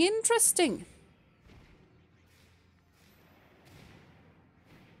something interesting.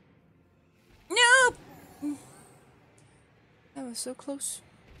 No! That was so close.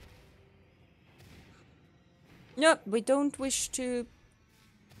 Nope, we don't wish to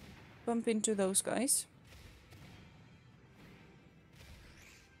bump into those guys.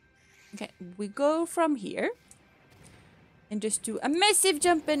 Okay, we go from here and just do a massive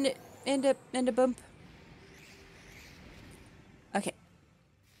jump and a bump. Okay.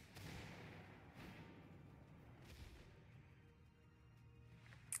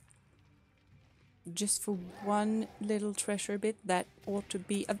 Just for one little treasure bit, that ought to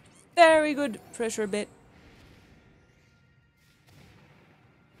be a very good treasure bit.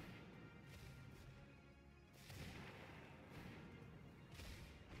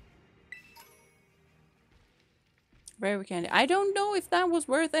 Rare candy. I don't know if that was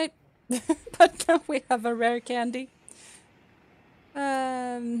worth it, but now we have a rare candy.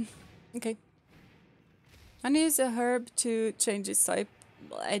 Okay. And use a herb to change its type.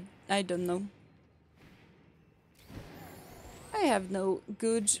 I don't know. I have no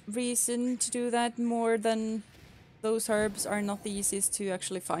good reason to do that more than those herbs are not the easiest to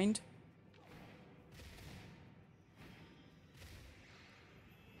actually find.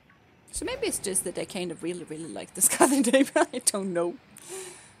 So maybe it's just that I kind of really, really like this Scathy name. I don't know.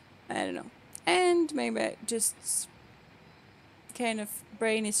 I don't know. And maybe I just kind of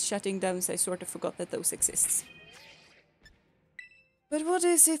brain is shutting down, so I sort of forgot that those exist. But what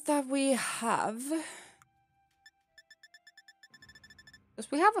is it that we have?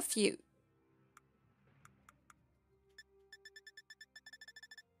 Because we have a few.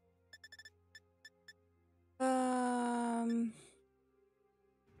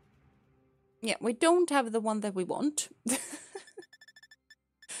 Yeah, we don't have the one that we want.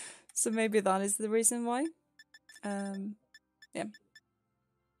 So maybe that is the reason why. Yeah. I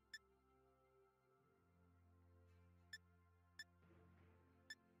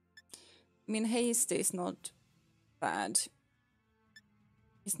mean, haste is not bad.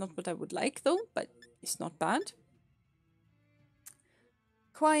 It's not what I would like though, but it's not bad.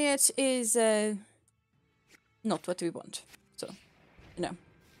 Quiet is not what we want. So, you know.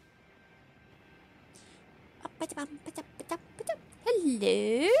 Hello.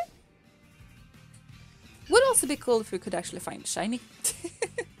 Would also be cool if we could actually find shiny.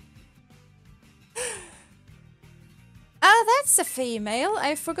 Ah, that's a female.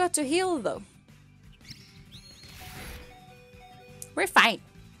 I forgot to heal though. We're fine.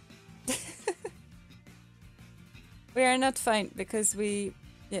 We are not fine because we...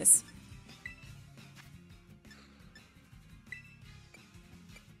 Yes.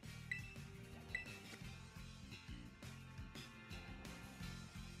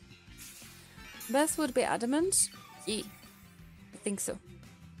 Best would be adamant. Yeah, I think so.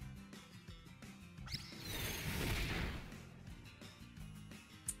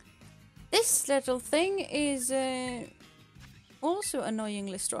 This little thing is also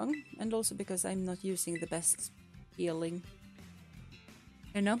annoyingly strong, and also because I'm not using the best healing.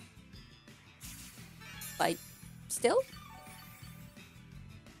 You know? But still?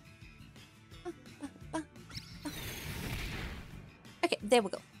 Okay, there we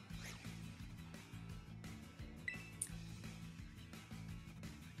go.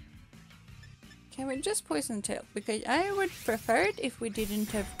 Can we just poison tail? Because I would prefer it if we didn't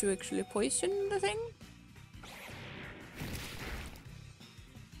have to actually poison the thing.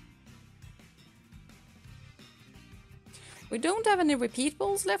 We don't have any repeat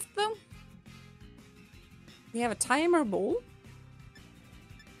balls left though. We have a timer ball.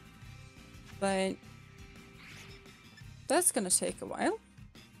 But that's gonna take a while.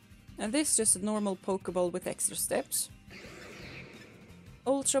 And this is just a normal Pokeball with extra steps.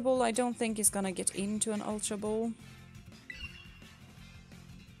 Ultra Ball I don't think is gonna get into an Ultra Ball.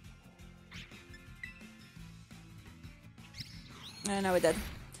 I know it did.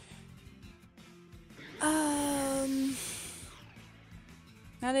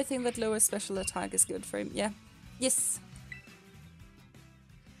 Anything that lowers special attack is good for him. Yeah. Yes.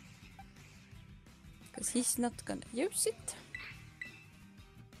 Because he's not gonna use it.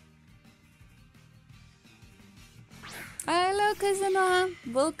 Hello, Kazanoa.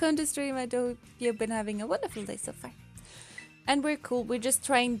 Welcome to stream. I hope you've been having a wonderful day so far. And we're cool. We're just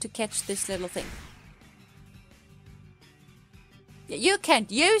trying to catch this little thing. You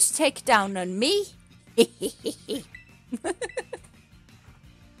can't use takedown on me.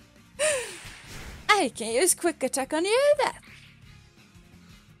 I can use quick attack on you then.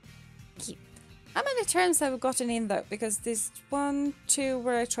 How many turns have we gotten in though? Because this 1, 2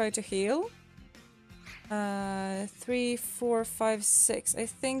 where I try to heal. 3, 4, 5, 6. I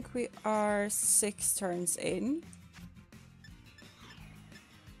think we are 6 turns in.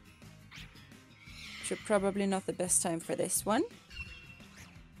 So probably not the best time for this one.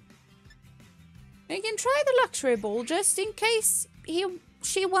 You can try the luxury ball just in case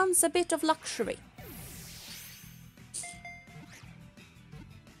she wants a bit of luxury.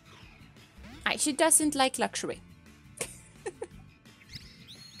 She doesn't like luxury.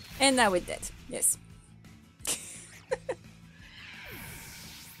 And now it did. Yes.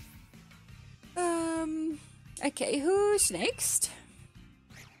 Okay, who's next?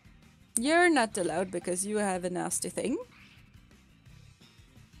 You're not allowed because you have a nasty thing.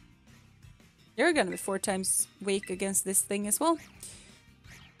 You're gonna be 4 times weak against this thing as well.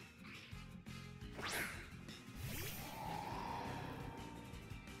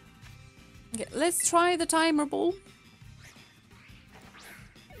 Okay, let's try the timer ball.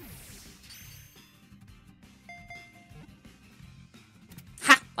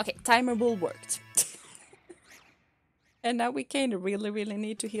 Ha! Okay, timer ball worked. And now we kind of really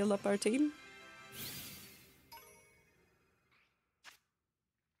need to heal up our team.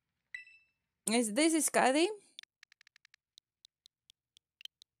 This is Skadi.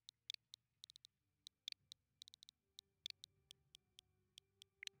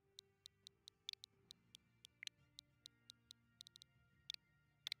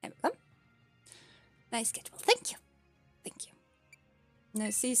 Nice schedule. Thank you. Thank you.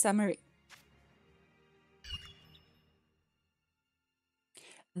 Now see summary.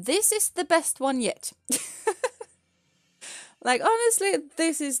 This is the best one yet. Like, honestly,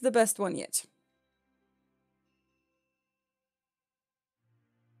 this is the best one yet.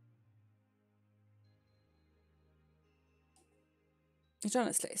 It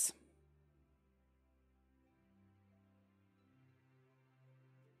honestly is.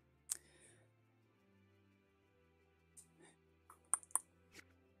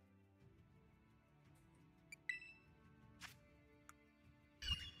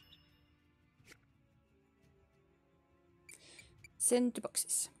 Send the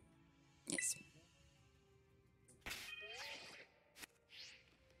boxes. Yes.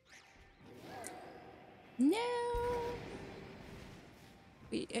 No.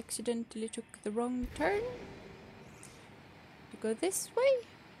 We accidentally took the wrong turn. To go this way.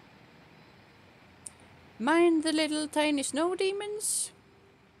 Mind the little tiny snow demons.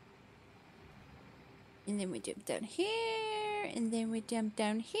 And then we jump down here. And then we jump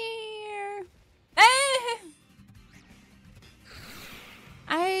down here. Ah!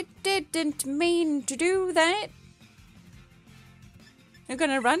 I didn't mean to do that. You're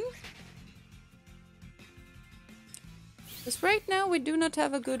gonna run? Because right now we do not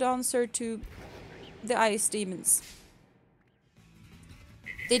have a good answer to the ice demons.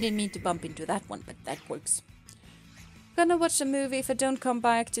 Didn't mean to bump into that one, but that works. Gonna watch a movie if I don't come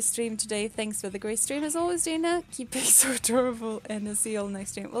back to stream today. Thanks for the great stream as always, Jeena. Keep being so adorable and I'll see you all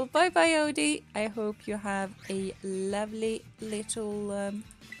next stream. Well, bye bye, Odie. I hope you have a lovely little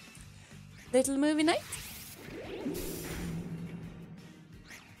movie night.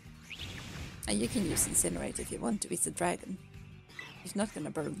 And you can use Incinerate if you want to. It's a dragon. It's not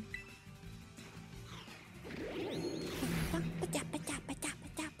gonna burn.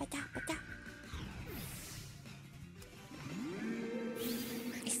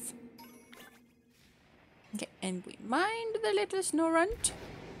 Okay, and we mind the little snow runt.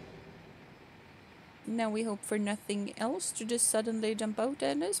 Now we hope for nothing else to just suddenly jump out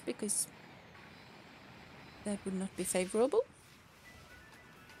at us, because that would not be favorable.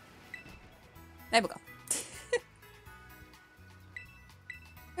 There we go.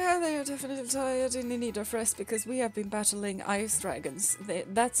 Yeah, they are definitely tired and in need of rest because we have been battling ice dragons.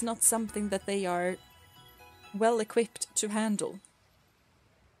 That's not something that they are well equipped to handle.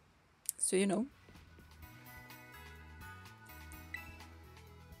 So, you know.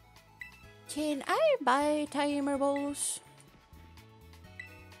 Can I buy timer balls?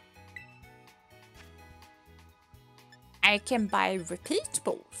 I can buy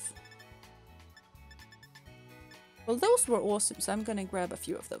repeatables. Well, those were awesome, so I'm gonna grab a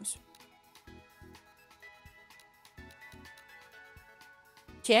few of those.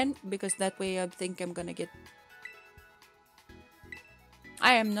 10, because that way I think I'm gonna get...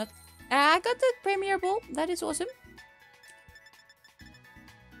 I am not... I got the Premier Ball. That is awesome.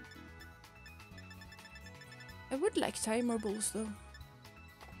 I would like timer balls, though.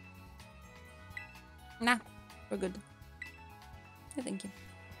 Nah, we're good. Yeah, thank you.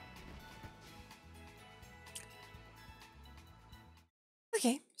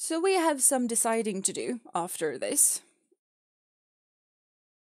 Okay, so we have some deciding to do after this.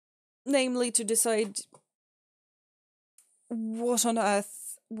 Namely, to decide what on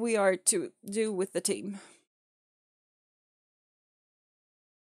earth we are to do with the team.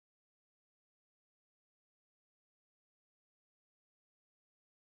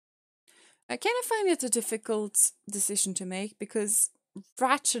 I kind of find it a difficult decision to make because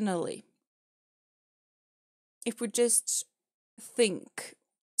rationally, if we just think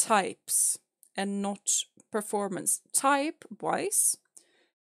types and not performance type wise,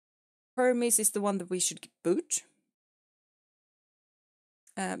 Hermes is the one that we should boot.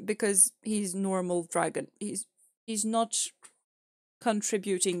 Because he's normal dragon. He's not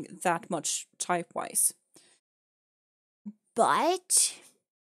contributing that much type-wise. But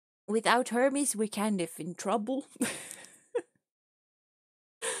without Hermes, we're kind of in trouble.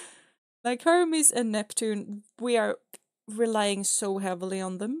 Like Hermes and Neptune, we are relying so heavily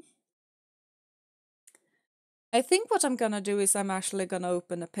on them. I think what I'm gonna do is I'm actually gonna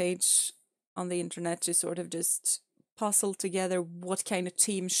open a page on the internet to sort of just puzzle together what kind of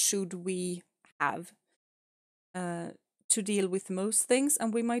team should we have to deal with most things,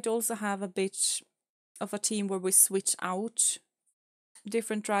 and we might also have a bit of a team where we switch out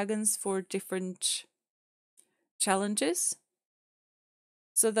different dragons for different challenges,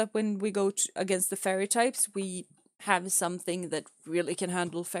 so that when we go against the fairy types, we have something that really can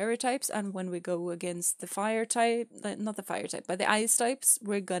handle fairy types, and when we go against the fire type, not the fire type, but the ice types,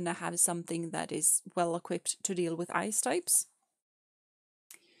 we're gonna have something that is well equipped to deal with ice types.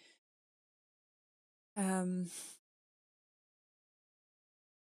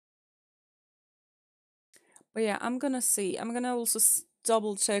 But yeah, I'm gonna see. I'm gonna also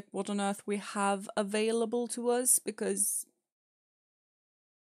double check what on earth we have available to us, because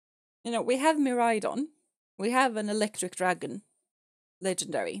we have Miraidon, we have an electric dragon,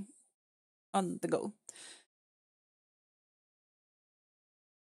 legendary, on the go.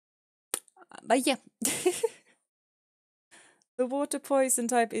 But yeah, the water poison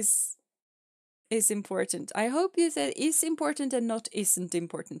type is important. I hope you said is important and not isn't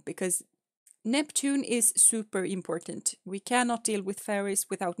important, because Neptune is super important. We cannot deal with fairies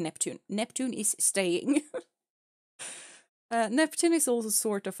without Neptune. Neptune is staying. Neptune is also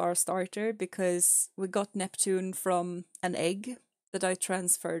sort of our starter, because we got Neptune from an egg that I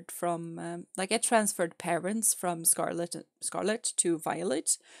transferred from, I transferred parents from Scarlet to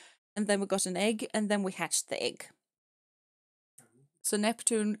Violet, and then we got an egg, and then we hatched the egg. So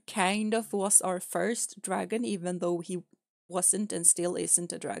Neptune kind of was our first dragon, even though he wasn't and still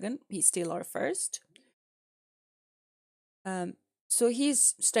isn't a dragon. He's still our first. So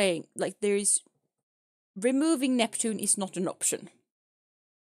he's staying. Removing Neptune is not an option.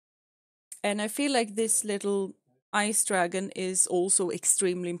 And I feel like this little ice dragon is also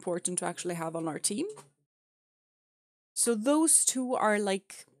extremely important to actually have on our team. So those two are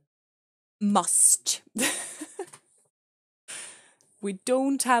must. We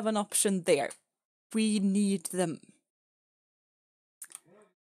don't have an option there. We need them.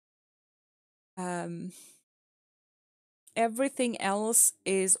 Everything else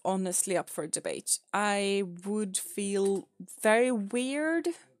is honestly up for debate. I would feel very weird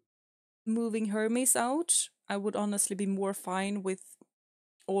moving Hermes out. I would honestly be more fine with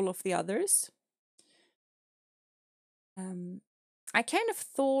all of the others. I kind of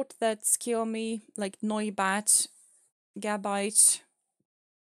thought that Skiomi, Noibat, Gabite,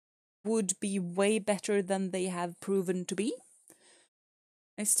 would be way better than they have proven to be.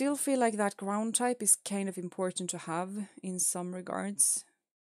 I still feel like that ground type is kind of important to have in some regards.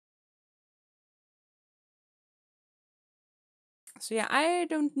 So yeah, I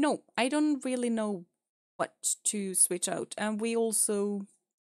don't know. I don't really know what to switch out. And we also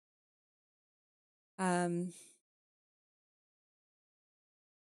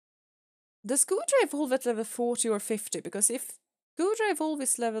does Gudra evolve at level 40 or 50? Because if Gudra evolve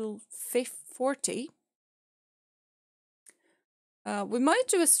is level 40, we might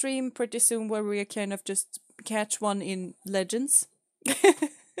do a stream pretty soon where we kind of just catch one in Legends.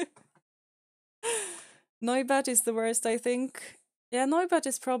 Noibat is the worst, I think. Yeah, Noibat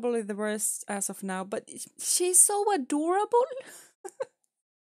is probably the worst as of now, but she's so adorable.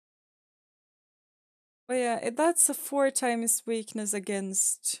 But yeah, that's a 4 times weakness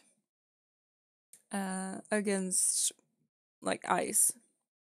against like ice,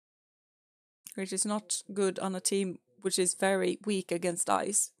 which is not good on a team which is very weak against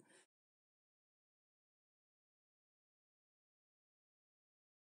ice.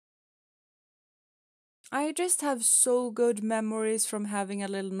 I just have so good memories from having a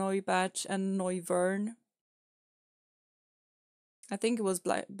little Noibat and Noivern. I think it was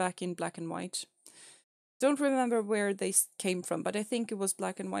back in black and white. Don't remember where they came from, but I think it was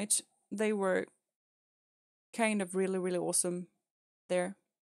black and white. They were kind of really, really awesome there.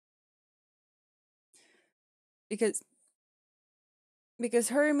 Because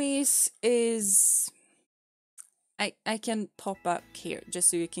Hermes is I can pop up here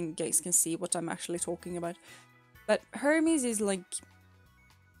just so you guys can see what I'm actually talking about. But Hermes is like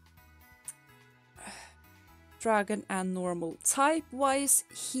dragon and normal. Type wise,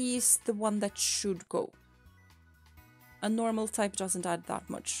 he's the one that should go. A normal type doesn't add that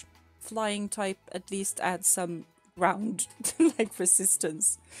much. Flying type at least adds some ground like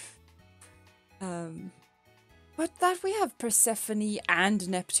resistance. But that we have Persephone and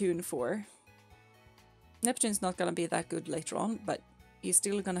Neptune for. Neptune's not gonna be that good later on, but he's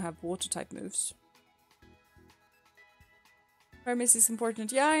still gonna have water type moves. Hermes is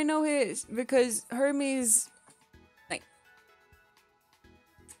important. Yeah, I know he is, because Hermes, like,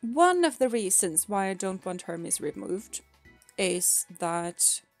 one of the reasons why I don't want Hermes removed is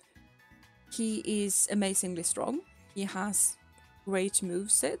that he is amazingly strong. He has great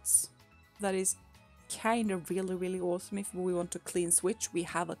movesets. That is kind of really, really awesome. If we want to clean switch, we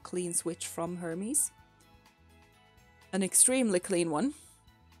have a clean switch from Hermes. An extremely clean one.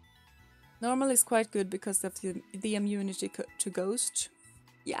 Normal is quite good because of the immunity to ghost.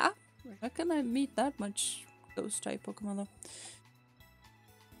 Yeah, we're not gonna meet that much ghost type Pokemon though.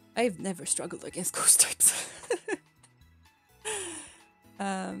 I've never struggled against ghost types.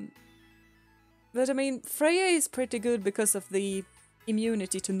 But I mean, Freya is pretty good because of the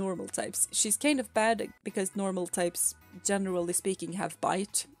immunity to normal types. She's kind of bad because normal types, generally speaking, have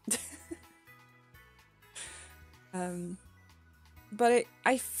bite. But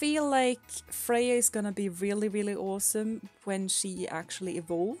I feel like Freya is gonna be really, really awesome when she actually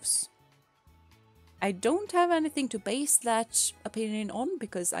evolves. I don't have anything to base that opinion on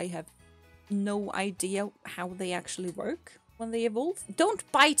because I have no idea how they actually work when they evolve. Don't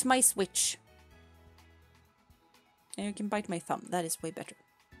bite my Switch! And you can bite my thumb, that is way better.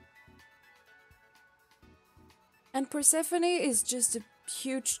 And Persephone is just a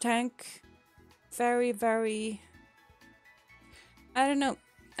huge tank. Very, very... I don't know.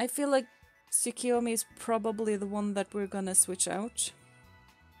 I feel like Tsukiyomi is probably the one that we're gonna switch out.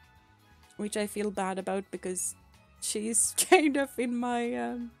 Which I feel bad about because she's kind of in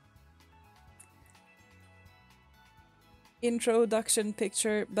my introduction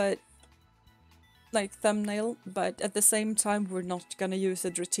picture, but like thumbnail, but at the same time we're not gonna use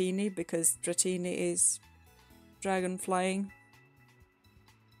a Dratini because Dratini is dragon flying.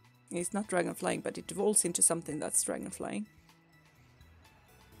 It's not dragon flying, but it evolves into something that's dragon flying.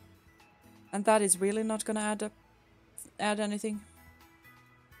 And that is really not gonna add anything.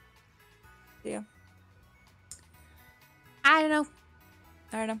 Yeah. I don't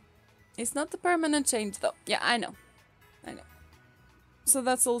know. It's not the permanent change though. Yeah, I know. So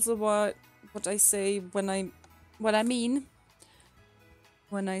that's also what I say what I mean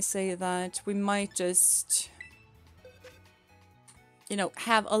when I say that we might just, you know,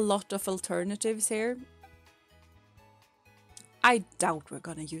 have a lot of alternatives here. I doubt we're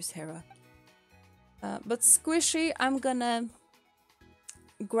gonna use Hera. But Squishy, I'm gonna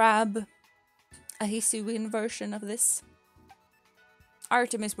grab a Hisuian version of this.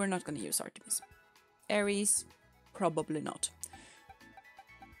 Artemis, we're not gonna use Artemis. Ares, probably not.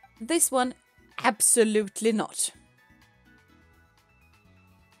 This one, absolutely not.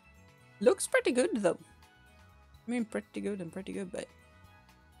 Looks pretty good though. I mean, pretty good, but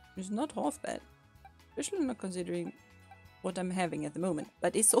it's not half bad. Especially not considering what I'm having at the moment.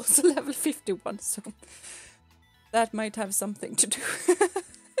 But it's also level 51, so that might have something to do.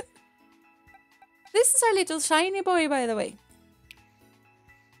 This is our little shiny boy, by the way.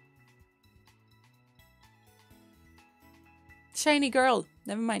 Shiny girl.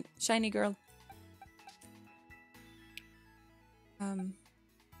 Never mind. Shiny girl. So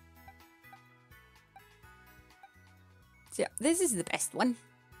yeah, this is the best one.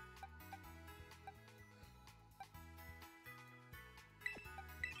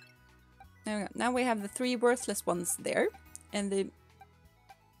 Now we have the 3 worthless ones there, and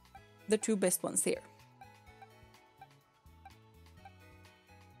the 2 best ones here.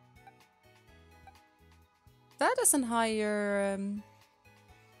 That has a higher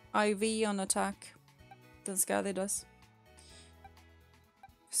IV on attack than Scally does.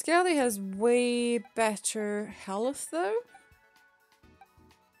 Scally has way better health though.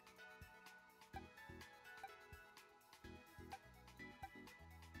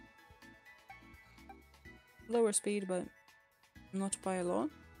 Lower speed, but not by a lot.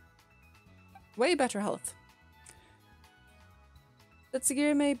 Way better health. That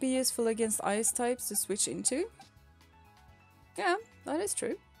gear may be useful against ice types to switch into. Yeah, that is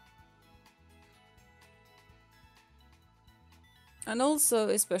true. And also,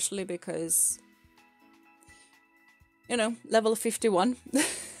 especially because, you know, level 51.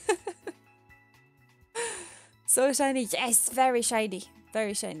 So shiny. Yes, very shiny.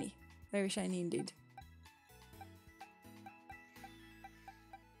 Very shiny. Very shiny indeed.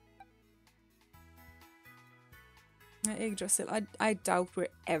 Yggdrasil. I doubt we're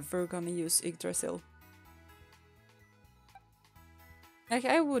ever gonna use Yggdrasil. Like,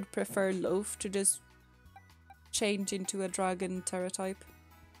 I would prefer Loaf to just change into a dragon Tera type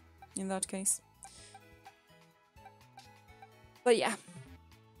in that case. But yeah.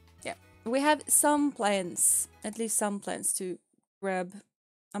 Yeah. We have some plans, at least some plans, to grab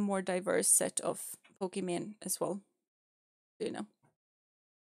a more diverse set of Pokemon as well. You know.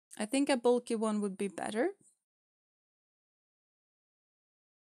 I think a bulky one would be better.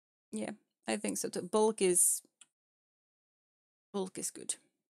 Yeah, I think so too. Bulk is good.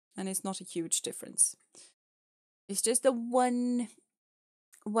 And it's not a huge difference. It's just a one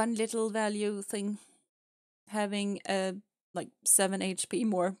little value thing. Having a like 7 HP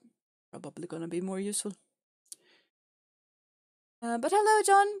more, probably gonna be more useful. But hello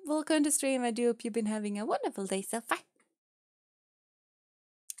John, welcome to stream. I do hope you've been having a wonderful day so far.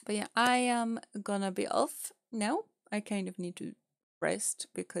 But yeah, I am gonna be off now. I kind of need to rest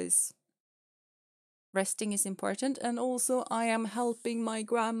because resting is important, and also I am helping my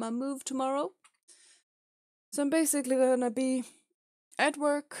grandma move tomorrow. So I'm basically gonna be at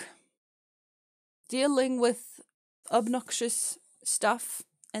work dealing with obnoxious stuff,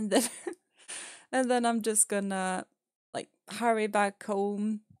 and then and then I'm just gonna like hurry back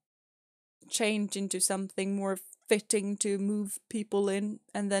home, change into something more fitting to move people in,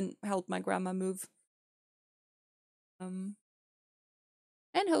 and then help my grandma move.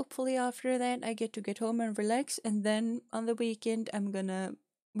 And hopefully after that I get home and relax, and then on the weekend I'm gonna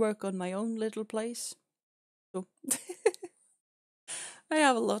work on my own little place. So I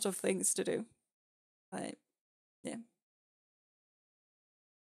have a lot of things to do. Yeah.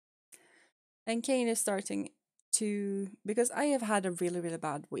 And Kane is starting to, because I have had a really, really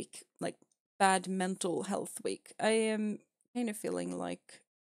bad week, like bad mental health week. I am kind of feeling like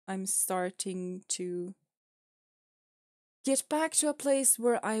I'm starting to get back to a place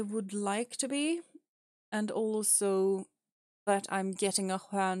where I would like to be, and also that I'm getting a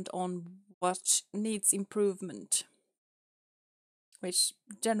hand on what needs improvement, which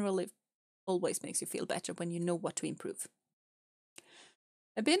generally always makes you feel better when you know what to improve.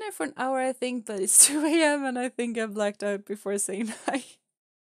 I've been here for an hour, I think, but it's 2 a.m. and I think I blacked out before saying hi.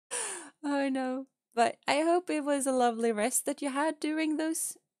 Oh no. But I hope it was a lovely rest that you had during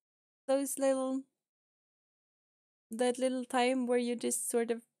that little time where you just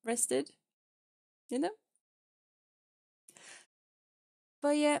sort of rested. You know?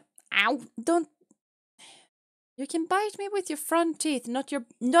 But yeah, ow, don't. You can bite me with your front teeth,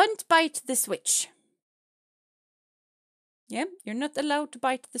 don't bite the switch. Yeah, you're not allowed to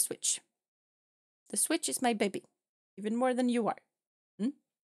bite the switch. The switch is my baby, even more than you are. Hmm?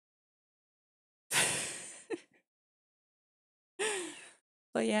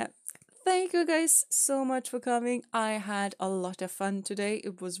 But yeah, thank you guys so much for coming. I had a lot of fun today.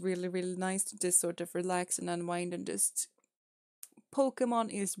 It was really, really nice to just sort of relax and unwind, and just Pokemon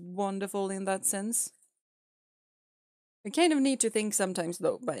is wonderful in that sense. I kind of need to think sometimes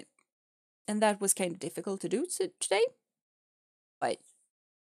though, and that was kind of difficult to do today. But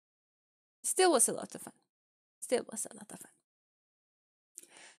still was a lot of fun.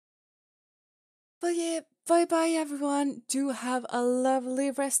 But yeah, bye bye everyone. Do have a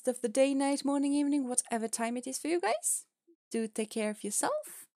lovely rest of the day, night, morning, evening, whatever time it is for you guys. Do take care of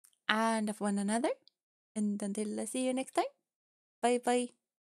yourself and of one another. And until I see you next time, bye bye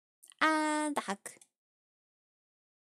and a hug.